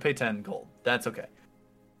 and you had to pay 10 gold. That's okay.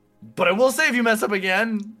 But I will say, if you mess up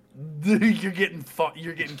again, you're getting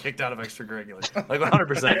kicked out of extracurricular, like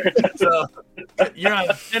 100%. So you're on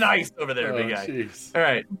thin ice over there, big guy. Jeez. All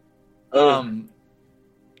right.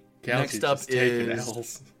 Galaxy Next up just taking is-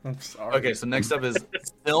 L's. I'm sorry. Okay, so next up is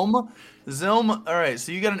Zilm. Zilm. All right,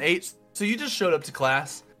 so you got an 8. So you just showed up to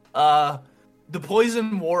class. The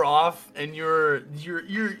poison wore off, and you're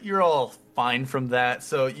all fine from that.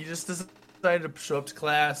 So you just decided to show up to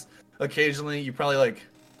class. Occasionally, you probably like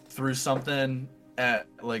threw something at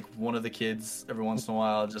like one of the kids every once in a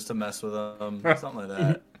while just to mess with them, something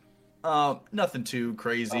like that. Nothing too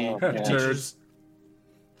crazy. Oh, Your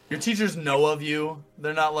yeah. teachers know of you.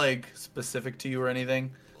 They're not like specific to you or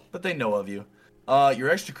anything, but they know of you. Your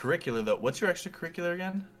extracurricular though. What's your extracurricular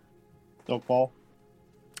again? Silk Ball.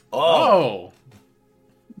 Oh.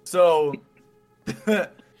 So, I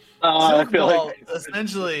Silk feel Ball, like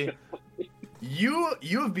essentially, you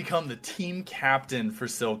have become the team captain for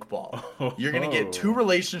Silk Ball. You're gonna get 2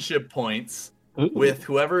 relationship points Ooh. with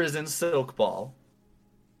whoever is in Silk Ball.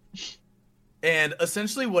 And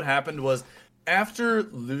essentially, what happened was after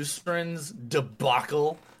Lucerin's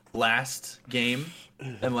debacle last game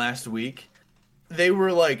and last week, they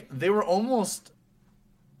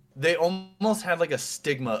almost had like a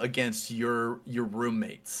stigma against your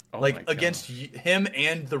roommates, Oh like my against him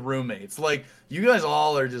and the roommates. Like you guys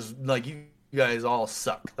all are just like you guys all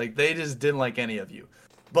suck. Like they just didn't like any of you.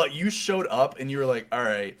 But you showed up and you were like, all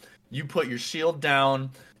right. You put your shield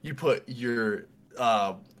down. You put your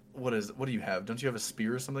what do you have? Don't you have a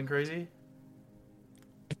spear or something crazy?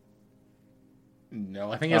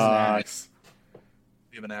 No, I think it's an axe.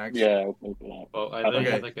 You have an axe. yeah. Well, I think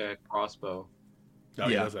Okay. it's like a crossbow. Oh,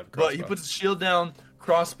 he Yeah, does have a but he crossbow. puts his shield down,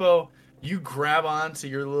 crossbow. You grab onto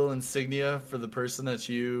your little insignia for the person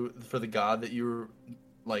for the god that you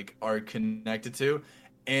like are connected to,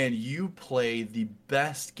 and you play the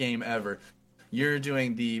best game ever. You're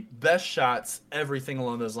doing the best shots, everything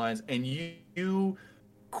along those lines, and you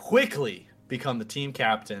quickly become the team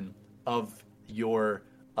captain of your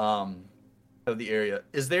of the area.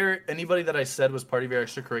 Is there anybody that I said was part of your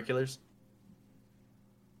extracurriculars?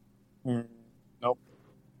 Nope.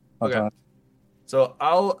 Okay. So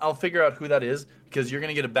I'll figure out who that is because you're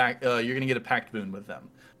gonna get a pact boon with them.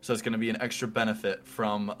 So it's gonna be an extra benefit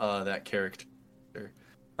from that character.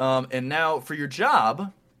 And now for your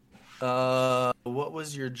job, what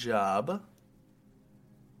was your job?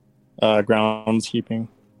 Groundskeeping.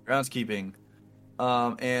 Groundskeeping.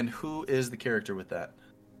 And who is the character with that?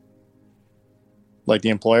 Like the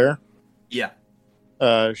employer? Yeah.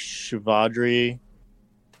 Shivadri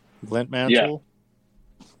Glintmantle.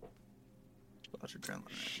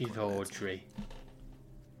 Shivadri.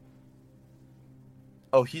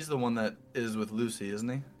 Oh, he's the one that is with Lucy, isn't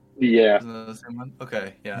he? Yeah. Isn't that the same one?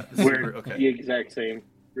 Okay, yeah. We're Okay. the exact same.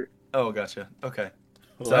 Oh, gotcha. Okay.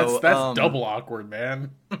 Well, So, that's double awkward,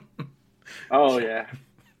 man. Oh yeah.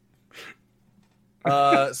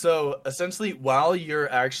 So essentially, while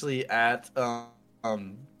you're actually at, so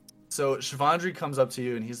Shivandri comes up to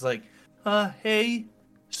you and he's like, hey,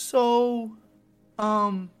 so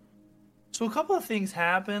a couple of things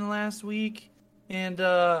happened last week, and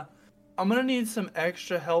I'm gonna need some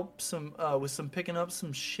extra help, with some picking up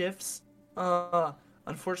some shifts,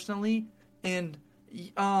 unfortunately, and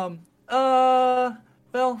well,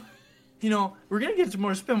 we're gonna get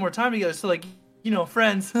to spend more time together, so like,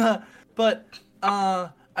 friends, but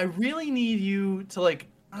I really need you to like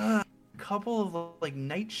a couple of like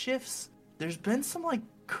night shifts. There's been some like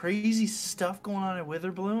crazy stuff going on at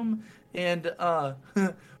Witherbloom, and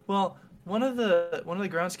well, one of the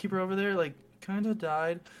groundskeeper over there like kind of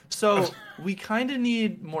died, so we kind of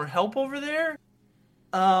need more help over there.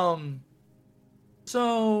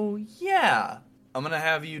 So yeah, I'm gonna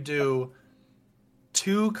have you do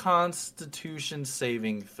 2 Constitution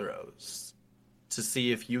saving throws to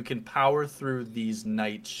see if you can power through these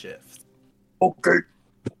night shifts. Okay.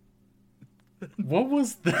 What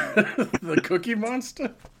was the Cookie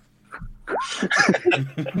Monster?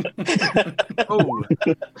 Oh.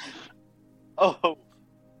 Oh.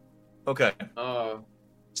 Okay. Oh,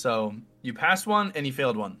 So you passed one and you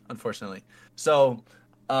failed one, unfortunately. So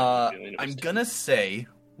I'm gonna say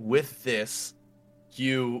with this,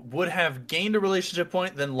 you would have gained a relationship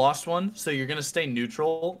point, then lost one, so you're gonna stay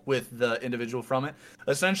neutral with the individual from it.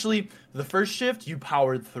 Essentially, the first shift you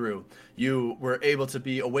powered through. You were able to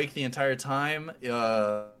be awake the entire time.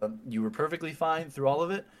 You were perfectly fine through all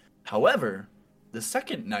of it. However, the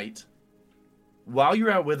second night, while you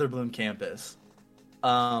were at Witherbloom campus,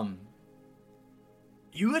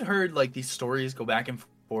 you had heard like these stories go back and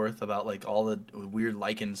forth about like all the weird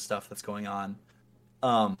lichen stuff that's going on.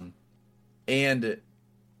 And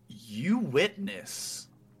you witness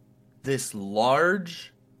this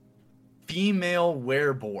large female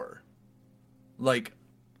werebore like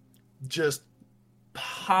just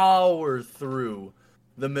power through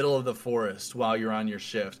the middle of the forest while you're on your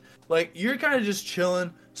shift. Like you're kind of just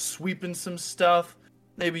chilling, sweeping some stuff,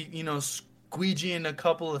 maybe, squeegeeing a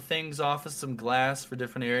couple of things off of some glass for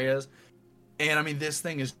different areas. And I mean, this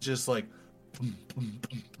thing is just like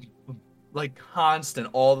constant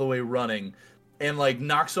all the way running, and like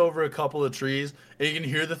knocks over a couple of trees, and you can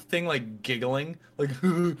hear the thing like giggling, like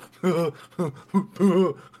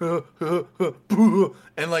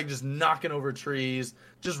and like just knocking over trees,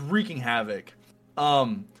 just wreaking havoc.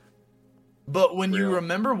 But when you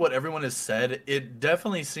remember what everyone has said, it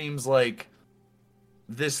definitely seems like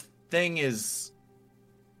this thing is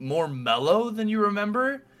more mellow than you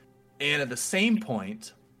remember. And at the same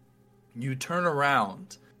point, you turn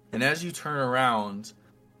around. And as you turn around,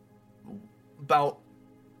 about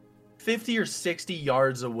 50 or 60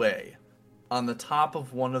 yards away, on the top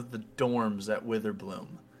of one of the dorms at Witherbloom,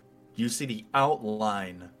 you see the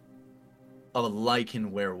outline of a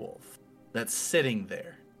lichen werewolf that's sitting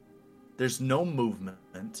there. There's no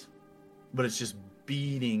movement, but it's just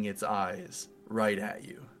beating its eyes right at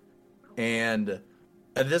you. And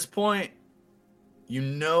at this point, you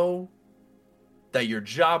know that your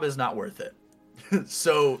job is not worth it.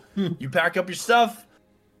 So you pack up your stuff,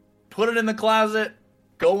 put it in the closet,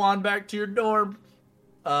 go on back to your dorm.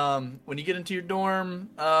 When you get into your dorm,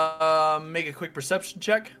 make a quick perception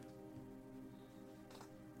check.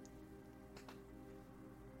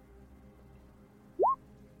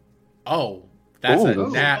 Oh, that's Ooh. a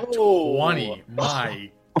nat 20.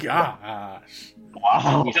 My gosh.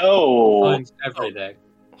 Wow. Yo, Finds everything.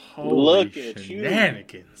 Holy Look at you.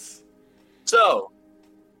 shenanigans. So,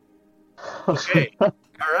 okay, all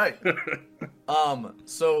right.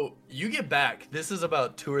 So you get back. This is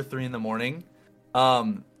about 2 or 3 in the morning.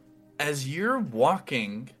 As you're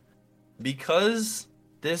walking, because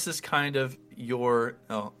this is kind of your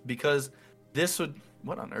because this would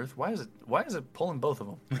what on earth? Why is it pulling both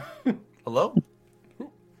of them? Hello?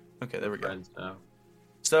 Okay, there we go. Friends now.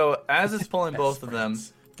 So as it's pulling both Best of them,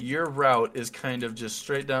 friends. your route is kind of just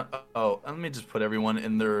straight down. Oh, let me just put everyone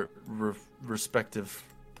in their respective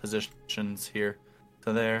positions here.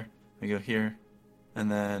 So there, we go here,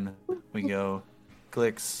 and then we go.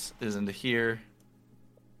 Glix is into here.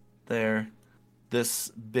 There. This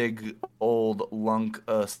big old lunk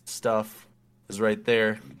of stuff is right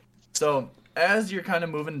there. So as you're kind of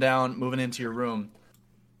moving into your room,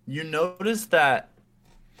 you notice that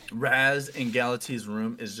Raz and Galatee's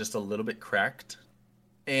room is just a little bit cracked.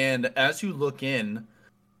 And as you look in,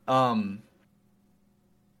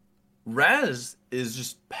 Raz is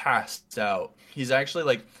just passed out. He's actually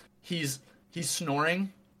like he's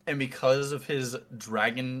snoring, and because of his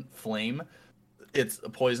dragon flame, it's a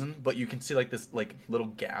poison, but you can see like this like little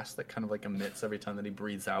gas that kind of like emits every time that he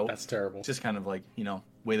breathes out. That's terrible. It's just kind of like,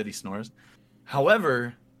 way that he snores.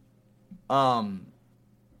 However,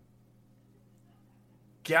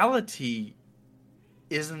 Galatee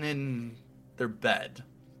isn't in their bed.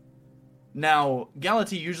 Now,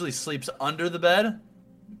 Galatee usually sleeps under the bed.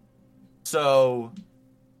 So,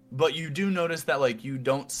 but you do notice that like you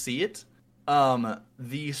don't see it.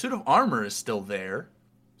 The suit of armor is still there,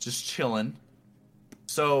 just chilling.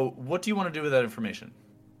 So, what do you want to do with that information?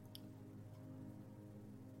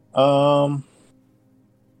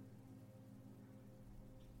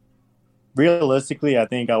 Realistically, I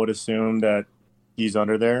think I would assume that he's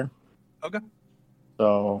under there. Okay.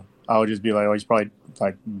 So I would just be like, oh, he's probably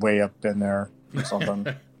like way up in there or something.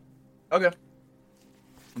 Okay.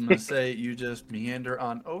 I'm going to say you just meander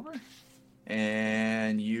on over,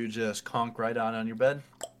 and you just conk right on your bed,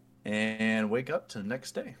 and wake up to the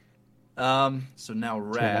next day. So now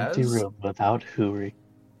To an empty Raz. room without Hoorie.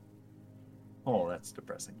 Oh, that's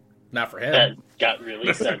depressing. Not for that him. got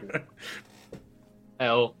really sudden.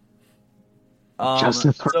 Hell,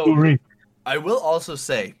 Justice for so Hoorie. I will also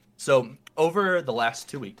say, so over the last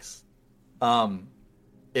 2 weeks,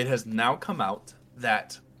 it has now come out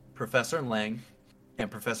that Professor Lang and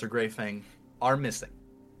Professor Greyfang are missing.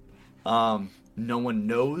 No one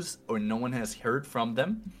knows or no one has heard from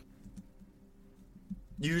them.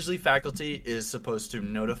 Usually faculty is supposed to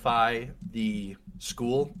notify the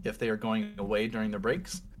school if they are going away during their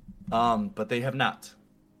breaks, but they have not.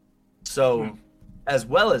 So, as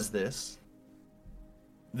well as this,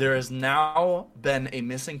 there has now been a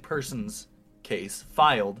missing persons case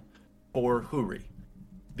filed for Hoorie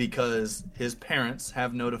because his parents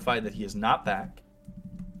have notified that he is not back,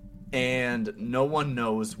 and no one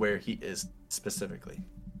knows where he is specifically.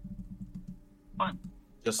 Fine.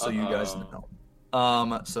 Just so you guys know.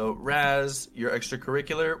 So Raz, your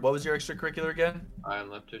extracurricular. What was your extracurricular again? Iron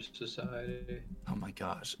Lepter Society. Oh my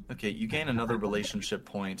gosh. Okay, you gain another relationship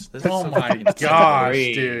point. This Oh so my fucking gosh,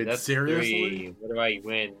 three. dude. That's Seriously? 3. What do I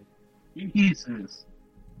win? Jesus.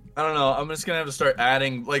 I don't know. I'm just gonna have to start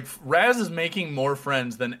adding. Like Raz is making more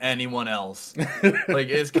friends than anyone else. Like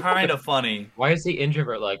it's kind of funny. Why is the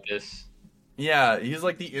introvert like this? Yeah, he's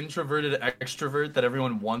like the introverted extrovert that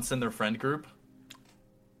everyone wants in their friend group.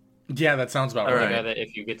 Yeah, that sounds about All right. The right. guy that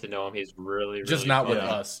if you get to know him, he's really, Just really not with funny.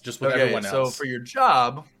 us, just with Okay, everyone so else. for your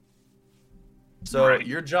job, Right.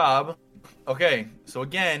 your job. Okay, so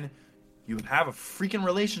again, you have a freaking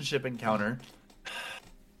relationship encounter.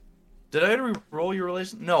 Did I already roll your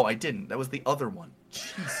relation? No, I didn't. That was the other one.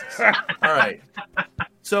 Jesus. All right.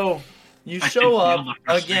 So you show up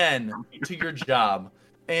again to your job,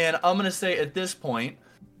 and I'm gonna say at this point,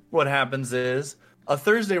 what happens is a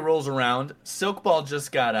Thursday rolls around. Silkball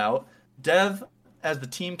just got out. Dev, as the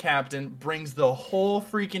team captain, brings the whole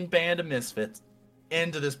freaking band of misfits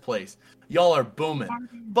into this place. Y'all are booming.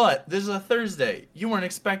 But this is a Thursday. You weren't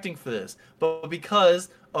expecting for this. But because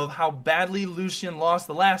of how badly Lucian lost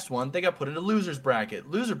the last one, they got put into loser's bracket.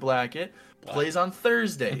 Loser bracket plays on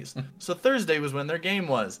Thursdays. So Thursday was when their game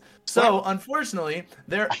was. So unfortunately,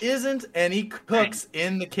 there isn't any cooks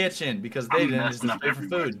in the kitchen because they didn't just pay for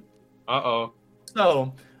food. Uh-oh.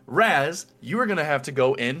 So, Raz, you are going to have to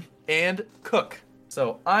go in and cook.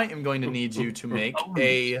 So I am going to need you to make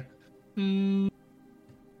a...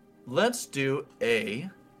 let's do a...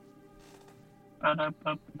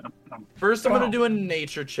 First, I'm going to do a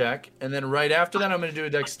nature check, and then right after that, I'm going to do a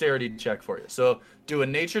dexterity check for you. So do a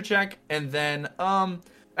nature check, and then...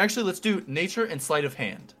 actually, let's do nature and sleight of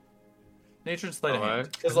hand. Nature and sleight of hand.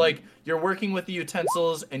 Because, like, you're working with the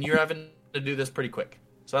utensils, and you're having to do this pretty quick.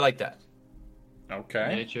 So I like that.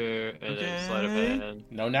 Okay. Nature and then sleight of hand.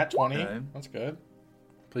 No nat 20. Okay. That's good.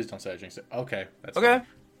 Please don't say I jinxed it. Okay. That's Okay. fine.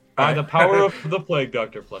 By the power of the plague,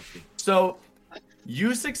 Dr. Plesky. So,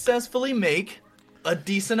 you successfully make a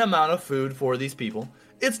decent amount of food for these people.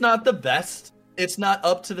 It's not the best. It's not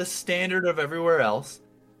up to the standard of everywhere else.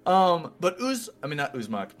 But not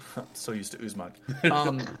Uzmak. I'm so used to Uzmak.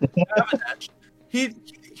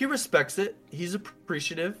 He respects it. He's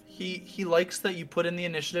appreciative. He likes that you put in the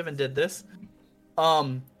initiative and did this.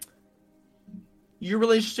 Your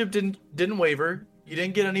relationship didn't waver. You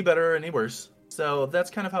didn't get any better or any worse. So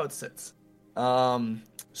that's kind of how it sits.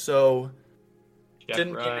 So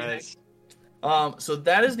didn't get anything. So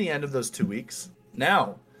that is the end of those 2 weeks.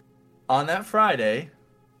 Now, on that Friday,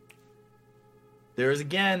 there is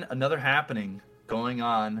again another happening going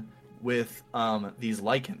on with these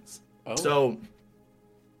lichens. Oh. So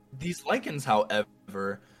these lichens,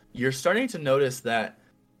 however, you're starting to notice that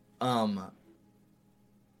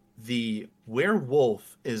the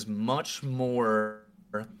werewolf is much more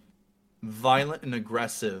violent and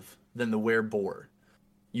aggressive than the wereboar.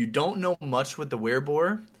 You don't know much with the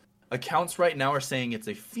wereboar. Accounts right now are saying it's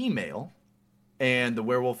a female, and the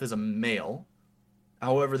werewolf is a male.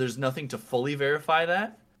 However, there's nothing to fully verify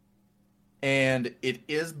that. And it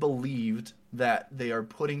is believed that they are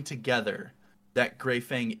putting together that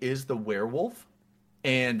Greyfang is the werewolf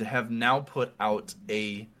and have now put out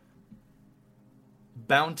a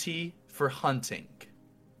bounty for hunting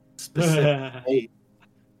specifically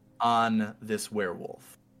on this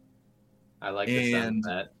werewolf. I like the sound of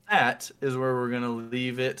that. That is where we're going to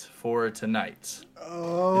leave it for tonight.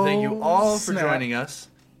 Thank you all for joining us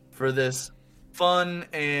for this fun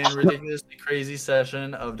and ridiculously crazy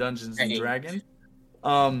session of Dungeons and Dragons.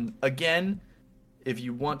 Again, if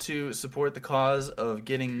you want to support the cause of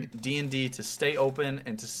getting D&D to stay open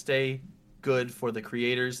and to stay good for the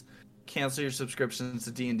creators, cancel your subscriptions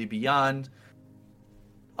to D&D Beyond.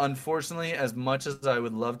 Unfortunately, as much as I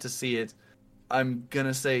would love to see it, I'm going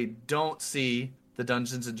to say don't see the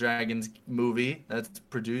Dungeons and Dragons movie that's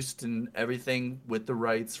produced and everything with the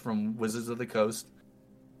rights from Wizards of the Coast.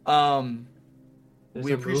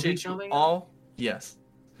 We appreciate you all. Yes.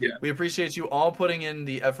 Yeah. We appreciate you all putting in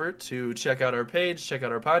the effort to check out our page, check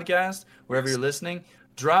out our podcast, wherever you're listening.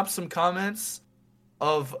 Drop some comments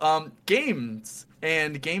of games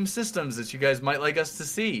and game systems that you guys might like us to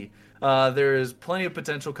see. There is plenty of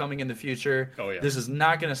potential coming in the future. Oh, yeah. This is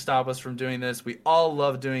not going to stop us from doing this. We all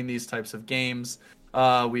love doing these types of games.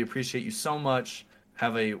 We appreciate you so much.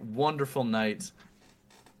 Have a wonderful night.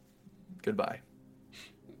 Goodbye.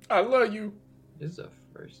 I love you. This is the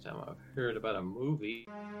first time I've heard about a movie.